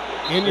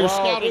in your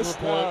scouting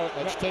report,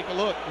 let's take a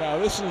look. Now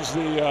this is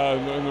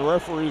and the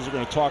referees are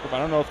going to talk about. I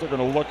don't know if they're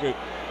going to look at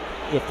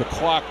if the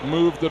clock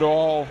moved at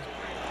all.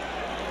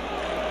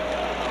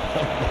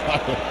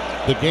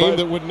 The game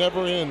that would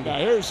never end. Now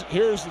here's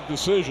the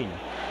decision.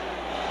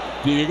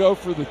 Do you go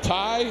for the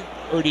tie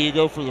or do you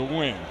go for the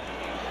win?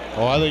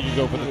 Oh, I think you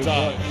go for the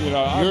tie.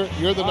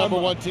 You're the number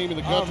one team in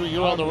the country.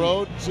 You're on the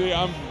road. See,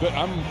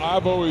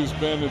 I've always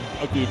been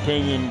of the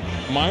opinion,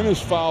 minus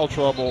foul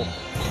trouble,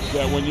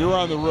 that when you're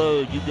on the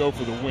road, you go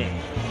for the win.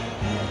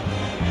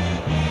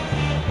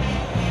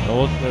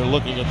 They're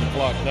looking at the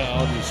clock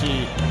now, and you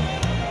see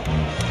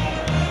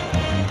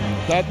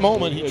that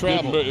moment he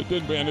traveled. But it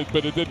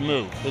didn't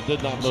move. It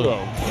did not move.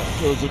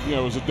 So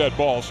it was a dead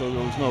ball. So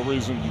there was no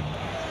reason.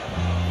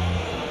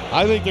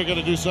 I think they're going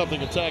to do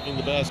something attacking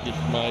the basket,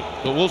 Mike,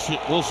 but we'll see.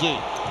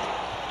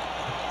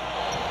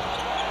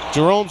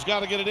 Jerome's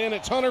got to get it in.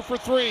 It's Hunter for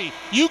three.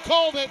 You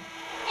called it.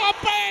 A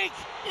bank.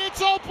 It's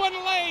open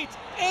late,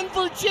 and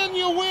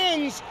Virginia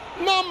wins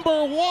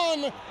number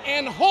one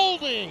and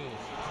holding.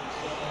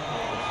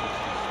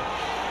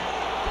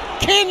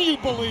 Can you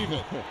believe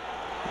it?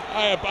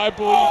 I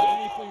believe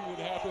anything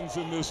that happens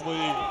in this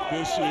league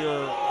this year.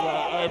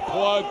 I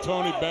applaud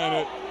Tony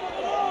Bennett.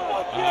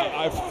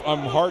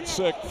 I'm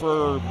heartsick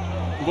for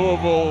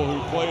Louisville, who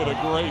played a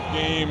great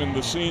game, and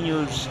the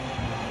seniors.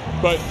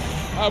 But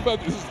how about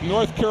this?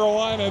 North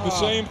Carolina had the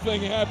same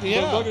thing happen.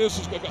 Yeah. But look at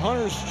this.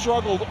 Hunter's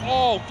struggled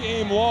all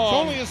game long.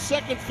 It's only his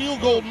second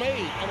field goal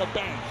made. On a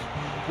bank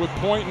with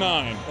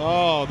 0.9.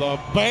 Oh, the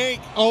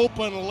bank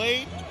open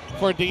late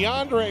for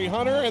DeAndre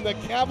Hunter and the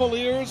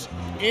Cavaliers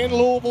in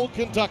Louisville,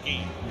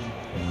 Kentucky.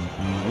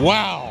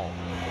 Wow.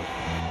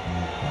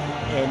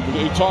 And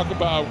they talk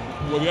about,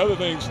 the other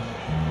things,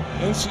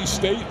 NC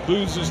State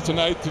loses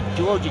tonight to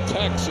Georgia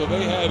Tech, so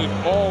they had it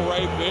all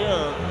right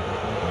there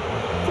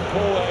to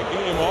pull that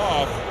game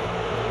off.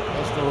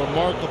 That's a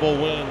remarkable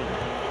win.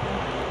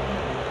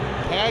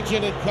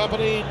 Pageant and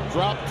company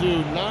dropped to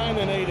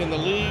 9-8 in the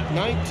league,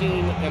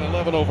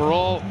 19-11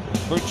 overall.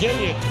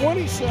 Virginia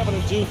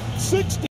 27-2, 60.